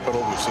U.S.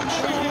 Capitol, we've seen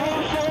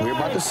shooting. We're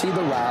about to see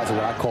the rise of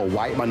what I call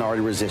white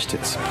minority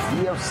resistance.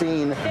 We have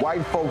seen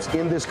white folks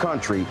in this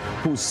country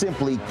who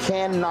simply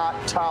cannot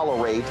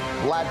tolerate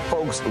black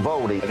folks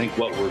voting. I think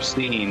what we're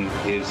seeing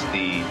is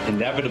the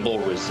inevitable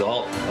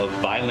result of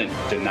violent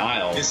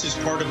denial. This is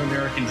part of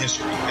American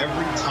history.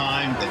 Every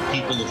time that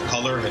people of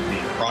color have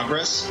made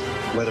progress,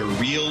 whether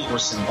real or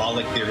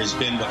symbolic, there has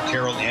been what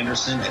Carol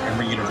Anderson at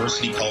Emory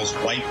University calls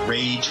white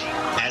rage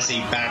as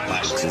a backlash.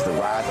 This is the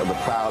rise of the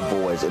Proud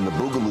Boys and the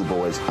Boogaloo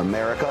Boys.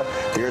 America,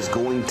 there's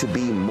going to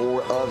be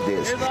more of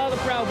this. Here's all the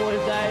Proud Boys,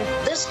 guys.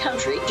 This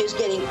country is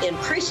getting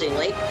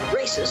increasingly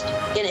racist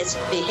in its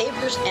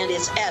behaviors and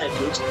its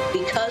attitudes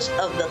because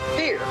of the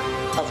fear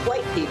of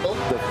white people.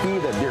 The fear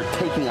that they're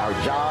taking our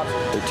jobs,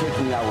 they're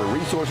taking our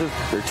resources,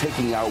 they're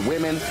taking our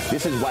women.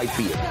 This is white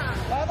fear.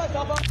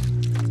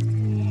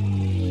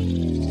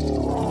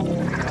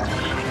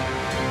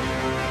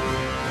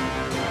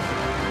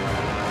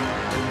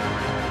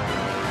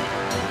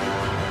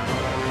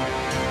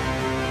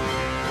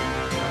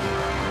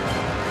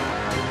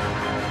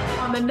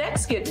 On the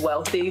next Get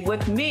Wealthy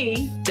with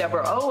me,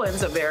 Deborah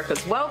Owens,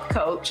 America's Wealth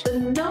Coach, the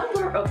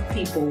number of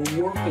people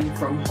working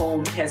from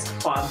home has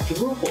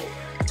quadrupled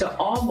to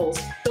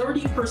almost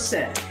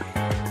 30%.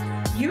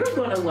 You're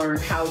going to learn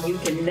how you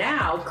can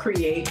now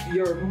create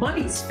your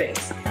money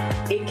space.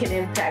 It can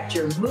impact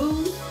your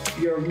mood,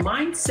 your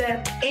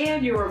mindset,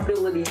 and your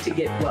ability to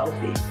get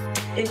wealthy.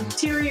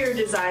 Interior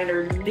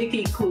designer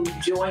Nikki Klug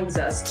joins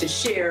us to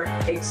share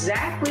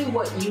exactly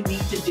what you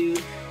need to do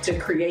to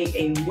create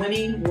a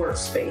winning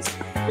workspace.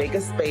 Make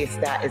a space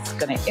that is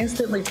going to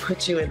instantly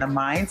put you in the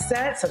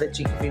mindset so that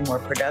you can be more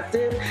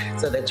productive,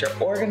 so that you're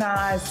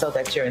organized, so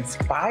that you're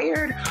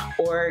inspired,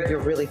 or you're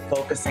really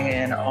focusing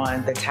in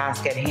on the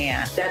task at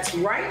hand. That's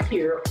right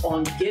here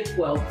on Get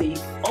Wealthy,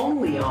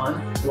 only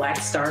on Black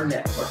Star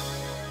Network.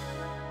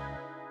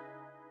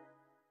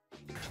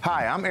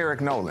 Hi, I'm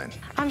Eric Nolan.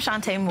 I'm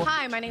Shantae Moore.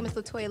 Hi, my name is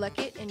LaToya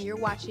Luckett, and you're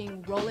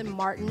watching Roland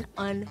Martin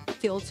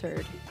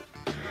Unfiltered.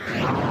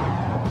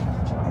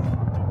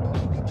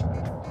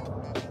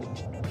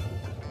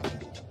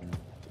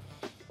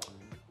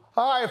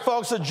 All right,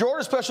 folks, the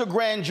Georgia Special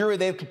Grand Jury,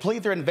 they've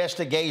completed their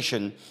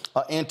investigation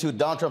into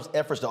Donald Trump's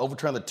efforts to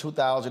overturn the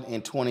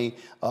 2020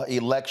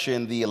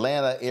 election. The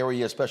Atlanta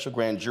area Special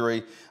Grand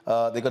Jury,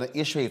 they're going to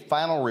issue a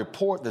final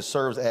report that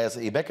serves as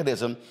a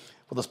mechanism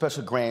for the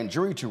Special Grand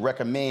Jury to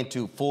recommend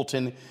to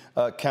Fulton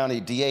County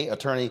DA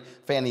Attorney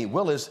Fannie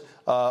Willis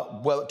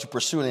whether to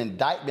pursue an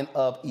indictment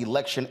of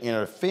election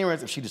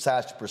interference. If she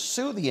decides to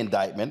pursue the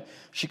indictment,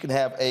 she can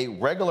have a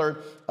regular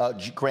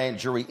grand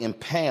jury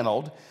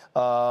impaneled.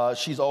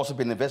 She's also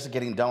been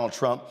investigating Donald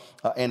Trump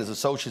and his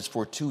associates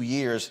for 2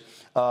 years,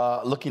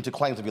 looking into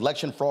claims of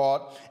election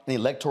fraud and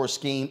electoral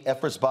scheme,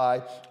 efforts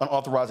by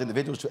unauthorized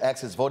individuals to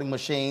access voting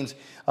machines,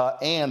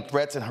 and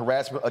threats and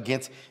harassment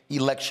against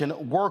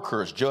election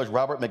workers. Judge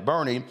Robert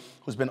McBurney,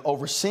 who's been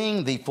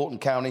overseeing the Fulton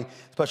County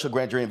Special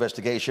Grand Jury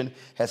investigation,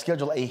 has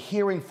scheduled a hearing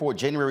hearing for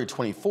January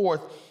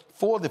 24th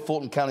for the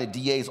Fulton County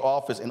DA's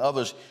office and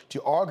others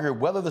to argue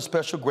whether the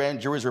special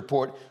grand jury's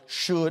report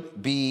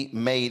should be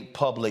made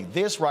public.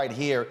 This right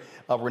here,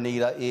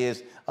 Renita,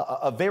 is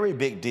a very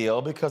big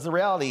deal because the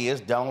reality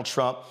is Donald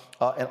Trump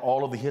and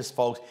all of his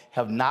folks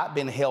have not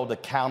been held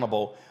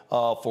accountable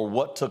for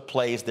what took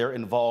place, their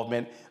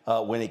involvement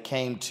when it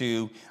came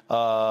to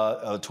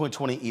the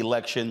 2020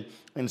 election.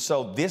 And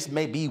so this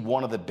may be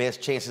one of the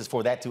best chances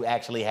for that to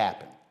actually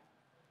happen.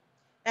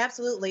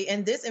 Absolutely.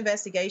 And this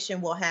investigation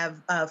will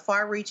have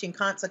far-reaching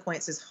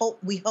consequences,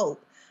 we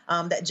hope,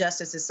 that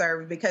justice is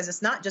served, because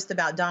it's not just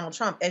about Donald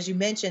Trump. As you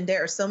mentioned,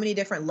 there are so many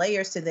different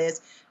layers to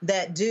this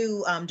that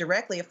do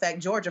directly affect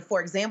Georgia.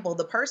 For example,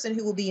 the person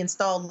who will be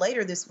installed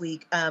later this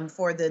week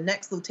for the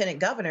next lieutenant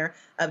governor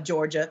of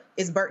Georgia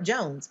is Burt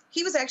Jones.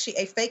 He was actually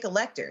a fake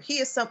elector. He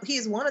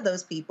is one of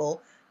those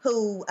people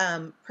who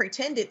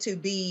pretended to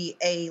be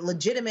a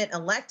legitimate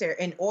elector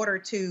in order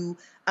to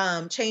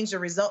change the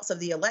results of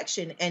the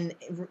election and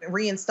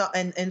reinstall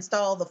and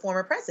install the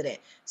former president.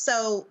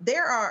 So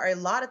there are a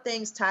lot of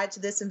things tied to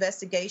this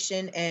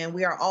investigation, and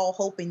we are all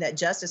hoping that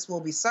justice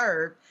will be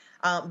served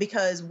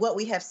because what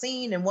we have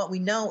seen and what we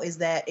know is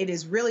that it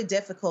is really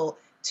difficult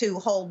to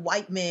hold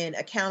white men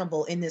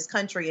accountable in this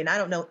country. And I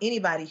don't know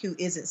anybody who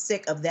isn't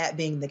sick of that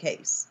being the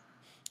case.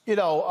 You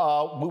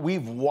know,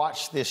 we've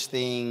watched this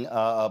thing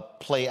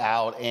play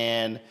out,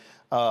 and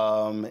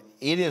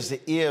it is as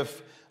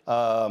if,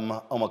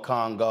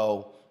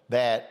 Omekongo,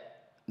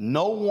 that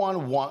no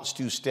one wants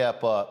to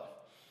step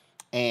up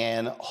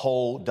and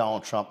hold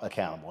Donald Trump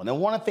accountable. And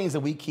one of the things that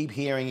we keep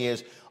hearing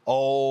is,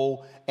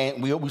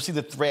 and we see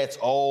the threats,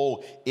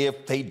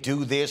 if they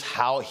do this,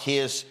 how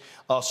his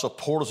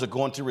supporters are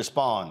going to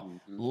respond.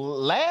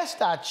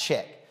 Last I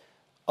checked,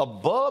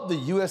 above the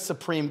U.S.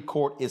 Supreme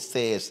Court, it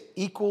says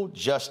equal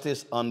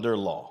justice under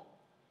law.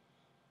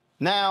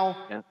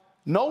 Now,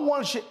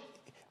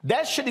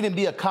 that shouldn't even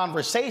be a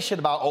conversation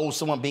about,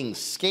 someone being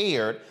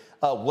scared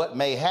of what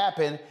may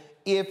happen.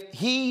 If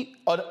he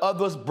or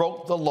others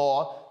broke the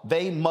law,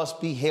 they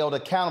must be held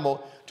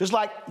accountable, just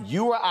like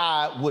you or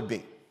I would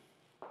be.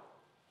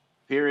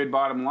 Period,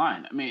 bottom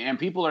line. I mean, and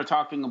people are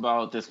talking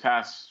about this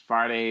past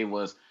Friday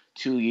was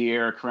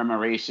 2-year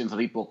commemoration, so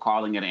people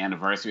calling it an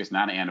anniversary. It's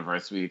not an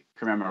anniversary,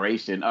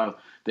 commemoration of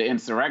the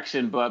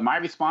insurrection. But my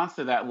response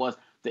to that was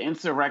the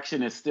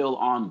insurrection is still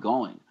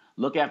ongoing.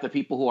 Look at the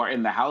people who are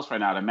in the House right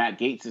now, the Matt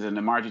Gaetzes and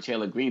the Marjorie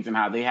Taylor Greens, and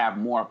how they have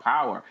more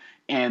power,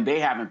 and they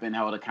haven't been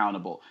held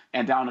accountable.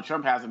 And Donald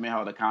Trump hasn't been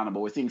held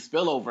accountable. We're seeing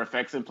spillover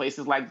effects in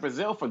places like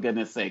Brazil, for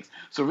goodness sakes.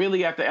 So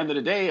really, at the end of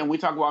the day, and we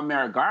talk about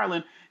Merrick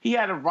Garland, he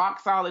had a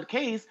rock-solid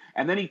case,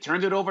 and then he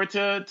turned it over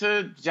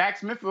to Jack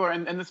Smith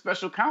and the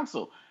special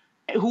counsel.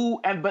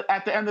 But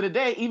at the end of the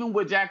day, even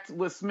with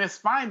Smith's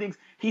findings,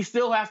 he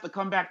still has to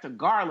come back to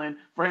Garland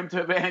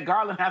and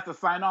Garland has to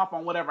sign off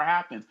on whatever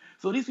happens.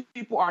 So these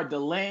people are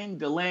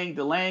delaying,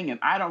 and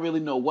I don't really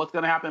know what's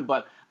going to happen.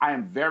 But I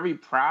am very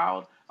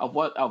proud of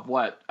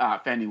what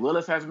Fannie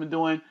Willis has been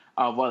doing,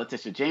 of what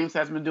Letitia James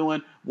has been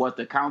doing, what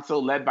the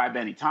council led by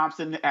Benny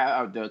Thompson,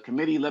 the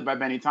committee led by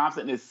Benny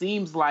Thompson. And it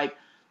seems like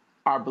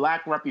our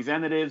black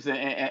representatives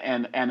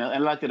and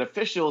elected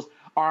officials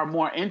are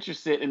more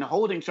interested in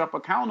holding Trump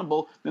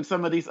accountable than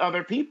some of these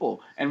other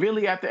people. And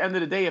really, at the end of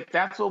the day, if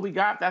that's what we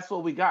got, that's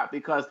what we got,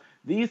 because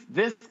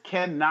this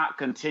cannot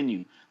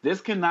continue. This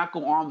cannot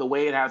go on the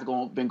way it has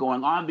been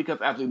going on,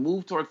 because as we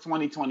move towards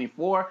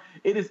 2024,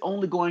 it is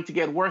only going to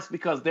get worse,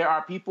 because there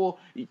are people,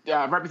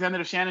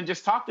 Representative Shannon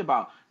just talked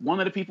about, one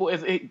of the people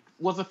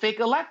was a fake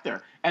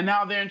elector, and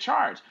now they're in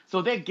charge.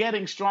 So they're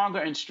getting stronger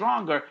and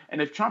stronger,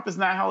 and if Trump is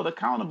not held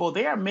accountable,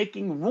 they are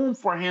making room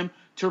for him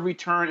to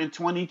return in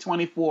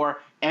 2024,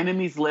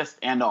 enemies list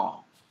and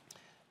all.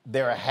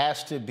 There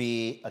has to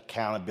be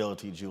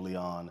accountability,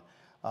 Julian.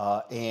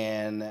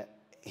 And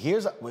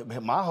here's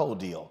my whole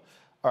deal.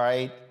 All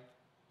right.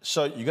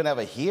 So you're going to have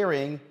a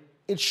hearing.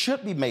 It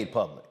should be made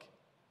public.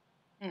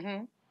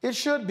 Mm-hmm. It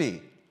should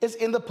be. It's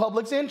in the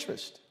public's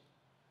interest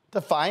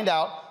to find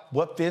out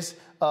what this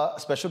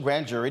special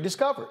grand jury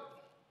discovered.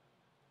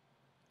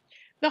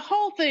 The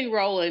whole thing,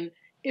 Roland,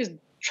 is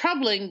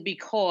troubling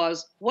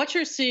because what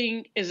you're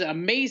seeing is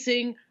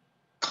amazing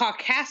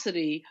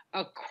caucasity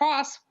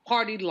across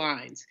party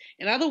lines.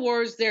 In other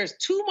words, there's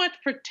too much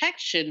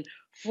protection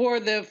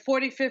for the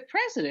 45th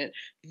president.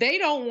 They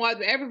don't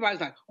want, everybody's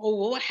like, well,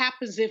 what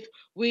happens if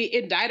we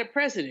indict a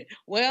president?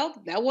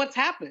 Well, that's what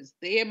happens.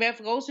 The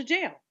EMF goes to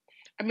jail.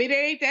 I mean, it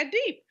ain't that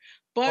deep.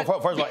 But well,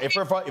 first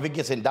of all, if it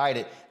gets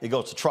indicted, it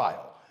goes to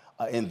trial.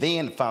 And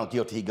then found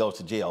guilty, he goes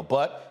to jail.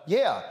 But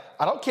yeah,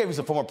 I don't care if he's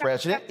a former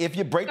president. If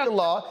you break the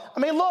law, I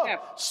mean,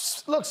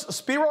 look,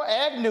 Spiro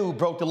Agnew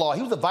broke the law. He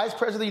was the vice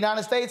president of the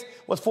United States,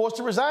 was forced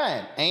to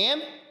resign.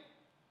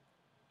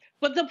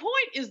 But the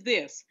point is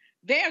this.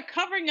 They are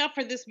covering up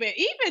for this man.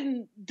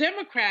 Even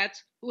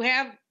Democrats who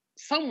have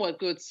somewhat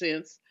good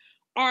sense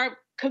are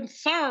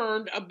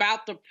concerned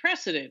about the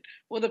precedent.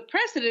 Well, the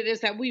precedent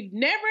is that we've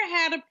never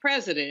had a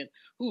president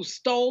who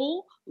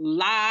stole,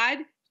 lied,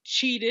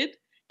 cheated,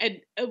 and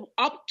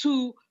up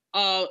to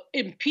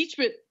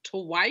impeachment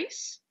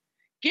twice.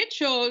 Get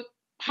your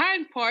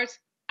hind parts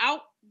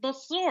out the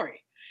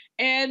story.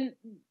 And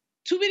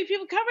too many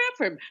people covering up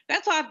for him.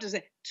 That's all I have to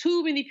say.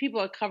 Too many people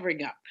are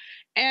covering up.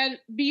 And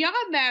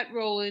beyond that,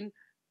 Roland,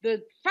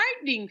 the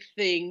frightening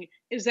thing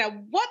is that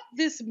what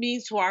this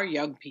means to our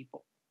young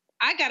people.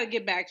 I got to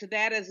get back to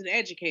that as an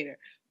educator.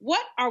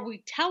 What are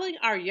we telling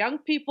our young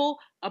people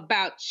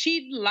about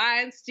cheating,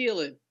 lying,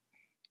 stealing?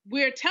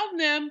 We're telling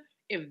them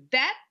if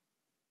that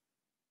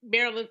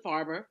Maryland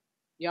farmer,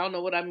 y'all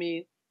know what I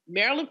mean,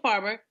 Maryland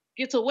farmer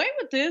gets away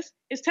with this,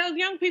 it's telling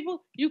young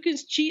people you can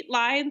cheat,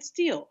 lie, and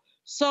steal.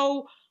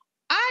 So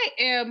I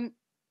am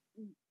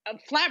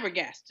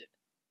flabbergasted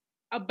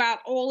about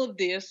all of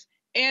this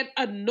and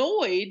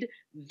annoyed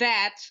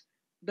that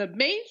the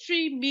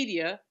mainstream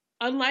media,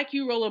 unlike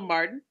you, Roland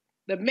Martin,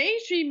 the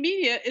mainstream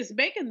media is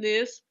making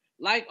this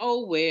like,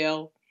 oh,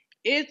 well,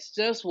 it's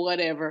just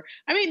whatever.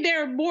 I mean,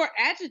 they're more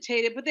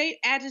agitated, but they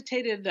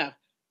agitated enough.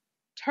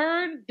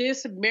 Turn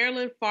this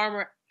Maryland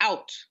farmer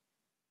out.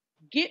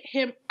 Get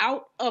him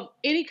out of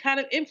any kind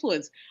of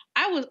influence.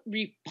 I was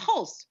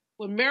repulsed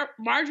when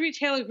Marjorie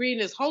Taylor Greene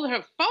is holding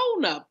her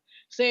phone up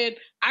saying,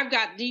 I've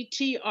got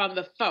DT on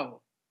the phone.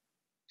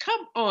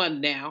 Come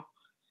on now.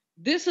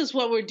 This is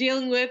what we're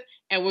dealing with,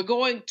 and we're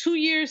going 2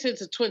 years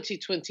into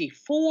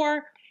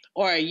 2024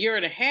 or a year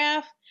and a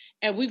half,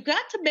 and we've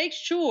got to make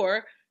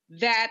sure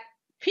that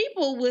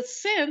people with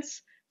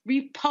sense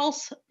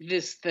repulse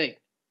this thing.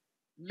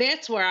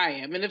 That's where I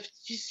am. And if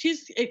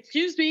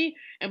excuse me,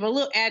 I'm a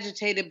little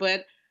agitated,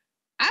 but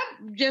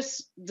I'm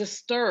just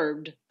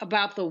disturbed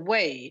about the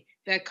way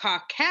that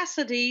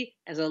caucasity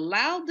has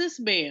allowed this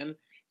man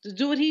to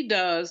do what he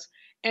does,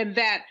 and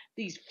that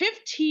these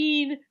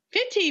 15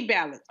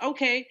 ballots,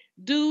 okay,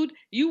 dude,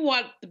 you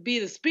want to be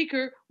the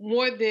speaker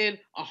more than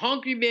a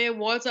hungry man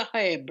wants a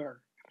hamburger.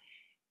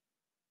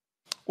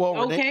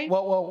 Well, okay.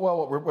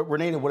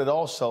 Renee, what it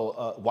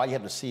also, why you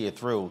have to see it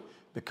through,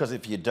 because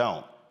if you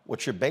don't,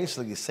 what you're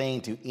basically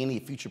saying to any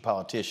future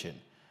politician,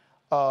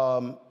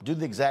 do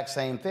the exact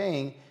same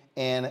thing,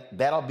 and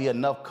that'll be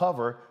enough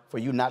cover for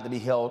you not to be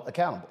held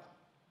accountable.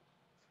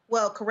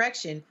 Well,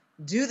 correction,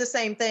 do the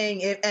same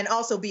thing and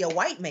also be a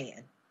white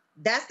man.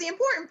 That's the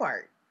important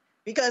part,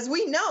 because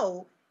we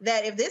know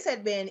that if this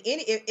had been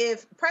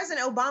if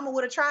President Obama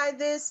would have tried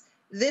this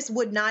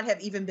would not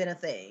have even been a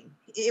thing.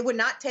 It would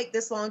not take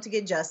this long to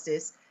get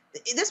justice.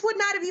 This would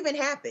not have even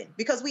happened,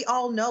 because we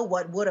all know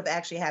what would have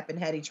actually happened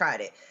had he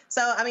tried it.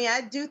 So, I mean,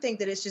 I do think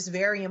that it's just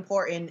very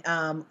important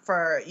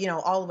for,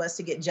 all of us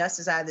to get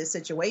justice out of this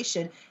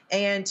situation.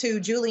 And to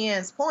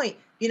Julianne's point,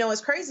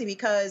 it's crazy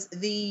because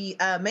the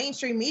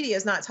mainstream media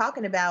is not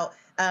talking about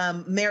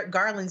Merrick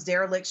Garland's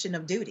dereliction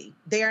of duty.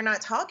 They are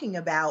not talking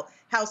about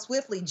how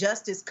swiftly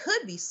justice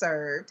could be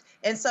served.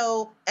 And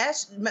so,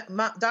 as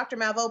Dr.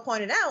 Malveaux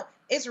pointed out,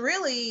 it's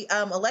really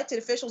elected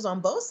officials on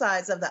both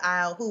sides of the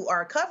aisle who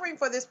are covering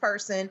for this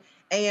person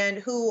and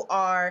who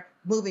are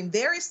moving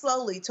very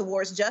slowly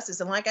towards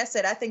justice. And like I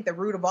said, I think the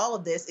root of all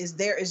of this is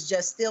there is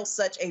just still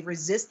such a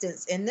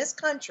resistance in this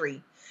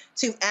country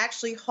to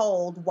actually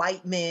hold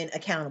white men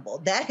accountable.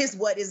 That is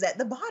what is at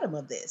the bottom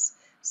of this.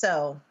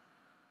 So.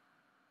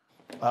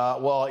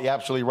 Well, you're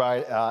absolutely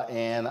right,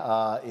 and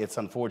it's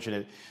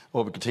unfortunate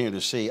what we continue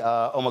to see.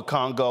 Omar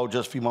Congo,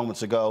 just a few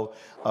moments ago,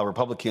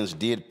 Republicans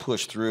did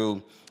push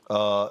through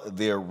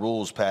their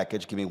rules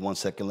package. Give me 1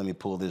 second. Let me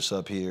pull this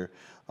up here.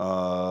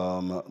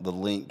 The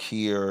link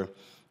here.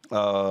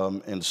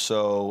 And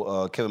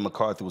so Kevin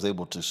McCarthy was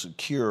able to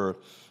secure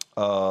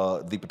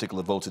the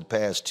particular votes. It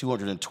passed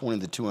 220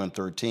 to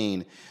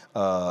 213,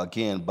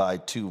 again, by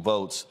 2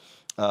 votes.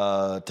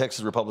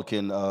 Texas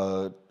Republican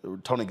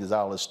Tony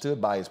Gonzalez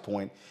stood by his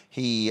point.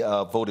 He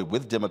voted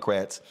with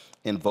Democrats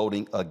in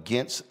voting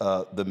against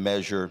the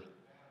measure.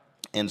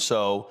 And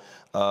so,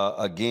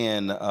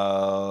 again,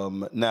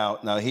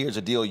 now here's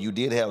the deal. You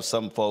did have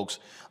some folks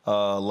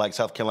like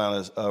South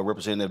Carolina's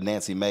Representative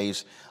Nancy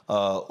Mace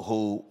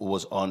who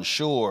was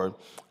unsure.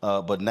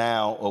 But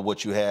now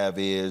what you have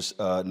is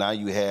now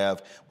you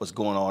have what's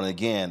going on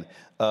again.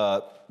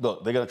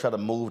 Look, they're going to try to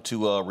move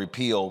to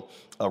repeal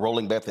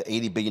rolling back the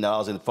 $80 billion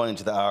in funding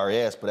to the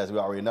IRS. But as we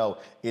already know,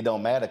 it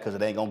don't matter because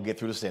it ain't going to get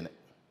through the Senate.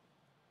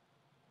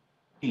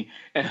 And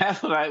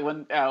that's what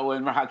when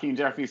Hakeem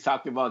Jeffries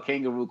talked about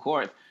kangaroo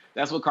courts,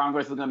 that's what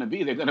Congress is going to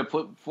be. They're going to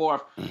put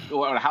forth,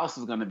 or the House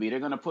is going to be, they're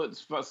going to put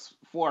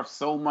forth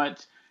so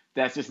much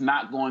that's just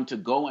not going to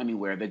go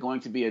anywhere. They're going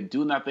to be a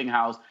do-nothing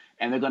House,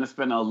 and they're going to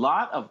spend a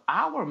lot of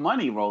our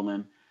money,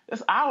 Roland.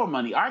 It's our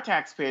money, our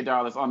taxpayer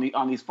dollars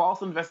on these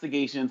false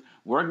investigations,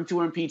 working to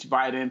impeach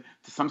Biden.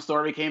 Some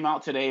story came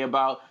out today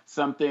about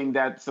some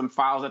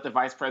files that the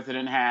vice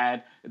president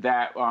had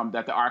that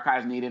the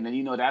archives needed,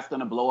 and that's going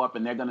to blow up,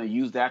 and they're going to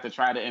use that to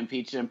try to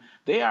impeach him.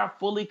 They are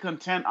fully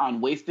content on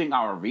wasting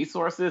our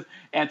resources,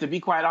 and to be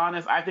quite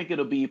honest, I think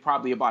it'll be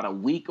probably about a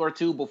week or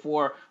two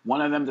before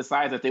one of them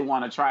decides that they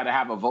want to try to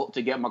have a vote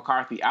to get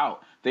McCarthy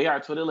out. They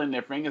are twiddling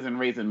their fingers and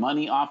raising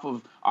money off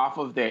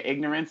of their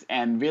ignorance,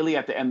 and really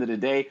at the end of the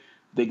day,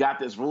 they got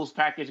this rules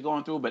package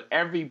going through, but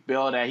every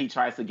bill that he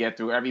tries to get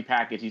through, every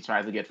package he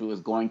tries to get through is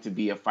going to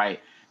be a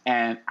fight.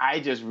 And I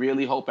just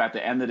really hope at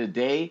the end of the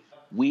day,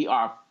 we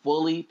are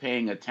fully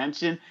paying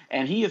attention.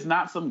 And he is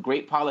not some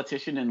great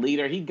politician and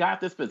leader. He got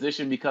this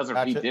position because of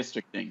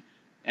redistricting.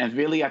 And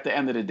really, at the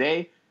end of the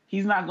day,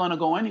 he's not going to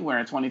go anywhere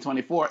in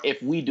 2024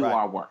 if we do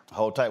our work.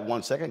 Hold tight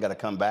 1 second. Got to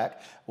come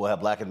back. We'll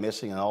have Black and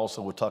Missing, and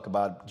also we'll talk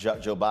about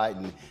Joe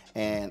Biden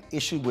and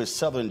issue with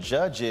Southern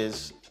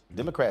judges.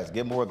 Democrats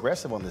get more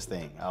aggressive on this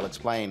thing. I'll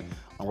explain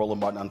on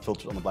Roland Martin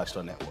Unfiltered on the Black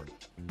Star Network.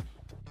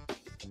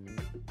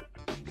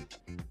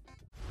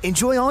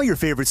 Enjoy all your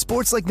favorite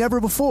sports like never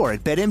before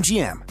at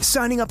BetMGM.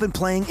 Signing up and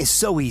playing is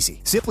so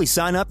easy. Simply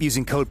sign up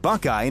using code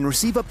Buckeye and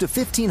receive up to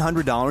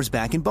 $1,500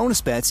 back in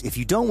bonus bets if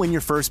you don't win your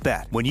first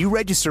bet. When you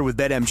register with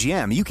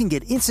BetMGM, you can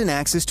get instant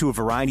access to a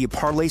variety of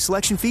parlay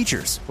selection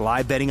features,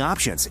 live betting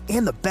options,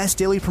 and the best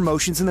daily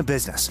promotions in the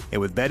business.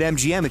 And with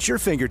BetMGM at your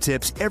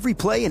fingertips, every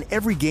play and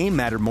every game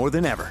matter more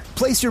than ever.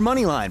 Place your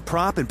moneyline,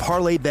 prop, and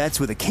parlay bets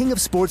with the king of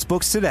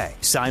sportsbooks today.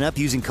 Sign up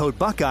using code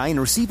Buckeye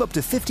and receive up to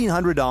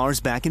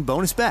 $1,500 back in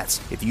bonus bets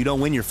if you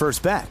don't win your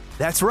first bet.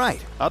 That's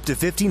right, up to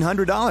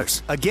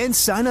 $1,500. Again,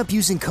 sign up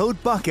using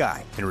code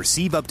Buckeye and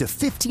receive up to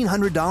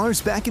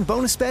 $1,500 back in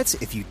bonus bets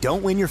if you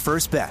don't win your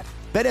first bet.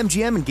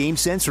 BetMGM and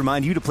GameSense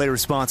remind you to play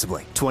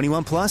responsibly.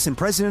 21 plus and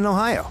present in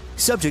Ohio.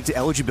 Subject to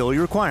eligibility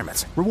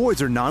requirements.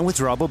 Rewards are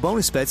non-withdrawable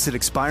bonus bets that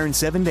expire in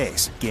 7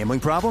 days. Gambling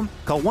problem?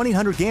 Call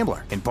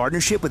 1-800-GAMBLER in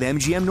partnership with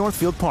MGM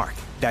Northfield Park.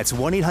 That's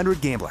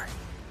 1-800-GAMBLER.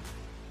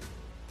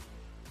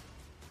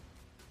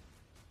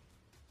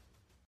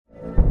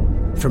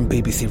 From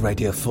BBC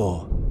Radio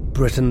 4,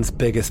 Britain's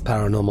biggest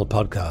paranormal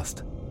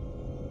podcast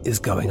is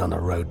going on a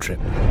road trip.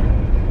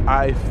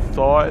 I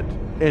thought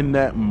in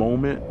that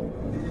moment,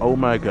 oh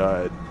my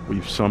God,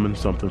 we've summoned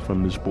something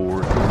from this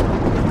board.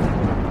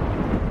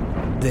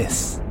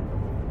 This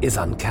is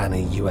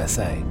Uncanny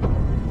USA.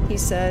 He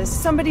says,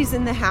 somebody's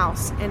in the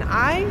house, and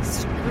I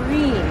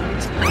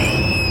screamed.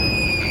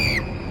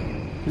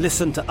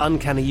 Listen to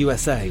Uncanny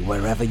USA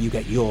wherever you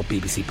get your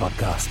BBC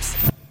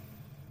podcasts,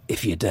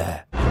 if you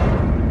dare.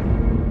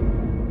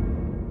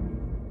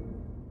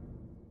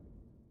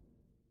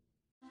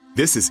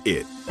 This is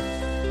it.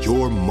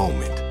 Your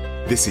moment.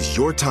 This is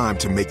your time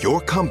to make your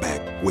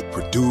comeback with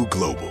Purdue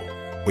Global.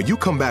 When you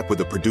come back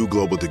with a Purdue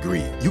Global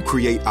degree, you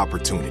create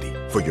opportunity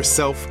for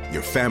yourself,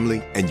 your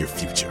family, and your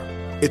future.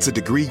 It's a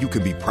degree you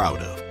can be proud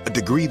of, a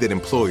degree that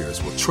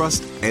employers will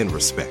trust and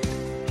respect.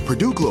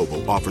 Purdue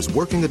Global offers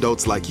working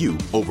adults like you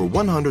over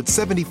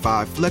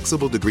 175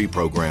 flexible degree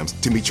programs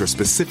to meet your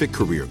specific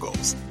career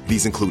goals.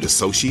 These include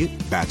associate,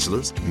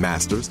 bachelor's,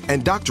 master's,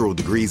 and doctoral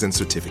degrees and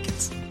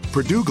certificates.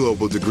 Purdue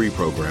Global degree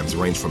programs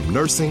range from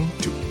nursing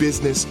to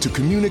business to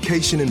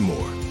communication and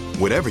more.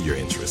 Whatever your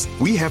interest,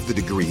 we have the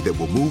degree that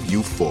will move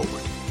you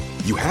forward.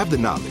 You have the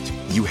knowledge,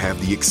 you have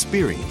the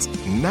experience.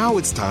 Now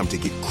it's time to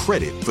get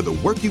credit for the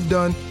work you've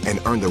done and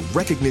earn the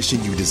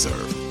recognition you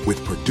deserve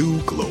with Purdue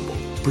Global,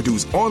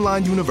 Purdue's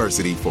online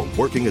university for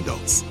working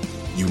adults.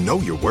 You know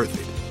you're worth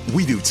it.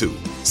 We do too.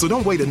 So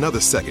don't wait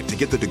another second to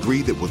get the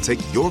degree that will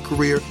take your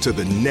career to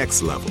the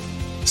next level.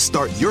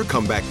 Start your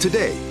comeback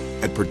today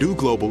at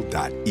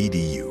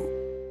purdueglobal.edu.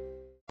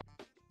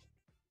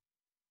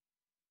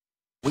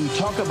 When you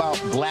talk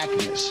about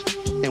blackness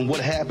and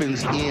what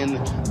happens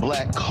in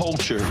black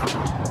culture,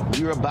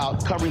 we're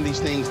about covering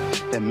these things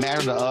that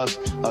matter to us,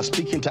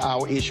 speaking to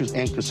our issues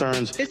and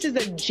concerns. This is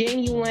a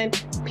genuine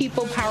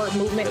people-powered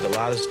movement. There's a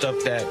lot of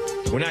stuff that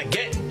we're not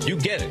getting. You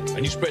get it,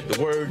 and you spread the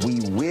word.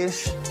 We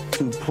wish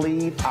to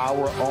plead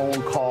our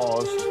own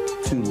cause.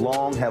 Too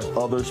long have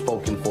others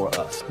spoken for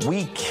us.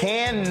 We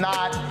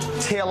cannot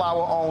tell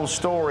our own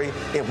story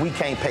if we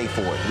can't pay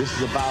for it. This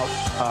is about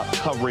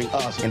covering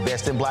us.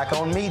 Invest in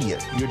black-owned media.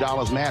 Your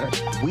dollars matter.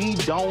 We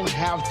don't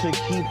have to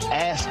keep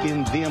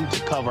asking them to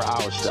cover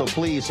our stuff. So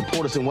please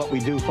support us in what we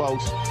do,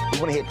 folks. We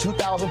want to hit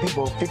 2,000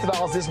 people,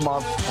 $50 this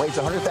month, raise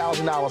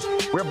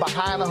 $100,000. We're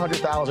behind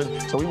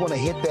 $100,000, so we want to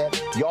hit that.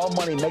 Y'all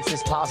money makes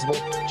this possible.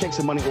 Checks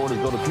and money orders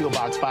go to P.O.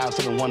 Box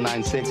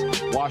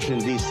 57196,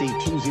 Washington, D.C.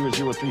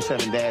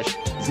 20037-0196.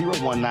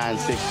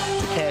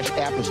 The Cash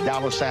App is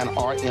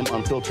 $RM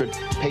Unfiltered.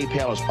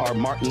 PayPal is R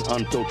Martin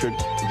Unfiltered.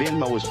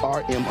 Venmo is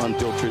RM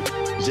Unfiltered.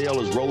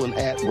 Zelle is Roland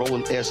at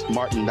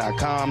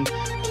RolandSMartin.com.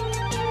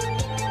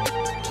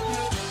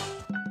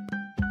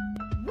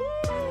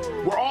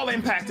 We're all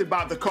impacted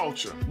by the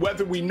culture,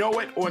 whether we know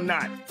it or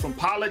not. From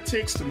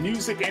politics to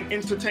music and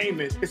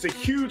entertainment, it's a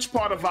huge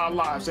part of our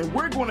lives, and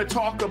we're going to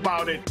talk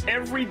about it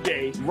every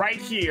day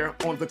right here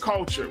on The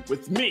Culture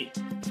with me,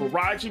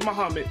 Faraji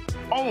Muhammad,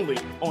 only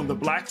on the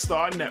Black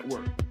Star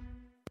Network.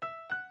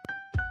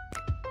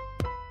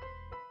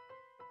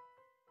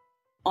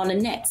 On the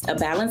next A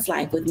Balanced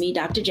Life with me,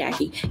 Dr.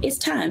 Jackie, it's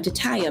time to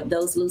tie up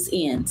those loose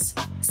ends,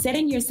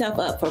 setting yourself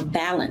up for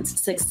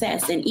balance,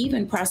 success, and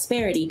even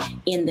prosperity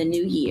in the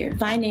new year.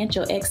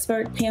 Financial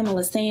expert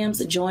Pamela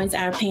Sams joins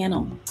our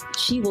panel.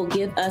 She will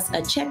give us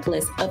a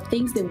checklist of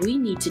things that we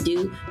need to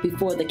do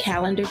before the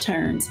calendar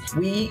turns.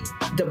 We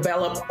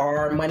develop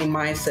our money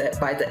mindset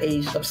by the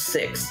age of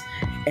 6.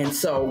 And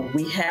so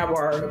we have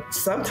our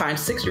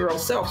sometimes 6-year-old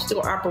self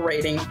still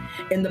operating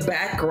in the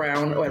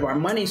background of our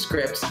money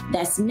scripts.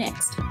 That's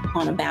next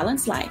on A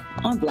Balanced Life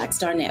on Black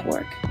Star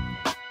Network.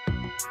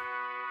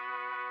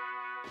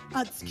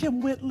 It's Kim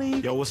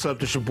Whitley. Yo, what's up?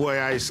 This your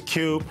boy Ice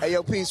Cube. Hey,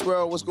 yo, Peace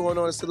World. What's going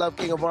on? It's the Love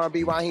King of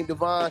R&B, Raheem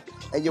Devon,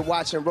 and you're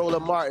watching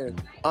Roland Martin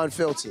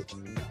Unfiltered.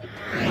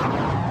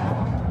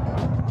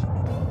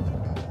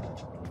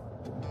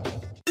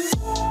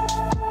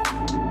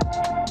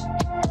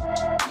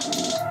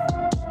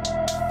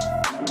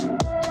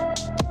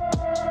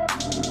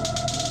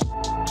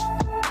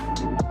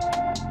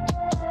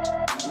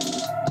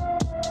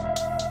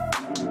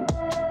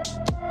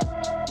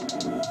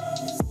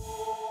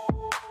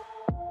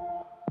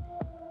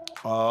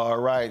 All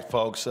right,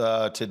 folks.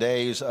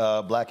 Today's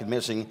Black and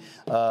Missing.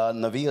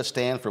 Navia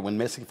Stanford went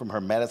missing from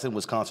her Madison,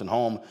 Wisconsin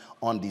home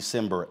on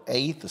December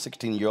 8th. The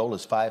 16-year-old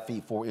is 5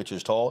 feet 4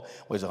 inches tall,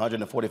 weighs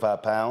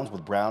 145 pounds,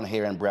 with brown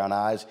hair and brown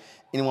eyes.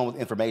 Anyone with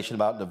information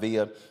about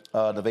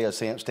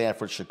Navia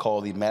Stanford should call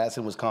the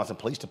Madison, Wisconsin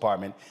Police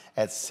Department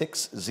at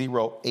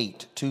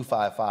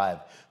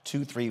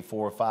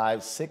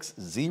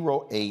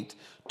 608-255-2345,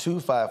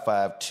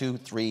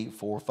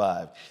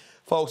 608-255-2345.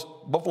 Folks,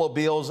 Buffalo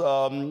Bills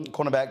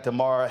cornerback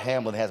Damar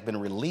Hamlin has been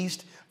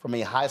released from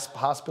a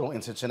hospital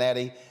in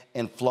Cincinnati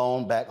and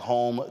flown back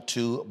home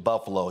to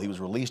Buffalo. He was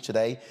released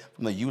today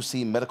from the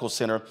UC Medical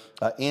Center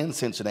in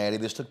Cincinnati.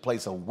 This took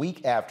place a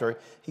week after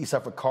he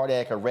suffered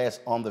cardiac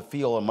arrest on the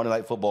field on Monday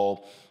Night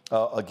Football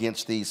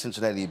against the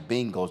Cincinnati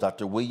Bengals.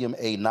 Dr. William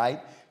A. Knight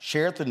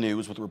shared the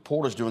news with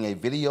reporters during a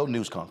video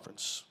news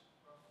conference.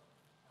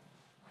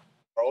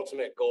 Our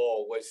ultimate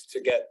goal was to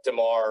get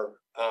Damar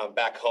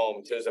back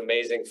home to his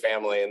amazing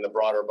family and the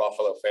broader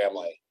Buffalo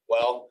family.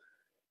 Well,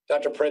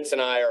 Dr. Prince and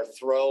I are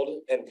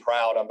thrilled and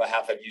proud on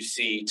behalf of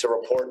UC to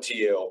report to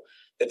you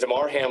that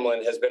Damar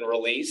Hamlin has been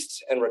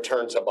released and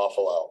returned to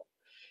Buffalo.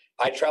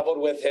 I traveled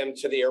with him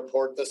to the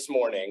airport this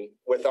morning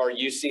with our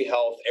UC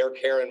Health Air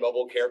Care and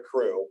Mobile Care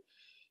crew,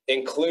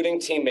 including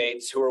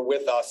teammates who were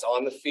with us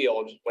on the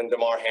field when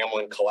Damar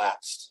Hamlin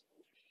collapsed.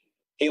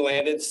 He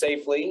landed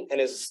safely and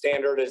as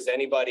standard as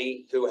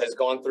anybody who has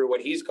gone through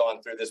what he's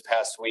gone through this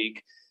past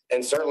week.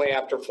 And certainly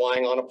after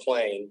flying on a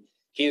plane,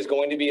 he is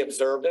going to be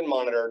observed and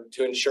monitored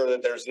to ensure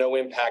that there's no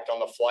impact on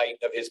the flight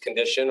of his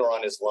condition or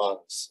on his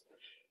lungs.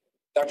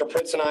 Dr.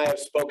 Prince and I have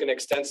spoken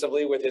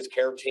extensively with his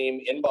care team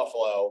in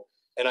Buffalo,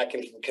 and I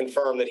can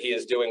confirm that he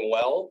is doing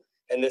well.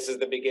 And this is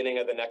the beginning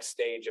of the next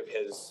stage of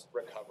his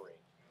recovery.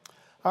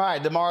 All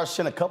right, Damar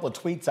sent a couple of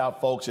tweets out,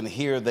 folks, and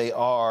here they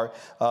are.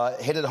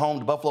 Headed home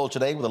to Buffalo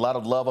today with a lot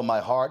of love on my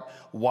heart.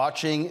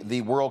 Watching the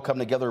world come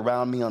together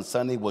around me on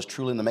Sunday was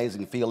truly an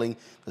amazing feeling.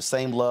 The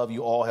same love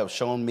you all have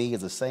shown me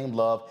is the same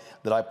love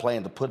that I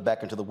plan to put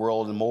back into the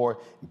world, and more,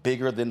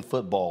 bigger than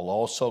football.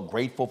 Also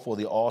grateful for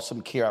the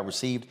awesome care I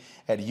received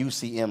at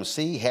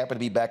UCMC. Happy to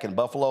be back in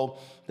Buffalo.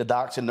 The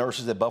docs and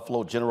nurses at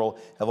Buffalo General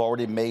have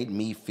already made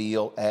me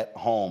feel at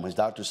home. His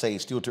doctors say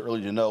it's still too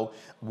early to know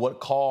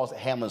what caused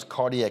Hamlin's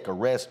cardiac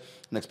arrest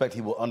and expect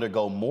he will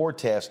undergo more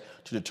tests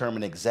to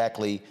determine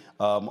exactly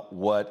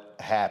what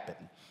happened.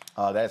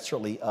 That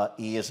certainly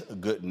is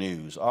good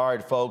news. All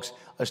right, folks,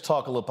 let's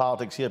talk a little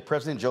politics here.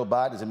 President Joe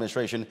Biden's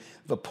administration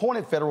have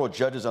appointed federal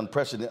judges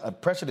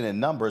unprecedented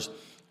numbers,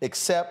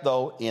 except,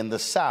 though, in the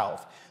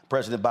South.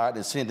 President Biden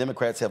and Senate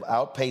Democrats have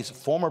outpaced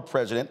former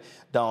President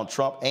Donald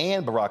Trump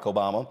and Barack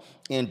Obama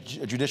in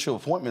judicial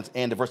appointments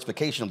and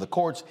diversification of the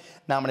courts,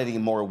 nominating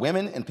more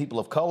women and people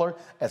of color,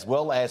 as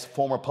well as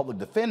former public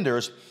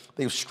defenders.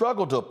 They've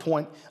struggled to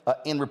appoint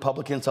in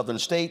Republican Southern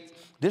state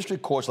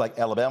district courts like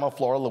Alabama,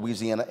 Florida,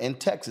 Louisiana, and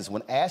Texas.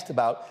 When asked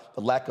about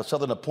the lack of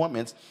Southern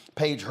appointments,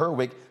 Paige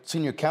Herwick,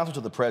 senior counsel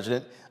to the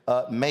president,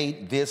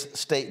 made this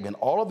statement.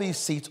 All of these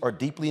seats are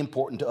deeply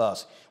important to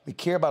us. We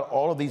care about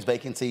all of these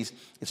vacancies.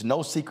 It's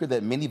no secret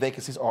that many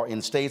vacancies are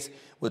in states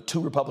with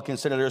 2 Republican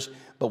senators,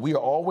 but we are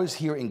always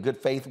here in good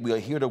faith. We are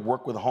here to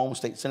work with home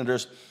state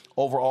senators.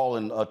 Overall,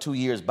 in 2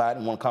 years,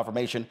 Biden won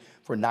confirmation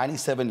for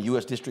 97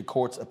 U.S. district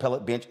courts,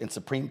 appellate bench, and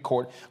Supreme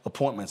Court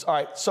appointments. All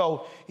right,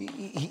 so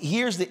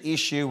here's the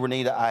issue,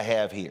 Renita, I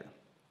have here.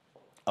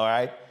 All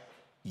right,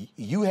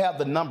 you have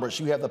the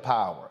numbers, you have the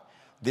power.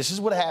 This is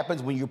what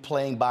happens when you're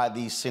playing by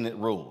these Senate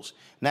rules.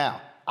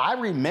 Now, I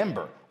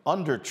remember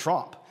under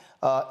Trump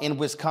in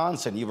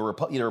Wisconsin, you have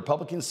a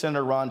Republican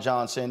Senator Ron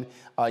Johnson,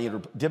 you have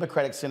a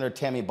Democratic Senator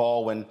Tammy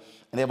Baldwin, and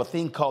they have a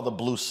thing called the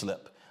blue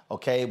slip,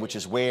 okay, which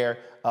is where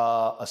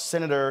a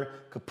senator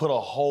could put a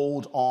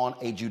hold on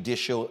a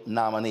judicial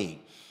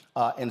nominee.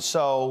 And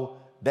so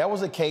there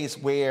was a case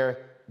where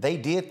they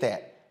did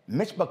that.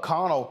 Mitch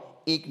McConnell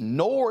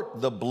ignored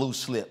the blue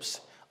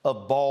slips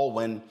of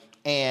Baldwin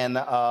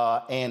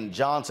and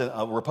Johnson,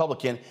 a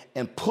Republican,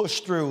 and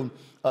push through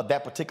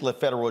that particular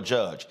federal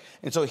judge.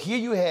 And so here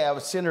you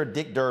have Senator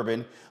Dick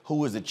Durbin,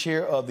 who is the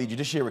chair of the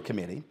Judiciary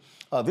Committee.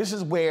 This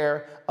is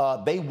where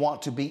they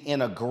want to be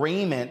in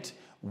agreement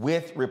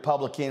with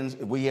Republicans.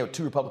 We have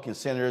 2 Republican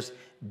senators.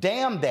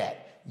 Damn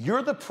that.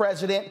 You're the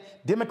president.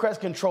 Democrats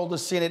control the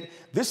Senate.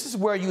 This is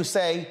where you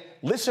say,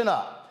 listen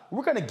up.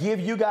 We're going to give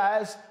you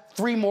guys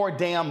 3 more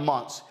damn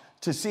months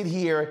to sit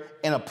here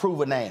and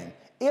approve a name.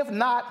 If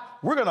not,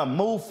 we're going to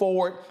move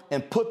forward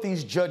and put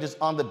these judges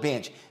on the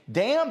bench.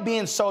 Damn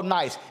being so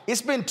nice.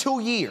 It's been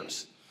 2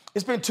 years.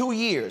 It's been 2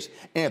 years.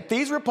 And if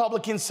these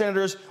Republican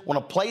senators want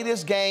to play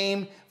this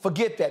game,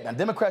 forget that. Now,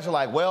 Democrats are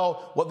like,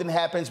 well, what then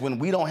happens when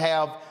we don't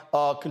have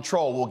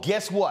control? Well,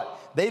 guess what?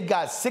 They've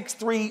got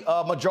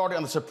 6-3 majority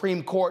on the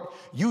Supreme Court.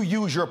 You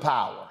use your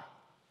power.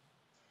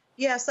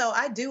 Yeah, so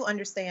I do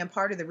understand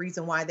part of the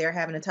reason why they're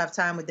having a tough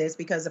time with this,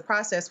 because the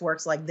process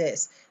works like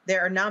this.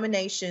 There are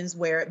nominations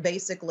where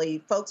basically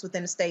folks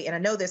within the state, and I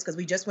know this because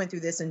we just went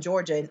through this in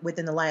Georgia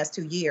within the last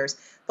 2 years,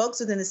 folks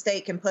within the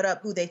state can put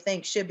up who they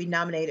think should be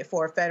nominated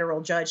for a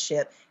federal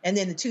judgeship, and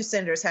then the 2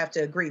 senators have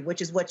to agree,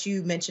 which is what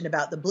you mentioned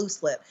about the blue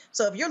slip.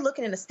 So if you're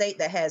looking in a state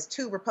that has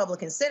 2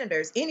 Republican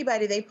senators,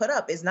 anybody they put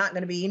up is not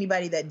going to be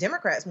anybody that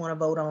Democrats want to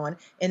vote on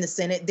in the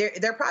Senate.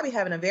 They're probably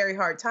having a very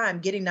hard time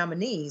getting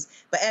nominees.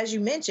 But as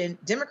you mentioned,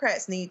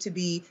 Democrats need to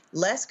be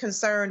less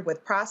concerned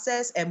with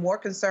process and more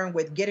concerned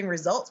with getting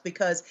results,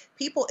 because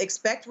people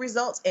expect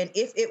results. And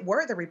if it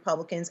were the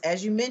Republicans,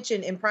 as you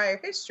mentioned in prior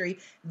history,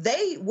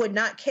 they would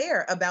not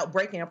care about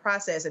breaking a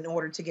process in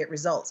order to get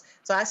results.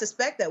 So I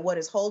suspect that what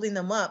is holding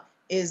them up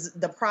is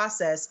the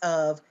process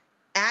of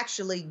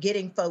actually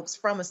getting folks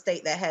from a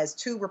state that has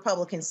 2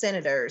 Republican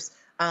senators,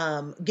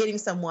 getting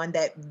someone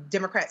that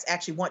Democrats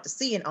actually want to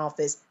see in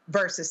office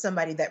versus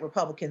somebody that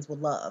Republicans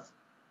would love.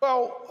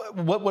 Well,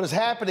 what is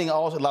happening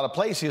also in a lot of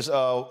places,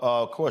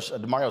 of course,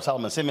 DeMario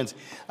Solomon Simmons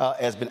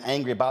has been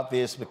angry about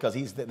this because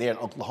he's there in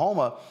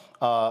Oklahoma,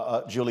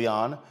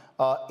 Julian,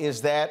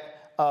 is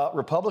that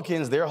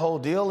Republicans, their whole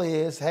deal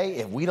is, hey,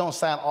 if we don't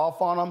sign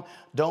off on them,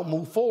 don't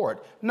move forward.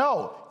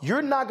 No,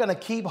 you're not going to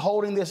keep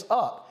holding this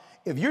up.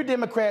 If you're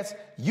Democrats,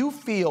 you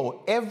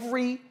fill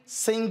every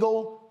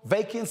single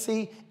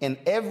vacancy in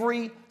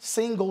every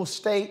single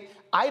state.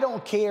 I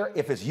don't care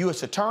if it's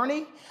U.S.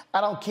 attorney. I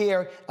don't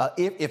care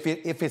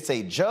if it's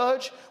a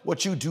judge.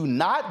 What you do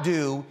not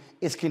do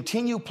is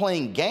continue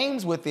playing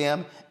games with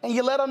them, and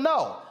you let them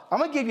know, I'm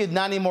going to give you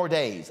 90 more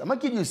days. I'm going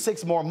to give you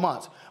 6 more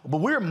months.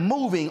 But we're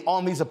moving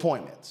on these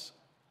appointments.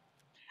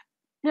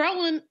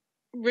 Roland,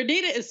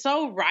 Renita is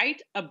so right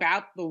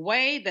about the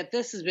way that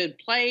this has been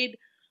played.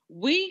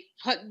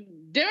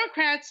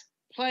 Democrats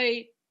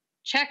play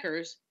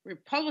checkers,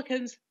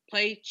 Republicans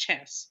play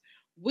chess.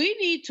 We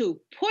need to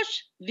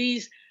push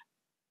these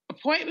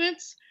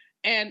appointments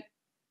and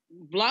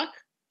block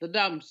the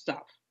dumb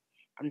stuff.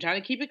 I'm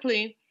trying to keep it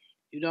clean.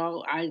 You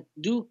know, I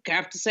do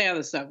have to say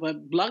other stuff,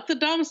 but block the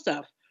dumb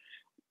stuff.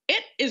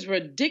 It is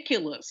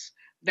ridiculous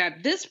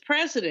that this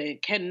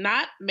president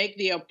cannot make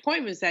the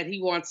appointments that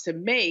he wants to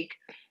make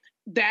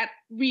that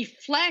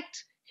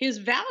reflect his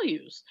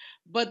values.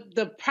 But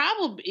the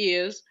problem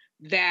is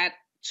that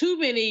too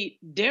many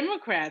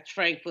Democrats,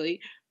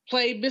 frankly,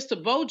 play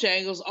Mr.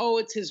 Bojangles, oh,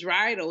 it's his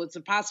right, oh, it's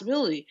a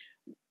possibility.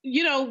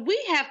 You know, we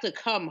have to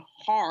come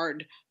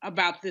hard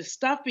about this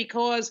stuff,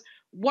 because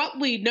what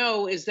we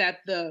know is that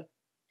the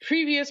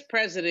previous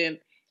president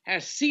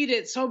has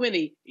seated so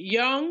many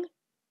young,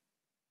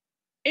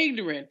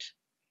 ignorant,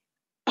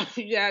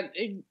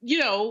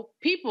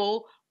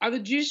 people on the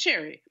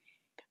judiciary.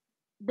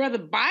 Brother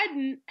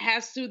Biden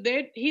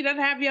he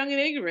doesn't have young and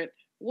ignorant.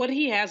 What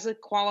he has are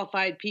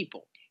qualified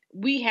people.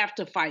 We have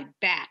to fight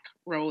back,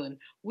 Roland.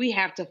 We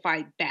have to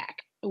fight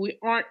back. We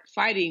aren't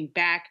fighting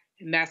back,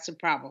 and that's the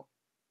problem.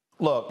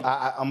 Look,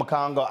 I'm a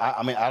Congo.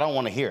 I don't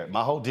want to hear it.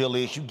 My whole deal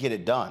is you get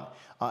it done.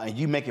 And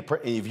you make it.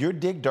 If you're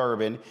Dick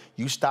Durbin,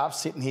 you stop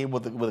sitting here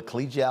with a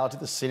collegiality of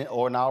the Senate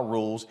or in our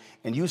rules,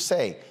 and you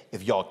say,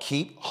 if y'all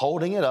keep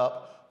holding it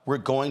up, we're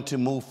going to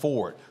move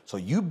forward. So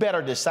you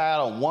better decide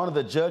on one of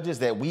the judges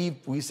that we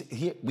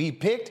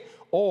picked,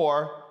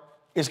 or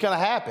it's going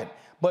to happen.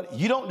 But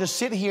you don't just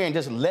sit here and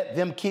just let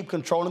them keep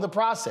controlling the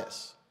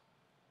process.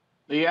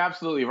 You're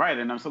absolutely right.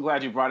 And I'm so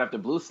glad you brought up the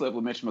blue slip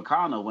with Mitch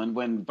McConnell.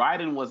 When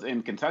Biden was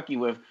in Kentucky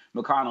with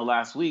McConnell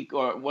last week,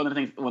 or one of the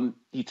things when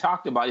he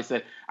talked about, he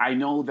said, I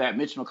know that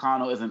Mitch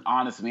McConnell is an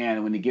honest man,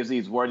 and when he gives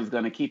these words, he's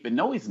going to keep it.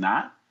 No, he's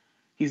not.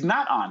 He's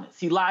not honest.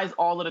 He lies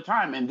all of the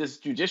time. And this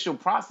judicial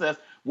process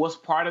was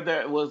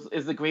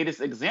is the greatest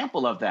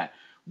example of that.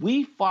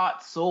 We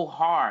fought so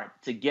hard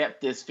to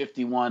get this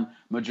 51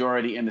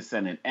 majority in the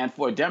Senate. And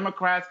for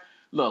Democrats,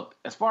 look,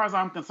 as far as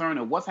I'm concerned,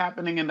 and what's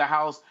happening in the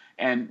House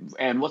and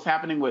what's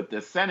happening with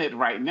the Senate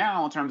right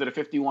now in terms of the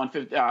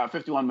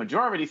 51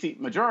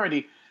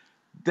 majority,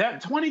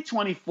 that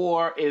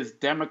 2024 is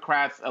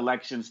Democrats'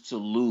 elections to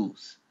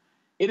lose.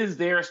 it is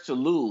theirs to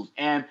lose.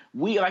 And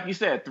we, like you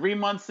said, 3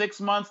 months, 6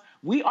 months,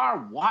 we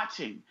are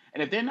watching.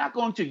 And if they're not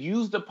going to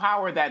use the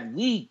power that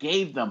we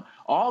gave them,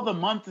 all the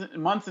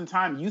months and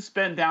time you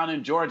spent down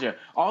in Georgia,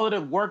 all of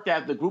the work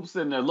that the groups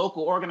and the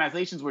local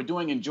organizations were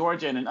doing in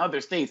Georgia and in other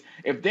states,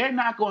 if they're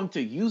not going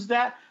to use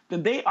that,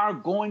 then they are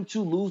going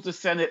to lose the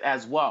Senate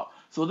as well.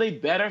 So they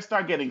better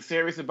start getting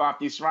serious about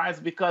these strides,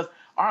 because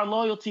our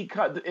loyalty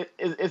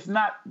is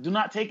not, do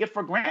not take it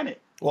for granted.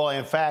 Well,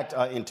 in fact,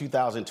 in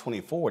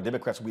 2024,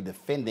 Democrats will be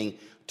defending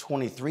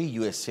 23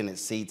 U.S. Senate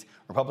seats,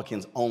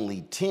 Republicans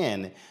only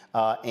 10.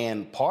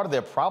 And part of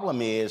their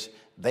problem is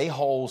they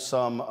hold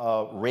some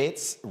red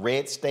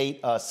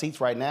state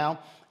seats right now.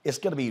 It's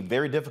going to be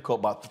very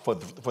difficult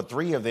for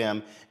 3 of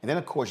them. And then,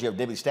 of course, you have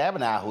Debbie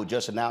Stabenow, who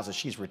just announced that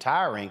she's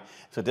retiring.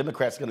 So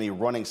Democrats are going to be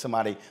running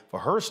somebody for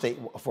her state,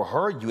 for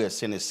her U.S.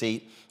 Senate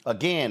seat.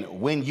 Again,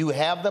 when you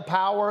have the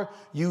power,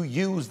 you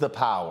use the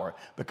power,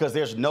 because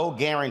there's no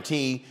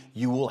guarantee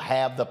you will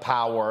have the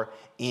power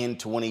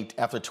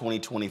after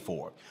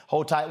 2024.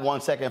 Hold tight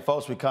 1 second,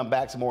 folks. We come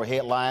back, some more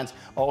headlines,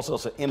 also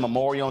some in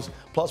memoriams.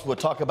 Plus, we'll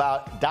talk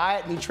about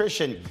diet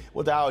nutrition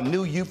with our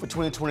new youth for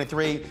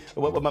 2023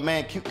 with my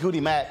man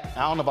Cootie Mack.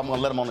 I don't know if I'm going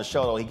to let him on the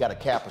show, though. He got a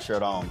Kappa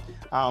shirt on.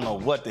 I don't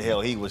know what the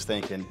hell he was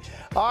thinking.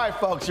 All right,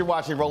 folks, you're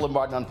watching Roland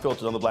Martin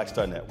Unfiltered on the Black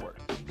Star Network.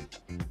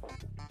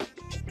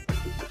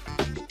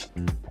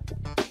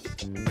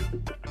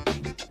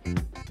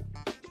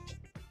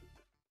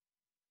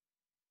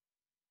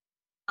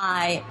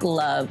 I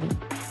love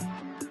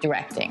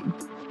directing.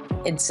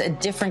 It's a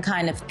different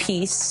kind of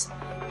piece.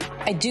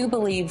 I do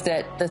believe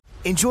that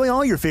Enjoy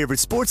all your favorite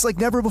sports like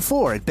never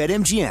before at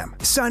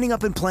BetMGM. Signing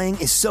up and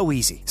playing is so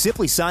easy.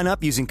 Simply sign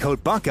up using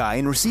code Buckeye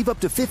and receive up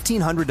to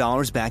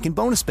 $1,500 back in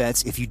bonus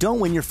bets if you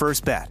don't win your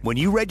first bet. When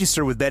you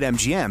register with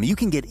BetMGM, you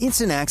can get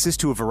instant access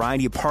to a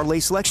variety of parlay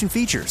selection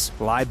features,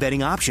 live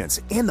betting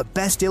options, and the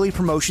best daily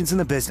promotions in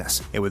the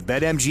business. And with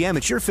BetMGM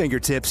at your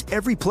fingertips,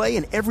 every play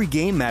and every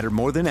game matter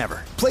more than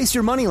ever. Place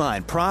your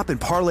moneyline, prop,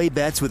 and parlay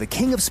bets with the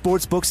king of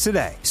sportsbooks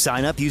today.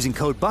 Sign up using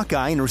code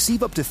Buckeye and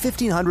receive up to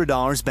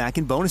 $1,500 back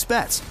in bonus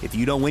bets if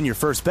you don't win your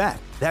first bet.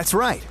 That's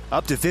right,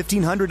 up to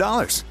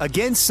 $1,500.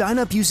 Again, sign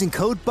up using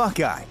code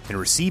Buckeye and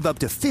receive up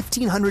to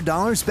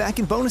 $1,500 back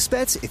in bonus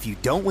bets if you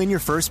don't win your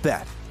first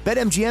bet.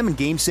 BetMGM and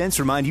GameSense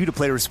remind you to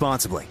play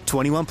responsibly.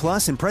 21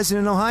 plus and present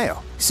in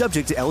Ohio.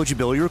 Subject to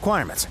eligibility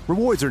requirements.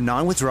 Rewards are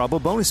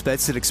non-withdrawable bonus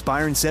bets that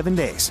expire in 7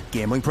 days.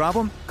 Gambling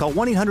problem? Call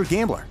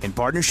 1-800-GAMBLER in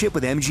partnership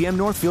with MGM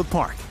Northfield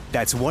Park.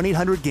 That's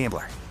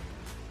 1-800-GAMBLER.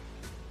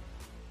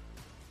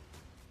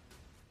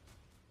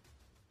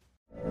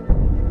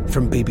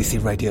 From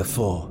BBC Radio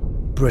 4,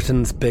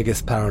 Britain's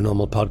biggest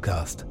paranormal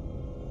podcast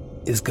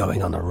is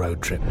going on a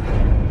road trip.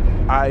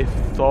 I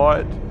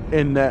thought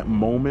in that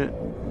moment,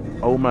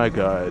 oh my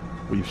God,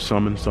 we've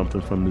summoned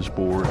something from this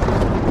board.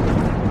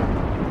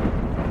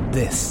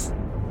 This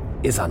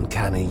is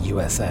Uncanny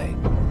USA.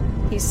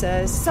 He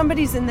says,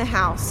 somebody's in the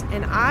house,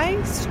 and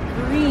I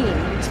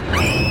screamed.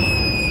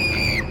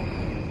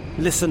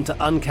 Listen to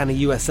Uncanny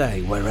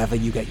USA wherever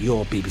you get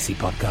your BBC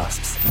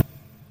podcasts,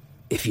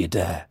 if you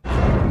dare.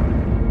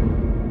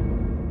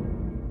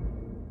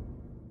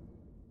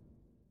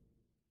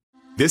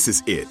 This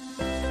is it.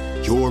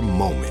 Your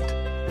moment.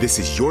 This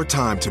is your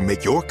time to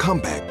make your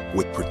comeback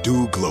with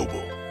Purdue Global.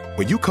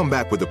 When you come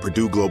back with a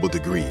Purdue Global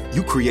degree,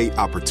 you create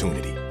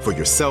opportunity for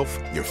yourself,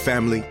 your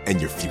family, and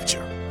your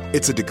future.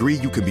 It's a degree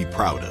you can be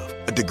proud of,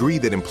 a degree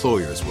that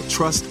employers will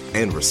trust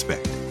and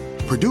respect.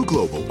 Purdue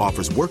Global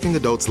offers working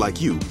adults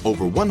like you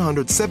over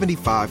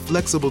 175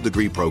 flexible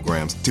degree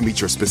programs to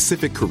meet your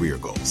specific career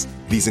goals.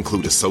 These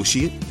include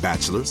associate,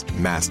 bachelor's,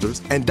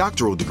 master's, and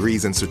doctoral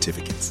degrees and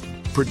certificates.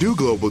 Purdue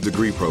Global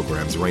degree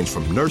programs range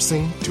from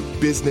nursing to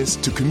business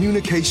to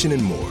communication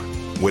and more.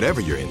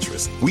 Whatever your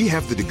interest, we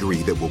have the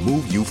degree that will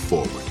move you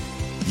forward.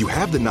 You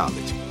have the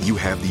knowledge, you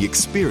have the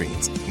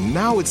experience.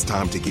 Now it's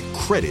time to get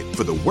credit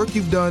for the work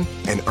you've done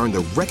and earn the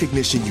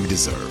recognition you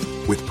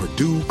deserve with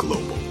Purdue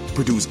Global,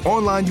 Purdue's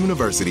online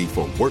university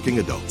for working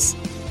adults.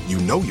 You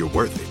know you're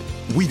worth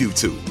it. We do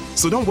too.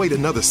 So don't wait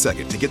another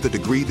second to get the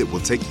degree that will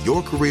take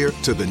your career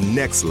to the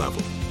next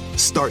level.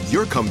 Start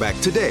your comeback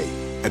today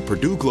at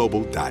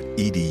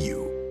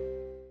purdueglobal.edu.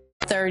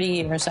 30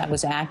 years I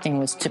was acting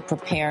was to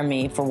prepare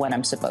me for what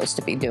I'm supposed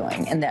to be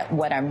doing and that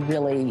what I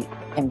really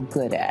am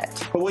good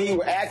at. But when you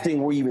were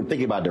acting, were you even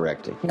thinking about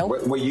directing?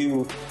 Nope. Were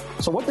you?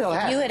 So what the hell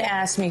happened? If you had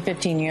asked me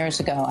 15 years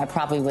ago, I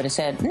probably would have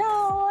said,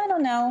 no, I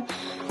don't know.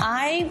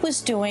 I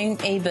was doing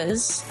Ava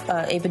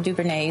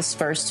DuVernay's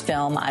first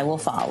film, I Will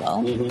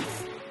Follow.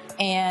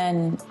 Mm-hmm.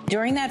 And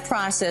during that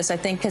process, I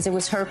think because it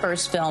was her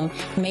first film,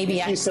 maybe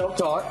She's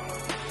self-taught.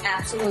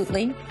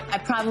 Absolutely. I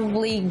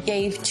probably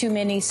gave too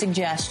many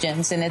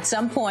suggestions. And at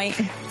some point,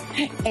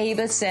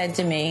 Ava said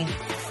to me,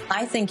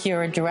 I think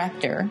you're a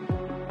director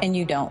and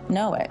you don't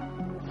know it.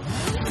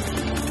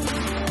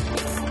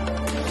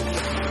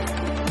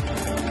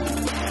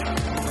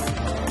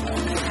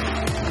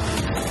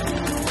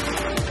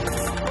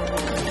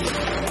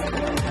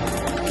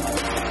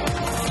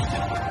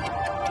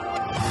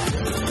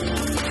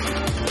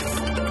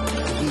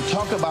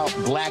 about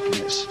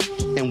blackness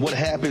and what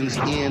happens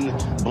in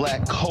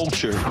black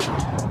culture.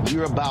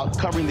 We're about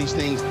covering these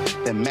things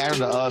that matter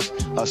to us,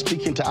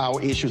 speaking to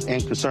our issues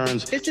and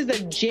concerns. This is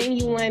a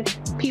genuine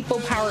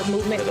people-powered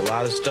movement. There's a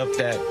lot of stuff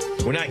that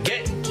we're not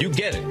getting. You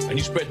get it, and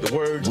you spread the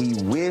word. We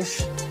wish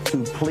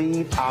to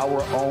plead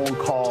our own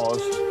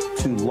cause.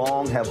 Too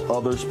long have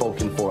others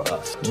spoken for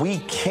us. We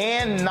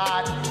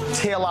cannot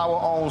tell our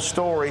own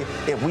story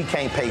if we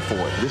can't pay for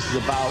it. This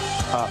is about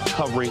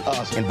covering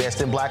us.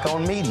 Invest in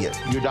black-owned media.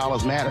 Your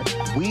dollars matter.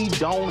 We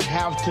don't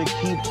have to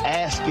keep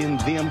asking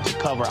them to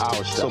cover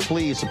our stuff. So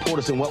please support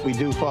us in what we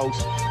do,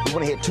 folks. We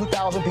want to hit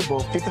 2,000 people,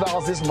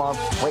 $50 this month,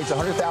 raise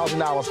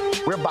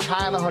 $100,000. We're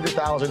behind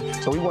 100,000,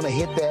 so we want to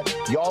hit that.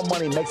 Y'all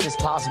money makes this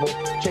possible.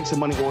 Checks and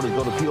money orders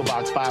go to P.O.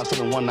 Box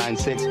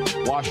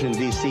 57196,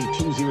 Washington, D.C.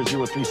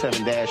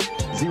 20037-0196.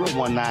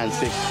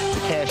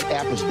 The Cash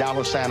App is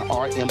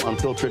 $RM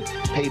Unfiltered.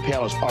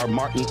 PayPal is R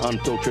Martin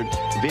Unfiltered.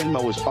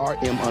 Venmo is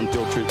RM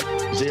Unfiltered.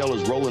 Zelle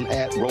is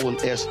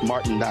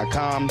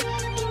Roland@RolandSMartin.com.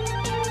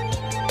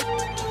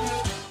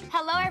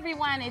 Hello,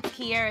 everyone. It's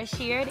Kiara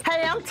Sheard.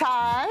 Hey, I'm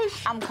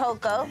Taj. I'm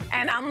Coco.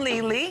 And I'm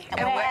Lily.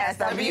 And we're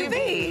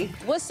SWV.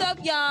 What's up,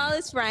 y'all?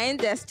 It's Ryan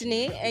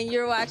Destiny, and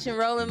you're watching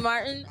Roland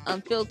Martin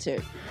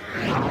Unfiltered.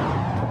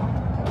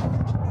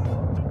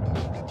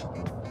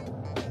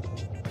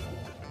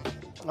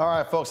 All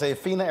right, folks, a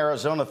Phoenix,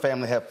 Arizona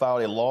family have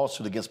filed a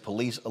lawsuit against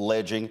police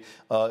alleging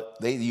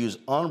they used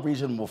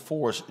unreasonable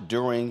force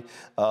during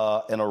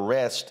an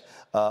arrest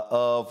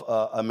of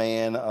a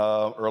man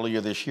earlier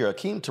this year.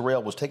 Akeem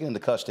Terrell was taken into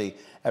custody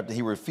after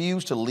he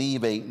refused to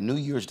leave a New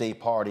Year's Day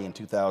party in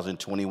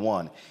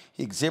 2021.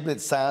 He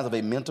exhibited signs of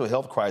a mental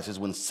health crisis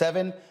when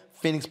 7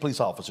 Phoenix police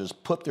officers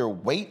put their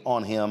weight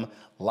on him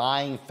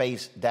lying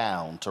face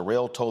down.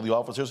 Terrell told the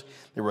officers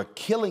they were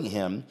killing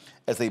him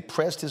as they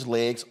pressed his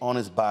legs on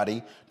his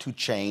body to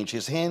change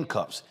his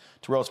handcuffs.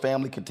 Terrell's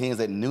family contends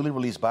that newly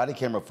released body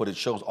camera footage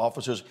shows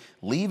officers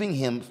leaving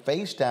him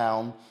face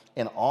down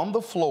and on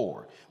the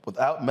floor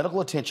without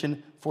medical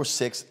attention for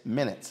 6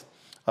 minutes.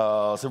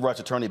 Civil rights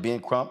attorney Ben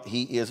Crump,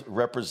 he is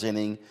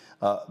representing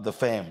the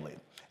family.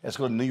 Let's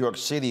go to New York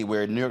City,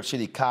 where a New York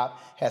City cop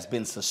has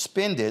been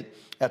suspended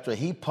after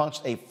he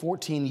punched a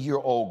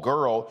 14-year-old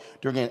girl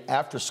during an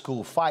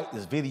after-school fight.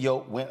 This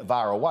video went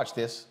viral. Watch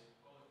this.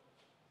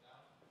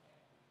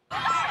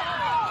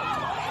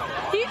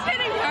 He's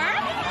hitting her?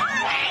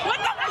 What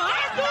the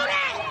fuck? Do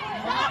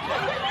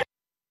that!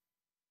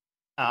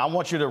 I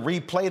want you to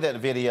replay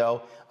that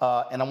video,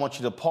 and I want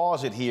you to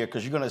pause it here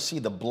because you're going to see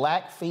the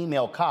black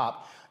female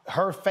cop.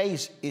 Her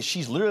face is,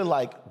 she's literally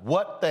like,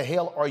 what the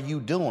hell are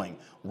you doing?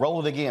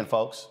 Roll it again,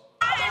 folks.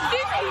 He's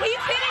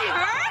hitting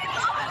her?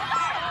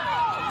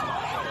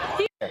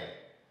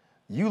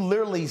 You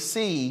literally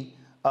see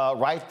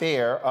right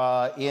there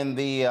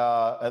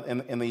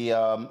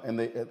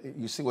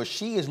you see where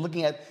she is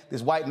looking at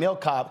this white male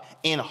cop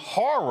in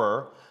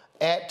horror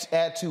as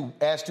to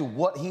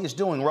what he is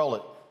doing. Roll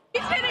it.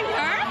 He's hitting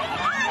her?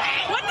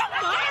 What the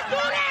fuck? Do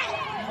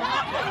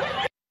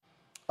that!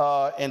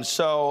 And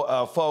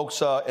so,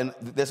 folks, and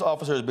this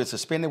officer has been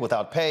suspended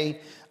without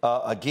pay.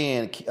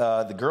 Again,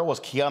 the girl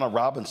was Kiana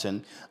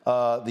Robinson.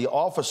 The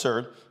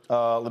officer,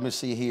 let me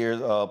see here,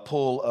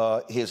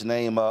 pull his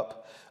name up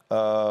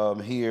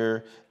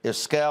here, is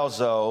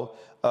Scalzo.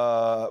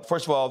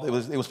 First of all, it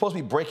was supposed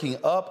to be breaking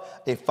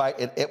up a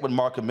fight at Edward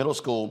Markham Middle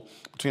School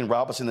between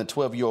Robinson and a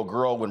 12-year-old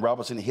girl when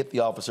Robinson hit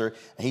the officer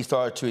and he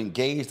started to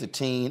engage the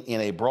teen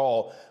in a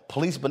brawl.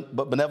 Police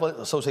Benevolent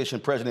Association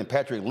President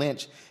Patrick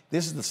Lynch,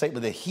 this is the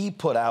statement that he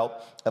put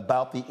out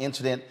about the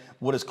incident.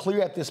 What is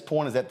clear at this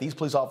point is that these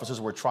police officers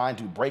were trying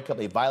to break up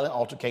a violent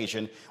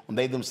altercation when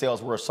they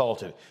themselves were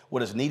assaulted.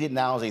 What is needed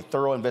now is a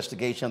thorough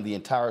investigation of the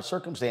entire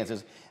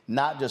circumstances,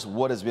 not just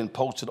what has been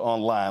posted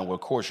online. Well,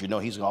 of course, you know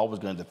he's always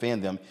going to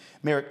defend them.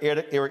 Mayor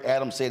Eric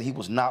Adams said he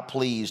was not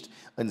pleased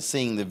in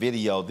seeing the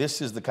video.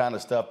 This is the kind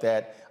of stuff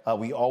that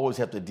we always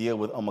have to deal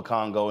with on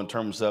Congo in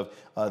terms of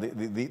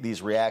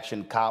these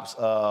reaction cops,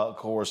 of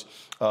course,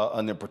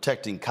 and they're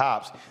protecting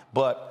cops.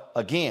 But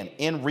again,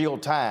 in real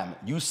time,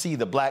 you see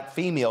the black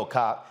female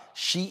cop.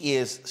 She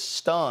is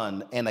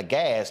stunned and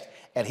aghast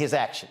at his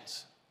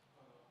actions.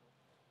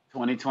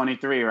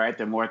 2023, right?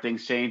 The more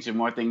things change, the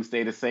more things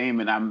stay the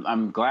same. And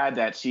I'm glad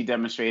that she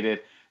demonstrated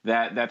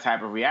that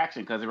type of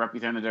reaction because it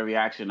represented the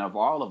reaction of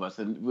all of us.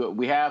 And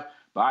we have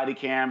body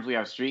cams, we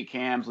have street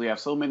cams, we have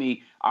so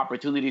many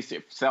opportunities,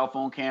 cell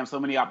phone cams, so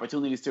many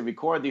opportunities to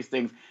record these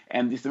things.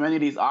 And so many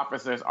of these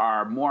officers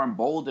are more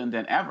emboldened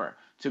than ever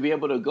to be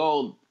able to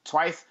go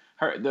twice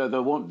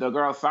the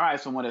girl's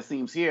size from what it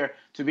seems here,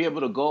 to be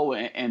able to go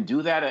and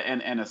do that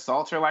and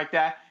assault her like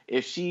that.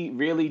 If she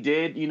really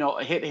did,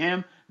 hit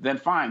him, then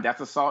fine.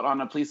 That's assault on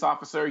a police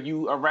officer.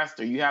 You arrest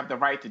her. You have the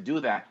right to do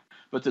that.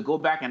 but to go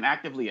back and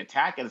actively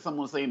attack, as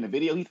someone was saying in the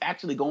video, he's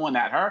actually going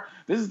at her.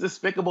 This is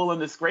despicable and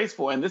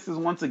disgraceful. And this is,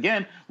 once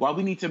again, why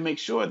we need to make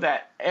sure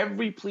that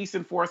every police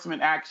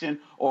enforcement action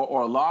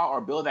or law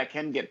or bill that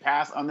can get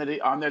passed under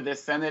the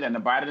Senate and the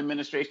Biden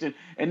administration,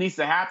 it needs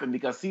to happen,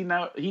 because he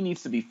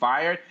needs to be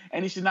fired,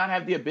 and he should not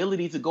have the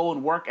ability to go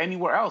and work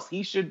anywhere else.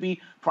 He should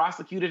be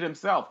prosecuted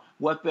himself.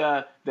 What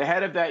the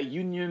head of that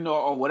union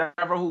or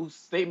whatever whose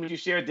statement you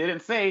shared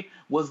didn't say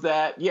was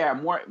that, yeah,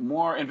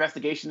 more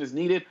investigation is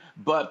needed,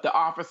 but the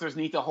officers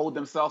need to hold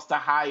themselves to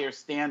higher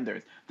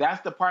standards.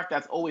 That's the part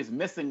that's always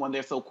missing when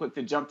they're so quick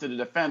to jump to the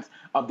defense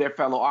of their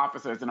fellow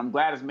officers. And I'm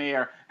glad as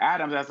Mayor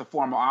Adams, as a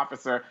former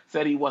officer,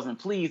 said he wasn't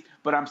pleased,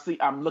 but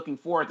I'm looking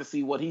forward to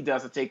see what he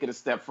does to take it a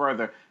step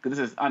further, because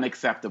this is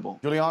unacceptable.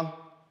 Julian?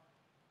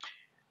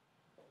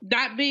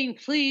 Not being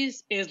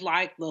pleased is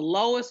like the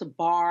lowest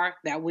bar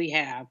that we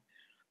have.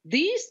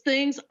 These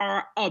things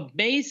are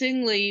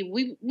amazingly,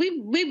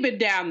 we've been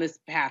down this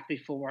path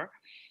before.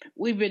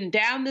 And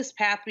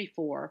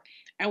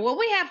what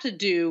we have to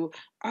do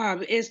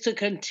is to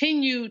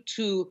continue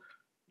to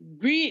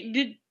put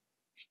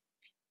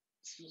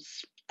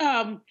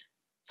a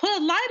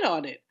light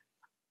on it.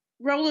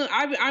 Roland,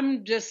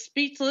 I'm just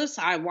speechless.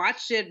 I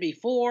watched it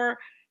before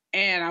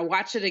and I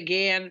watch it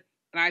again.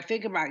 And I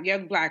think about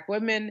young Black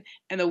women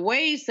and the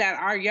ways that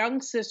our young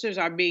sisters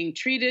are being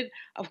treated.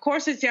 Of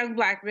course, it's young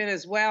Black men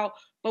as well,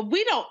 but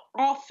we don't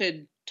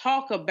often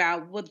talk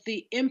about what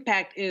the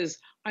impact is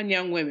on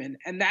young women.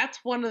 And that's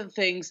one of the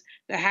things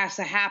that has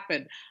to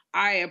happen.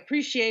 I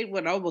appreciate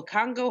what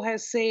Obakongo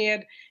has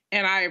said,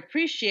 and I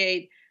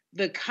appreciate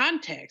the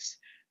context.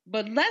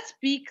 But let's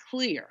be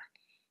clear.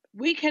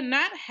 We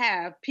cannot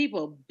have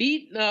people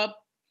beating up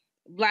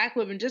Black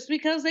women just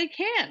because they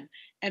can.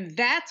 And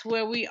that's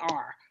where we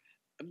are.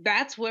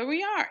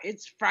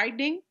 It's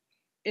frightening.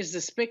 It's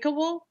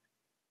despicable.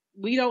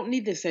 We don't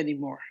need this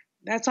anymore.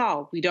 That's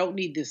all. We don't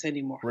need this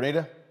anymore.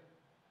 Renita?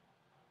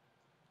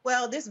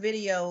 Well, this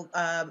video,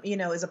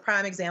 is a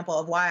prime example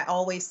of why I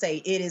always say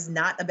it is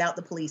not about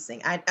the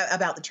policing,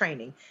 about the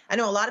training. I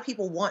know a lot of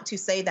people want to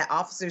say that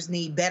officers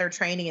need better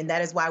training, and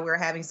that is why we're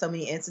having so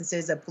many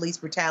instances of police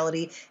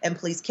brutality and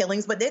police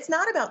killings. But it's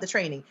not about the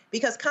training,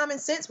 because common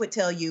sense would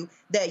tell you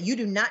that you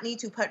do not need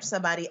to punch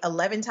somebody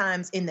 11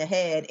 times in the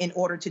head in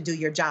order to do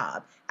your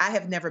job. I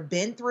have never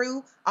been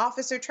through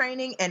officer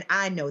training, and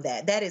I know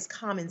that. That is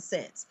common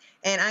sense.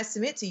 And I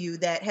submit to you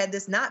that had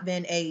this not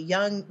been a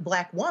young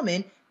Black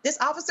woman, this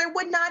officer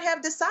would not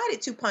have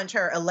decided to punch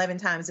her 11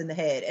 times in the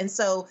head. And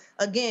so,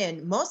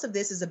 again, most of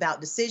this is about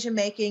decision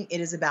making.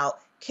 It is about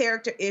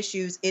character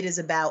issues. It is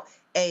about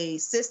a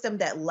system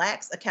that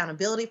lacks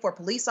accountability for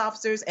police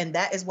officers. And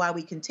that is why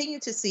we continue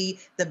to see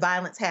the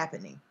violence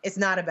happening. It's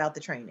not about the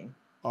training.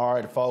 All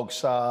right, folks,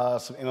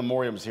 some in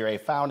memoriams here. A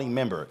founding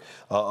member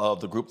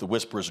of the group The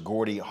Whispers,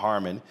 Gordy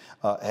Harmon,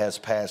 has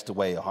passed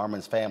away.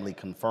 Harmon's family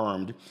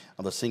confirmed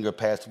the singer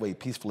passed away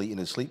peacefully in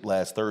his sleep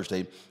last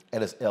Thursday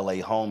at his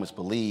L.A. home. It's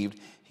believed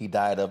he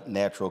died of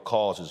natural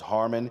causes.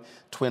 Harmon,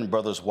 twin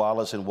brothers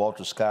Wallace and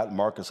Walter Scott,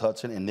 Marcus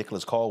Hudson, and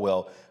Nicholas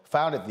Caldwell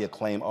founded the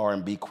acclaimed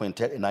R&B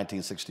quintet in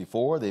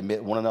 1964. They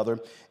met one another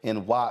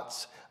in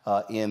Watts,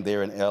 in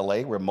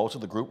L.A., where most of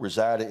the group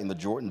resided in the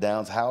Jordan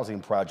Downs housing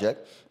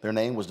project. Their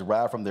name was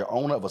derived from their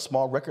owner of a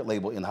small record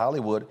label in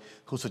Hollywood,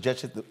 who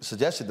suggested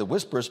the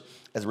Whispers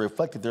as it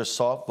reflected their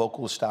soft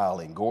vocal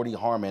styling. Gordy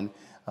Harmon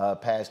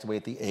passed away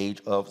at the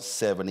age of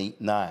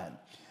 79.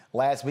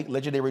 Last week,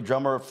 legendary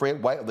drummer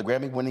Fred White of the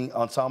Grammy-winning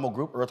ensemble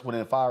group Earth,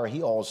 Wind & Fire,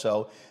 he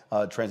also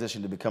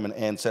transitioned to become an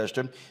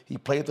ancestor. He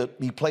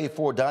played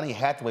for Donny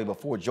Hathaway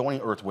before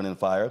joining Earth, Wind &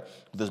 Fire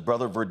with his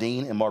brother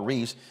Verdine and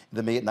Maurice in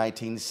the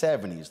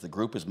mid-1970s. The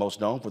group is most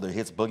known for their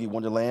hits Boogie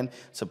Wonderland,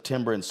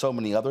 September, and so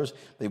many others.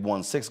 They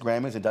won 6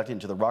 Grammys, inducted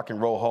into the Rock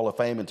and Roll Hall of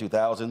Fame in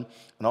 2000,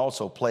 and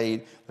also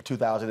played the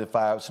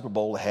 2005 Super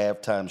Bowl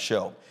halftime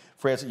show.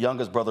 Fred's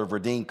youngest brother,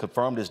 Verdine,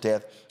 confirmed his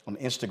death on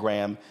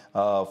Instagram,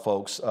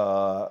 folks,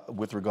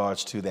 with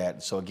regards to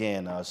that. So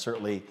again,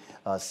 certainly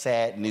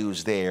sad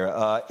news there.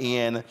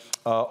 And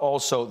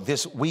also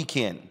this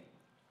weekend,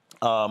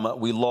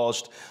 we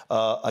lost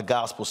a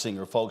gospel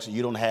singer, folks.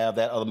 You don't have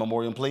that other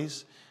memoriam,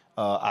 please?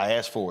 I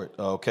asked for it,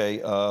 okay?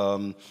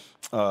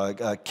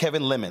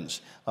 Kevin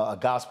Lemons, a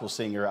gospel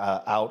singer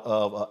out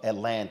of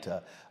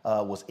Atlanta,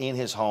 was in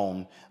his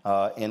home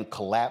and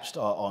collapsed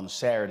on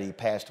Saturday,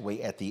 passed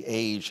away at the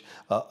age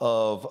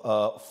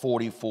of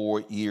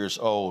 44 years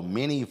old.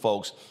 Many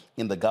folks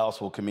in the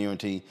gospel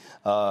community,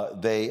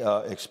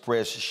 they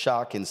expressed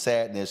shock and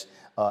sadness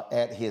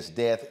at his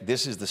death.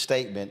 This is the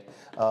statement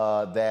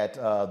that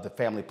the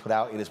family put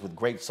out. It is with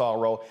great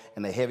sorrow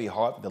and a heavy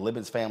heart that the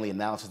Lemons family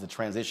announces the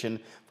transition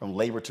from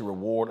labor to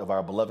reward of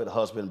our beloved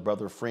husband,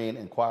 brother, friend,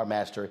 and choir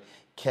master,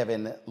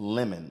 Kevin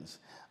Lemons.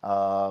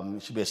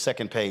 It should be a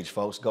second page,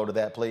 folks. Go to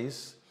that,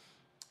 please.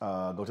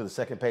 Go to the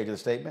second page of the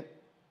statement.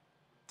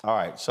 All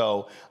right.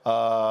 So,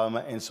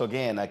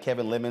 again,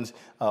 Kevin Lemons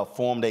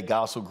formed a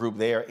gospel group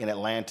there in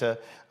Atlanta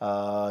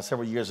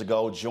several years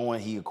ago.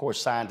 He, of course,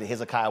 signed to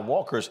Hezekiah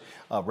Walker's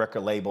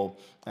record label.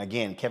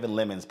 Again, Kevin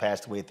Lemons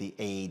passed away at the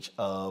age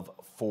of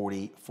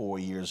 44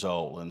 years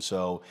old. And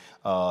so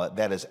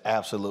that is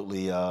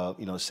absolutely,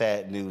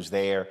 sad news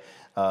there.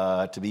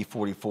 To be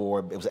 44.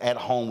 It was at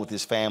home with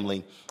his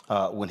family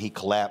when he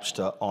collapsed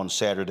on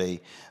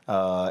Saturday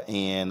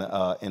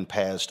and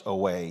passed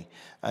away.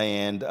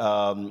 And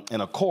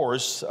of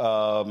course,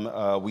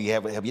 we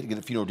have yet to get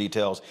the funeral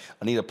details.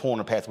 Anita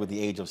Pointer passed away at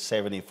the age of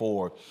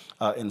 74.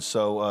 And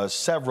so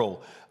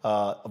several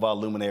of our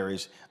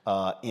luminaries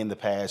in the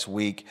past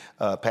week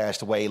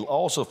passed away.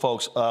 Also,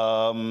 folks,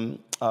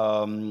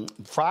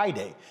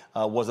 Friday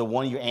was a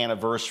one-year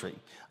anniversary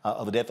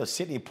of the death of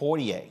Sidney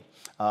Poitier.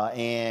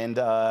 And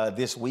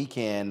this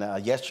weekend,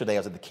 yesterday, I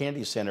was at the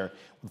Kennedy Center.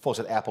 The folks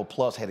at Apple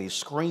Plus had a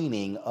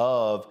screening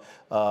of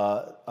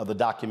the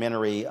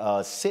documentary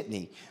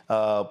Sidney,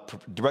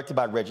 directed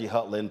by Reggie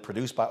Hudlin,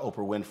 produced by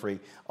Oprah Winfrey,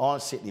 on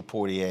Sidney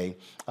Poitier.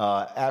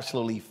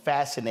 Absolutely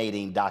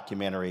fascinating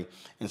documentary.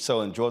 And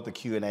so enjoyed the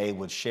Q&A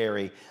with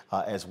Sherry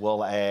as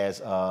well as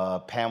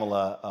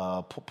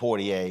Pamela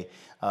Poitier.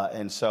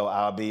 And so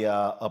I'll be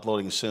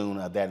uploading soon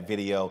that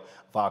video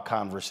of our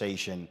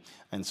conversation.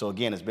 And so,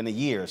 again, it's been a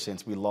year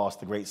since we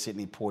lost the great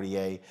Sidney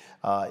Poitier.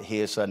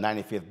 His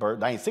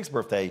 96th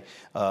birthday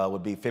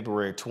would be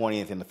February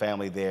 20th, and the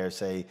family there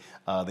say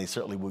they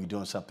certainly will be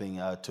doing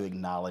something to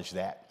acknowledge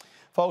that.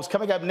 Folks,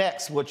 coming up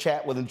next, we'll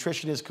chat with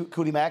nutritionist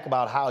Cootie Mack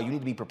about how you need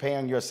to be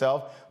preparing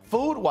yourself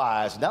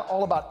food-wise, not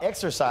all about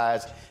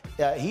exercise.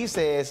 He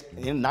says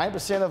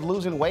 90% of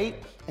losing weight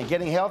and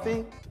getting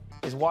healthy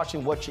is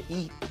watching what you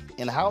eat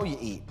and how you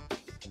eat.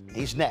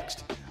 He's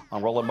next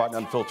on Roland Martin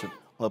Unfiltered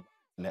on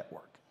the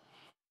network.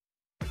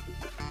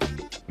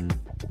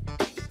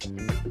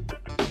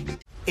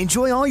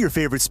 Enjoy all your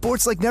favorite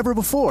sports like never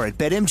before at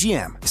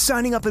BetMGM.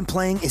 Signing up and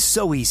playing is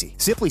so easy.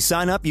 Simply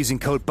sign up using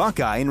code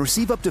Buckeye and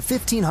receive up to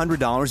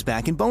 $1,500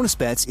 back in bonus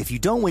bets if you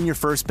don't win your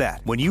first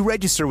bet. When you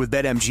register with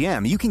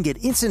BetMGM, you can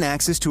get instant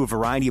access to a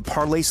variety of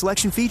parlay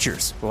selection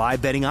features,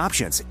 live betting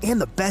options, and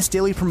the best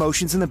daily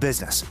promotions in the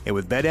business. And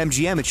with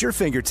BetMGM at your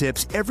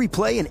fingertips, every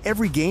play and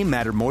every game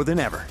matter more than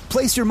ever.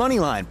 Place your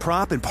moneyline,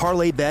 prop, and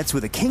parlay bets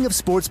with the king of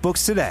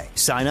sportsbooks today.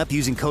 Sign up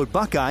using code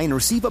Buckeye and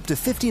receive up to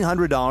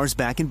 $1,500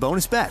 back in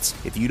bonus bets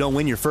if you don't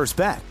win your first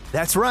bet.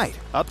 That's right,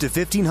 up to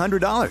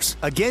 $1,500.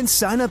 Again,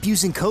 sign up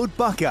using code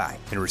Buckeye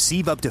and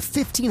receive up to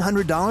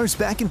 $1,500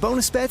 back in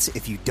bonus bets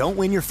if you don't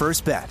win your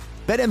first bet.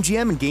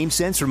 BetMGM and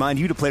GameSense remind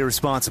you to play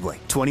responsibly.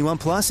 21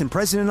 plus and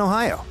present in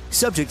Ohio.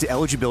 Subject to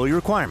eligibility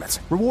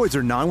requirements. Rewards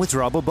are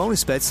non-withdrawable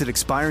bonus bets that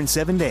expire in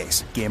 7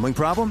 days. Gambling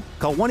problem?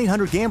 Call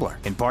 1-800-GAMBLER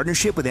in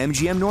partnership with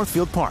MGM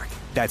Northfield Park.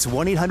 That's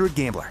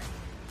 1-800-GAMBLER.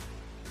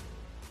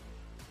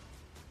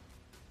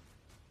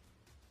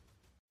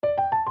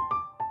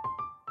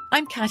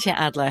 I'm Katya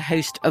Adler,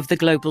 host of The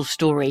Global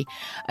Story.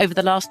 Over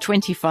the last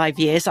 25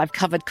 years, I've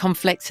covered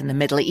conflicts in the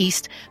Middle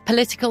East,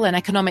 political and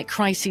economic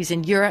crises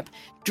in Europe,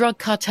 drug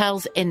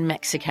cartels in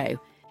Mexico.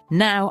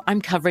 Now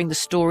I'm covering the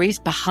stories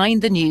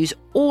behind the news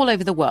all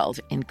over the world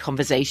in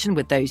conversation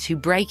with those who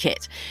break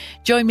it.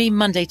 Join me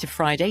Monday to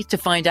Friday to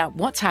find out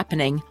what's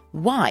happening,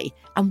 why,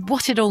 and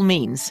what it all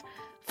means.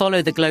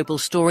 Follow The Global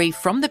Story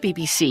from the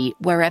BBC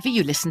wherever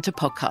you listen to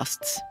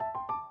podcasts.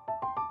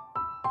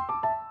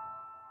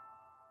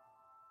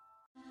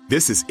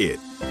 This is it.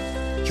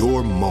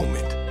 Your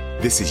moment.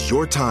 This is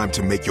your time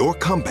to make your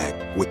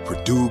comeback with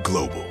Purdue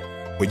Global.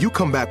 When you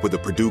come back with a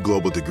Purdue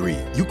Global degree,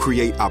 you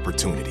create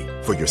opportunity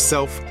for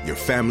yourself, your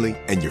family,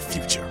 and your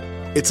future.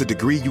 It's a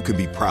degree you can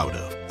be proud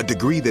of, a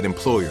degree that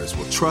employers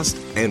will trust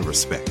and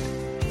respect.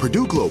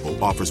 Purdue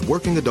Global offers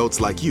working adults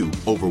like you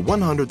over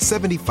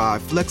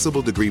 175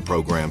 flexible degree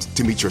programs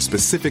to meet your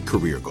specific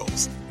career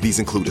goals. These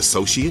include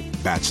associate,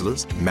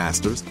 bachelor's,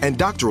 master's, and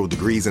doctoral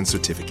degrees and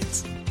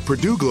certificates.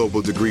 Purdue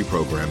Global degree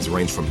programs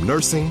range from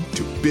nursing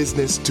to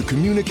business to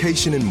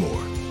communication and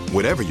more.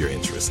 Whatever your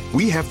interest,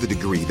 we have the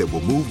degree that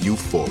will move you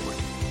forward.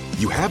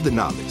 You have the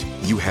knowledge,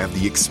 you have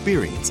the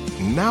experience.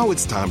 Now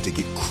it's time to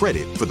get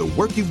credit for the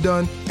work you've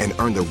done and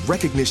earn the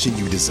recognition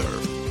you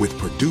deserve with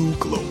Purdue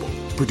Global,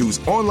 Purdue's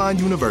online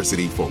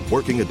university for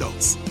working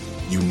adults.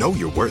 You know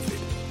you're worth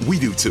it. We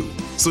do too.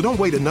 So don't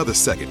wait another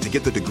second to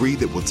get the degree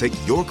that will take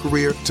your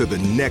career to the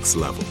next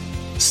level.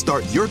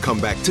 Start your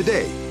comeback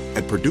today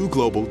at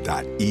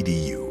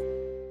purdueglobal.edu.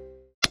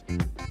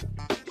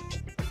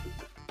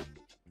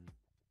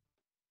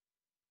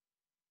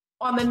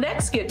 On the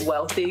next Get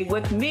Wealthy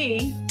with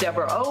me,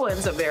 Deborah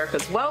Owens,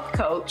 America's Wealth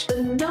Coach,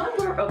 the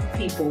number of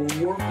people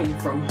working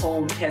from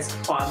home has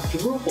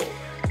quadrupled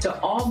to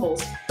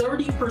almost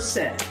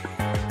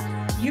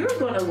 30%. You're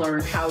going to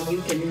learn how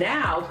you can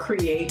now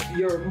create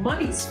your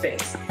money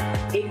space.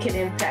 It can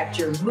impact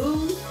your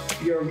mood,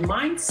 your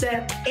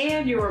mindset,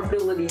 and your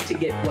ability to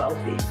get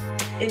wealthy.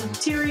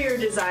 Interior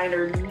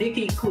designer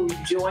Nikki Klug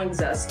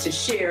joins us to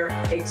share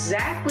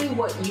exactly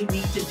what you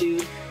need to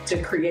do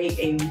to create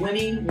a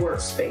winning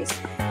workspace.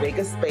 Make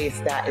a space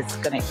that is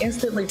going to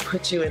instantly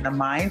put you in the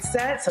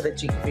mindset so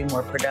that you can be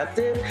more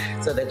productive,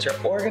 so that you're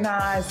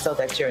organized, so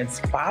that you're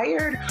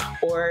inspired,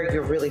 or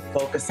you're really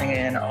focusing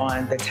in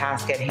on the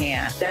task at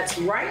hand. That's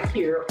right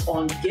here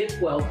on Get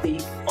Wealthy,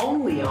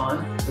 only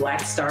on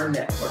Black Star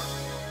Network.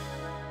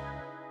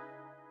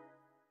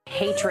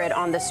 Hatred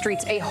on the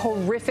streets, a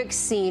horrific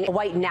scene, a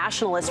white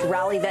nationalist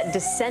rally that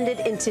descended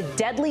into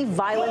deadly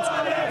violence.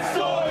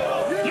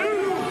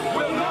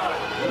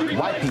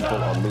 White people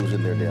are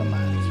losing their damn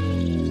minds.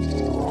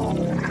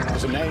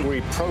 As an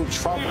angry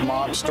pro-Trump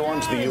mob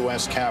storms the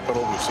U.S.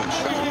 Capitol, we've seen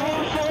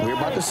shooting. We're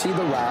about to see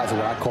the rise of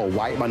what I call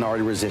white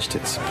minority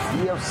resistance.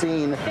 We have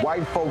seen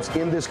white folks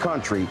in this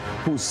country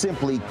who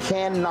simply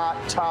cannot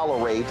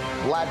tolerate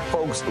black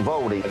folks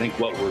voting. I think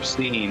what we're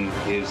seeing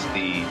is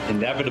the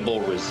inevitable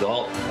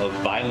result of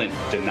violent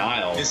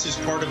denial. This is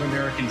part of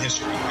American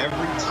history.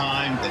 Every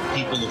time that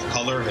people of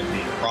color have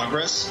made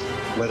progress,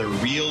 whether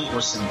real or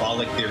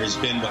symbolic, there has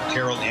been what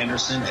Carol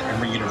Anderson at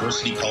Emory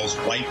University calls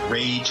white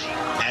rage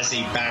as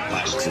a backlash.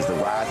 This is the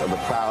rise of the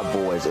Proud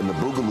Boys and the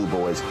Boogaloo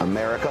Boys.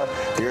 America,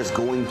 there's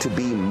going to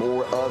be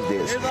more of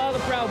this. Here's all the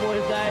Proud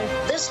Boys, guys.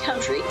 This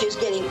country is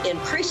getting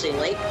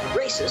increasingly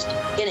racist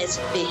in its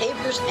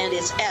behaviors and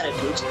its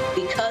attitudes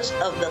because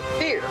of the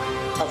fear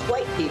of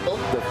white people.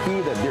 The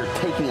fear that they're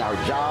taking our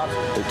jobs,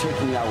 they're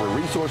taking our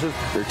resources,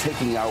 they're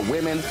taking our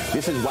women.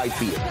 This is white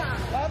fear.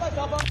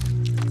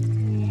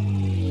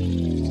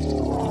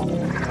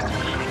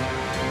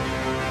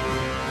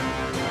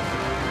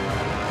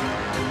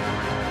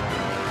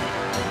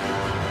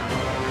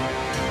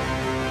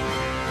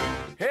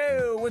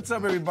 What's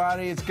up,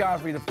 everybody? It's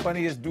Godfrey, the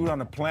funniest dude on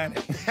the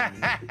planet.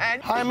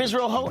 I'm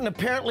Israel Houghton.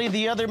 Apparently,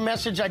 the other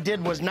message I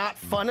did was not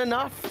fun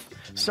enough.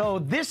 So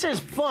this is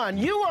fun.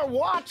 You are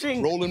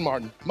watching Roland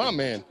Martin, my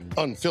man,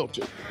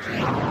 Unfiltered.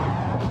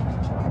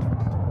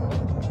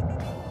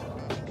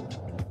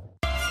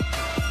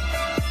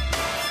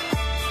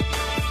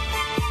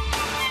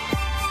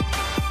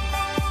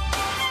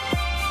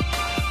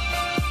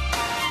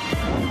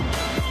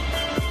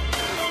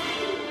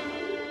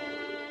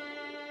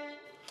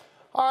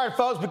 All right,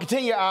 folks, we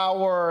continue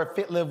our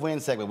Fit, Live, Win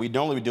segment. We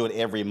normally do it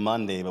every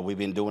Monday, but we've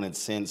been doing it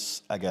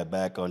since I got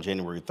back on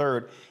January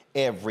 3rd,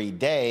 every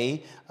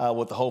day,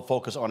 with the whole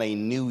focus on a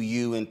new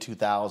you in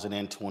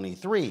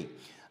 2023.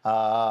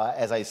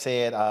 As I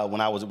said,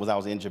 when I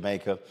was in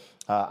Jamaica,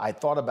 I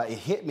thought about it.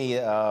 Hit me.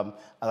 I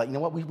like, you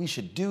know what? We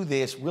should do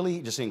this.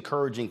 Really, just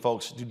encouraging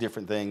folks to do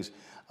different things.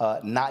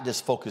 Not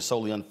just focus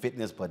solely on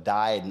fitness, but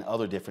diet and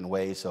other different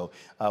ways. So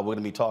we're going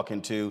to be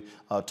talking to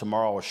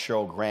tomorrow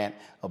Cheryl Grant.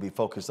 I'll be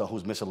focused on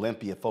who's Miss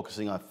Olympia,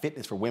 focusing on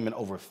fitness for women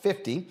over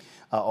 50.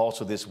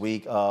 Also this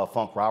week,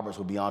 Funk Roberts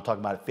will be on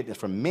talking about fitness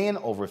for men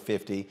over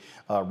 50.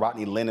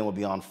 Rodney Lennon will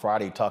be on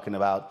Friday talking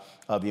about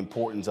the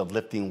importance of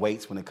lifting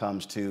weights when it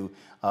comes to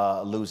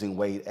losing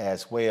weight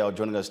as well.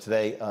 Joining us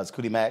today is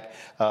Cootie Mack.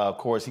 Of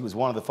course, he was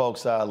one of the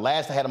folks.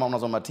 Last I had him on, I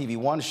was on my TV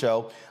One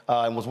show,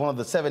 and was one of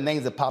the 7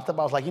 names that popped up.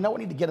 I was like, you know, we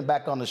need to get him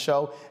back on the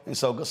show, and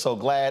so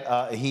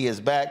glad he is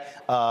back.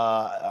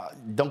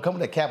 Don't come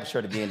with that Kappa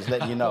shirt again. Just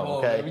letting you know,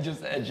 okay? Let me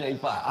just add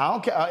J5. I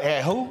don't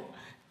care. Who?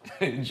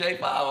 J5.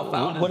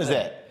 Founders What is Day.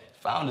 that?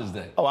 Founders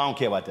Day. Oh, I don't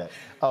care about that.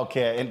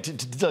 Okay, and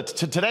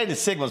today the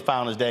Sigma's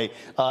Founders Day,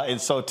 and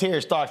so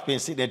Terry Stark's been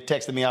sitting there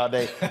texting me all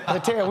day.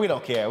 Terry, we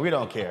don't care. We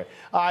don't care.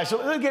 All right, so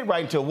let's get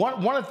right into it.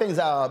 One of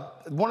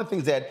the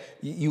things that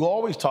you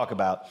always talk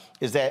about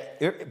is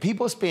that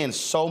people spend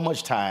so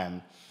much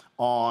time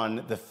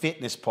on the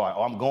fitness part.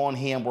 Oh, I'm going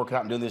here, I'm working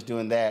out, I'm doing this,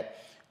 doing that.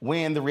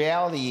 When the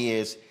reality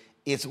is,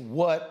 it's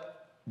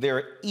what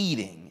they're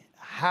eating,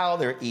 how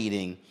they're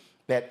eating,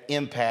 that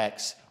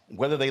impacts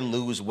whether they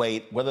lose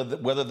weight, whether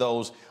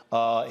those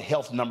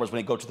health numbers, when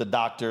they go to the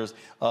doctors,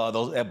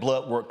 that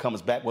blood work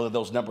comes back, whether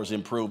those numbers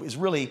improve, is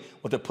really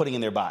what they're putting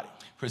in their body.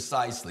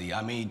 Precisely.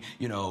 I mean,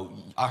 you know,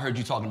 I heard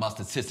you talking about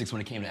statistics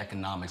when it came to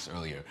economics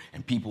earlier,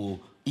 and people,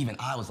 even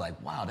I was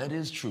like, wow, that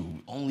is true.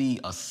 Only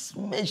a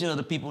smidgen of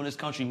the people in this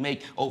country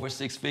make over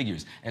 6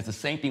 figures. And it's the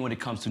same thing when it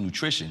comes to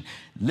nutrition.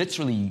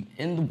 Literally,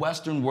 in the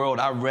Western world,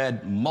 I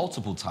read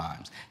multiple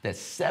times that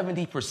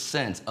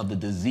 70% of the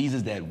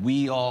diseases that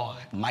we all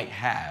might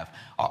have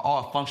are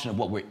all a function of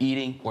what we're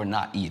eating or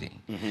not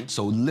eating. Mm-hmm.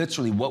 So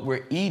literally, what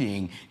we're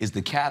eating is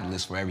the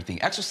catalyst for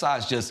everything.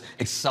 Exercise just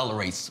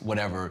accelerates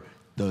whatever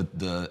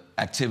the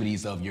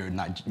activities of your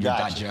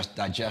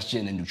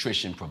digestion and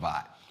nutrition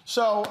provide.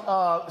 So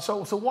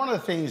one of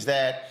the things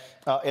that,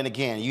 and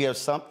again, you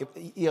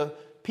have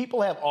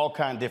people have all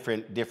kinds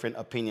of different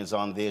opinions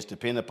on this,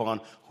 depending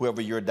upon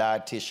whoever your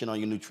dietitian or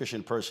your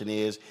nutrition person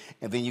is.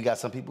 And then you got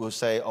some people who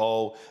say,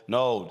 oh,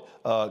 no,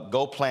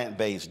 go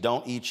plant-based.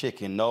 Don't eat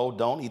chicken. No,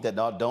 don't eat that.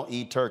 No, don't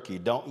eat turkey.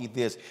 Don't eat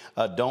this.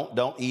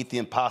 Don't eat the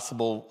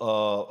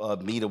impossible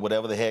meat or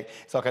whatever the heck.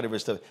 It's all kind of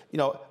different stuff. You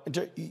know,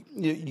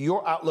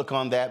 your outlook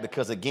on that,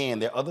 because, again,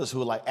 there are others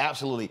who are like,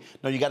 absolutely,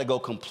 no, you got to go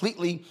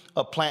completely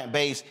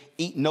plant-based,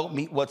 eat no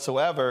meat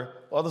whatsoever.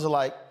 Others are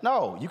like,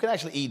 no, you can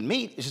actually eat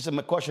meat. It's just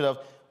a question of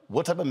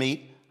what type of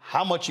meat,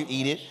 how much you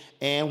eat it,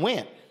 and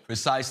when.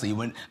 Precisely.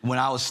 When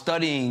I was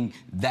studying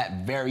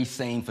that very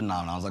same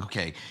phenomenon, I was like,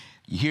 okay,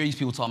 you hear these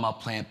people talking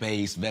about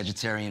plant-based,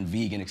 vegetarian,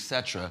 vegan,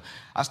 etc.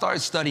 I started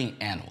studying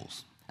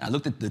animals. And I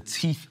looked at the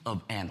teeth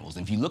of animals.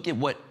 And if you look at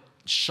what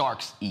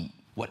sharks eat,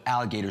 what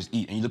alligators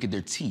eat, and you look at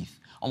their teeth,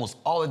 almost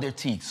all of their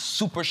teeth,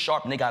 super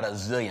sharp, and they got a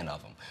zillion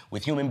of them.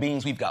 With human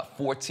beings, we've got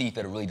 4 teeth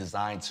that are really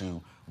designed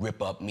to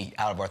rip up meat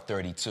out of our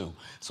 32.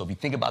 So if you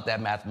think about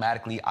that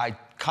mathematically, I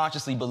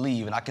consciously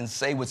believe, and I can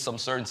say with some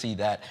certainty,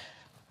 that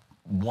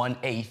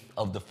 1/8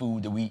 of the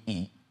food that we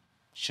eat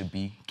can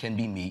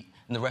be meat,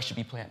 and the rest should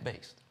be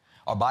plant-based.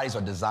 Our bodies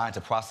are designed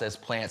to process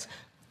plants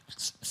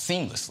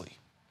seamlessly.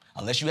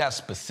 Unless you have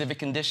specific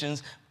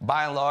conditions,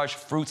 by and large,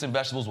 fruits and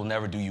vegetables will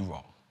never do you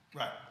wrong.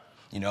 Right.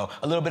 You know,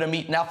 a little bit of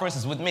meat. Now, for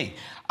instance, with me,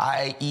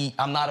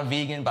 I'm not a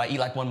vegan, but I eat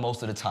like one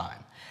most of the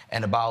time.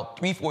 And about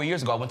 3-4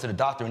 years ago, I went to the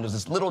doctor, and there was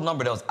this little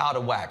number that was out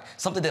of whack.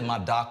 Something that my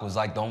doc was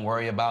like, don't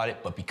worry about it.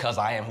 But because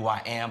I am who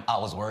I am, I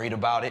was worried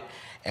about it.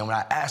 And when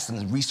I asked him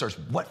to research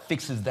what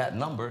fixes that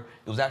number,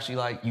 it was actually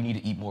like, you need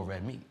to eat more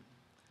red meat.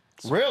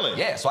 Really?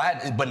 Yeah, so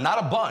but not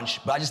a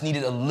bunch, but I just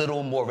needed a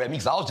little more red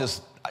meat.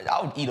 Because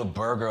I would eat a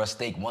burger or a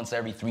steak once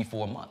every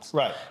 3-4 months.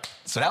 Right.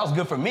 So that was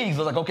good for me, because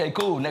I was like, okay,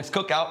 cool, next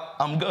cookout,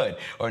 I'm good.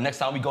 Or next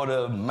time we go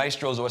to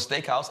Maestro's or a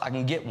steakhouse, I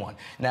can get one.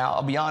 Now,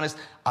 I'll be honest,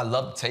 I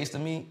love the taste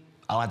of meat.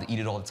 I don't have to eat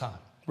it all the time.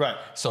 Right.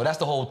 So that's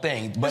the whole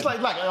thing. But it's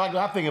like when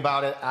I think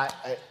about it,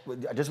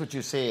 just what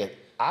you said,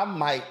 I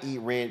might eat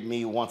red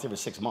meat once every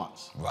 6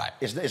 months. Right.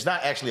 It's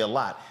not actually a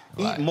lot.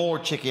 Right. Eat more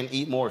chicken,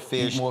 eat more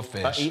fish. Eat more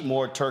fish. Eat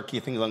more turkey,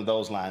 things along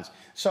those lines.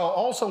 So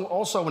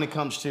also when it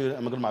comes to, I'm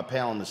going to go to my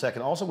panel in a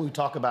second, also when we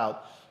talk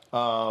about,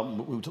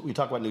 we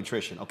talk about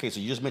nutrition. Okay, so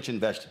you just mentioned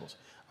vegetables.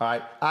 All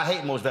right. I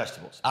hate most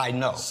vegetables. I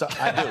know. So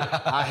I do.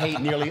 I hate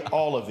nearly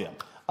all of them.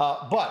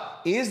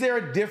 But is there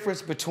a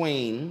difference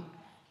between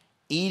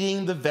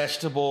eating the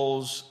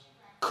vegetables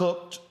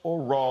cooked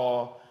or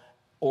raw,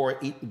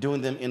 or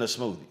doing them in a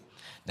smoothie?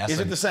 Is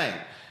it the same?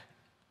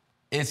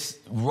 It's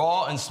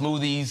raw, and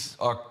smoothies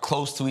are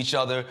close to each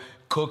other.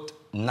 Cooked,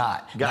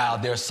 not. Now,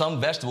 there are some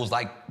vegetables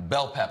like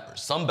bell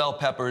peppers. Some bell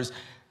peppers,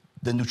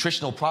 the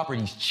nutritional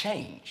properties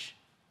change.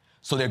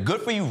 So they're good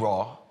for you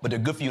raw, but they're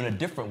good for you in a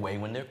different way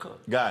when they're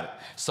cooked. Got it.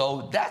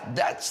 So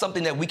that's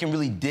something that we can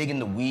really dig in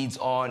the weeds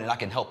on, and I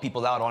can help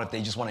people out on if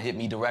they just want to hit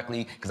me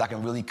directly, because I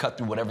can really cut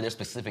through whatever their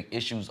specific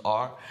issues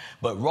are.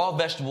 But raw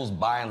vegetables,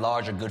 by and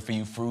large, are good for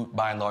you. Fruit,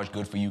 by and large,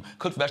 good for you.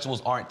 Cooked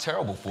vegetables aren't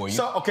terrible for you.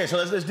 So, okay, so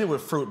let's deal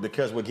with fruit,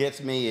 because what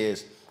gets me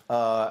is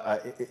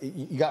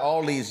you got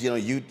all these,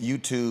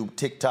 YouTube,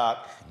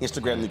 TikTok,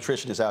 Instagram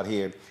nutritionists out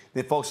here.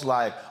 Then folks are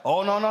like,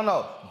 oh,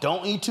 no,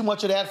 don't eat too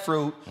much of that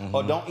fruit,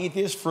 or don't eat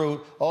this fruit.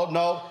 Oh,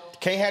 no,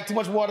 can't have too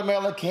much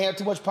watermelon, can't have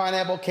too much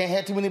pineapple, can't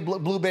have too many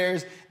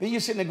blueberries. Then you're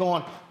sitting there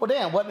going, well,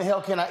 damn, what in the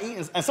hell can I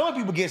eat? And some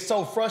people get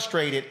so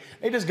frustrated,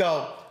 they just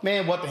go,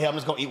 man, what the hell, I'm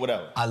just going to eat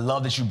whatever. I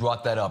love that you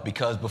brought that up,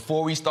 because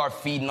before we start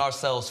feeding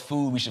ourselves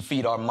food, we should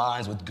feed our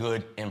minds with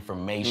good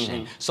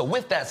information. So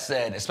with that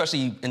said,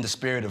 especially in the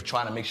spirit of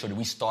trying to make sure that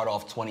we start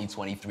off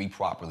 2023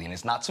 properly, and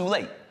it's not too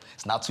late.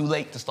 It's not too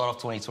late to start off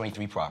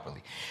 2023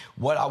 properly.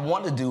 What I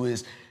want to do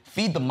is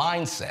feed the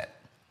mindset.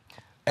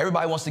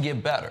 Everybody wants to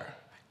get better.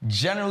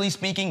 Generally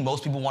speaking,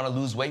 most people want to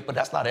lose weight, but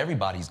that's not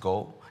everybody's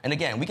goal. And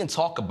again, we can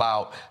talk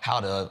about how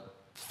to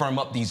firm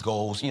up these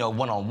goals,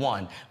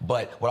 one-on-one,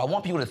 but what I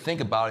want people to think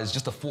about is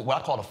just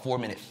what I call a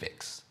 4-minute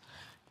fix.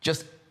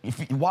 Just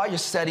while you're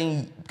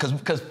setting,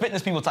 because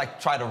fitness people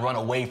try to run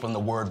away from the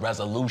word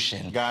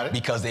resolution. Got it.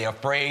 Because they're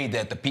afraid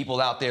that the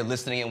people out there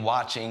listening and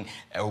watching,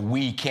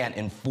 we can't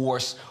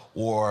enforce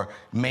or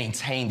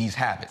maintain these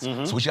habits.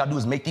 So what you gotta do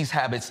is make these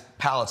habits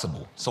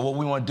palatable. So what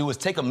we wanna do is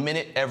take a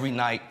minute every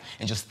night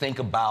and just think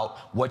about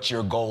what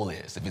your goal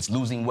is. If it's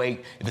losing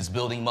weight, if it's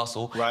building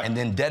muscle, and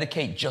then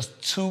dedicate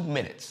just 2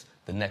 minutes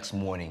the next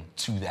morning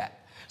to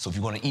that. So if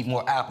you're gonna eat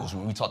more apples,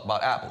 when we talk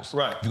about apples, if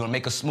you're gonna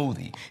make a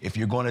smoothie, if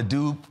you're gonna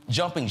do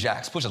jumping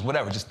jacks, push-ups,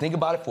 whatever, just think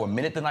about it for a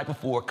minute the night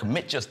before,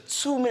 commit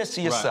just 2 minutes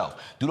to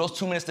yourself. Do those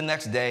 2 minutes the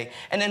next day,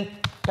 and then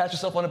pat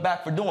yourself on the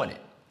back for doing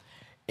it.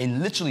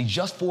 In literally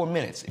just 4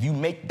 minutes, if you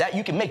make that,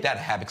 you can make that a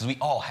habit, because we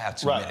all have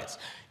 2 minutes.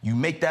 You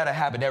make that a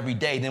habit every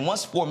day. Then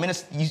once 4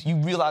 minutes, you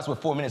realize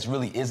what 4 minutes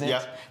really isn't.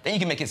 Then you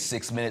can make it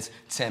 6 minutes,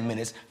 10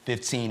 minutes,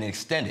 15, and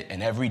extend it.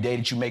 And every day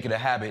that you make it a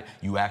habit,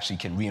 you actually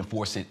can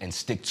reinforce it and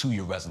stick to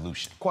your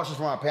resolution. Questions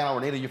from our panel.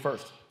 Renita, you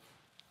first.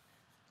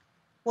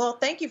 Well,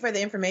 thank you for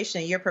the information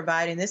that you're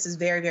providing. This is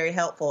very, very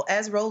helpful.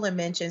 As Roland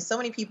mentioned, so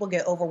many people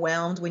get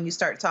overwhelmed when you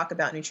start to talk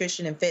about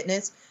nutrition and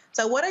fitness.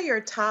 So what are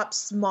your top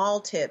small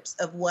tips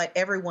of what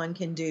everyone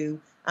can do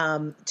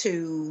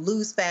to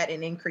lose fat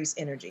and increase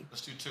energy?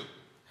 Let's do 2.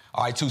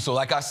 All right, 2. So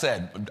like I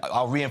said,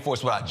 I'll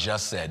reinforce what I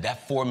just said,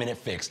 that 4-minute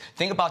fix.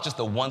 Think about just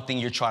the one thing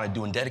you're trying to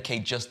do and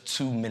dedicate just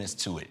 2 minutes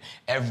to it.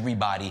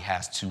 Everybody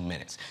has 2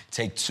 minutes.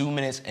 Take 2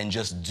 minutes and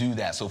just do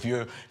that. So if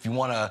you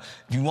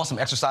want some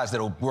exercise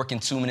that'll work in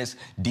 2 minutes,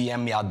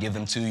 DM me, I'll give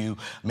them to you.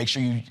 Make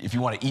sure if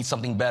you want to eat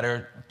something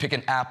better, pick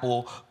an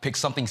apple, pick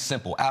something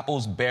simple.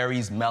 Apples,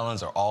 berries,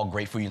 melons are all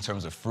great for you in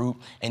terms of fruit.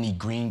 Any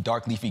green,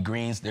 dark leafy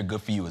greens, they're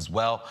good for you as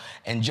well.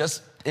 And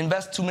just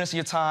invest 2 minutes of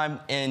your time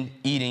in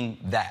eating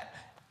that.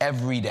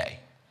 Every day.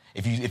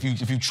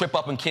 If you trip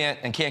up and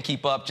can't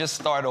keep up, just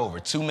start over.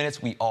 2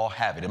 minutes, we all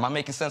have it. Am I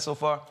making sense so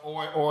far?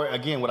 Or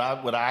again, what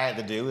I had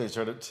to do is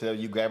sort of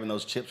you grabbing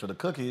those chips or the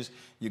cookies,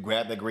 you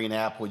grab the green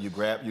apple, you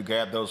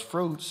grab those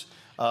fruits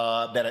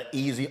that are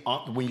easy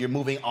when you're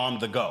moving on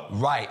the go.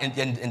 Right,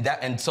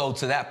 and so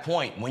to that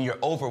point, when you're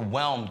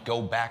overwhelmed, go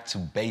back to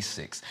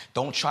basics.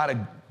 Don't try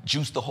to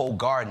juice the whole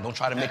garden. Don't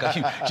try to make a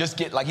huge,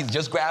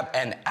 just grab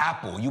an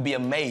apple. You'll be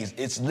amazed.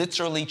 It's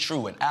literally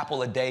true. An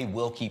apple a day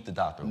will keep the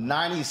doctor away.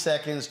 90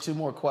 seconds, 2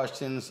 more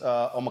questions.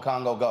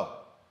 Omekongo, go.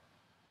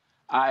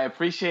 I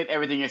appreciate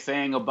everything you're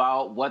saying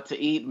about what to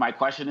eat. My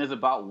question is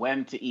about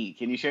when to eat.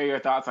 Can you share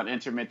your thoughts on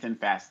intermittent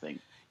fasting?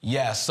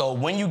 Yeah, so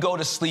when you go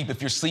to sleep, if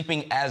you're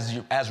sleeping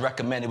as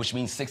recommended, which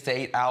means 6 to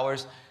 8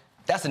 hours,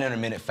 that's an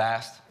intermittent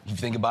fast. If you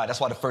think about it,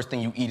 that's why the first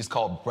thing you eat is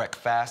called break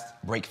fast,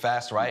 right?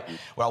 Mm-hmm.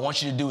 What I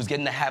want you to do is get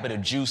in the habit of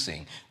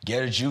juicing.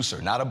 Get a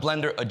juicer, not a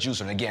blender, a juicer.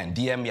 And again,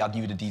 DM me, I'll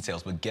give you the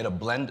details, but get a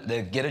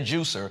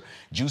juicer,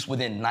 juice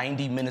within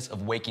 90 minutes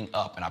of waking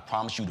up, and I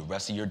promise you the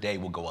rest of your day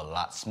will go a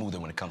lot smoother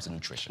when it comes to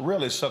nutrition.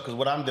 Really? So, because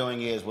what I'm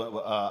doing is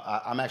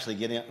I'm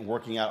actually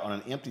working out on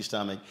an empty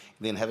stomach,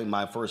 then having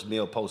my first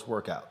meal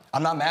post-workout.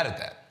 I'm not mad at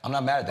that.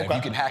 Okay. If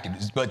you can hack it,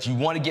 but you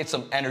want to get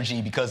some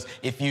energy because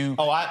if you...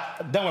 don't worry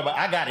about it.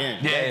 I got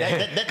energy.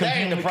 Yeah.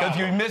 Because if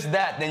you miss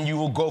that, then you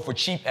will go for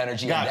cheap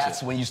energy, and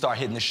that's when you start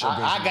hitting the sugars.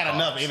 I got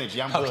enough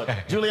energy. I'm good.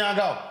 Julianne,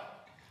 go.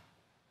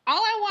 All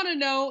I want to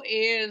know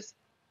is,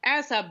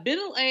 as a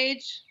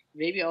middle-aged,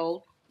 maybe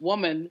old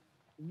woman,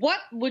 what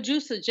would you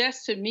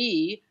suggest to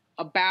me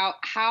about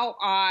how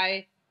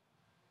I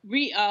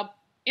re-up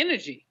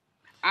energy?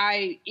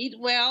 I eat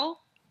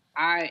well.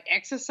 I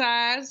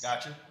exercise.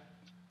 Gotcha.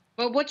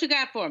 But what you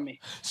got for me?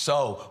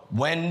 So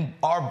when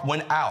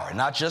our,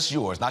 not just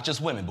yours, not just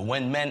women, but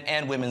when men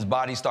and women's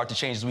bodies start to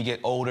change as we get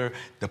older,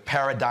 the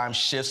paradigm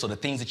shifts, so the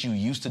things that you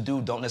used to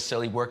do don't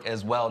necessarily work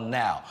as well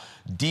now.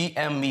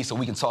 DM me so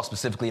we can talk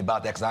specifically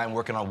about that, because I'm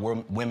working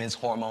on Women's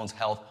Hormones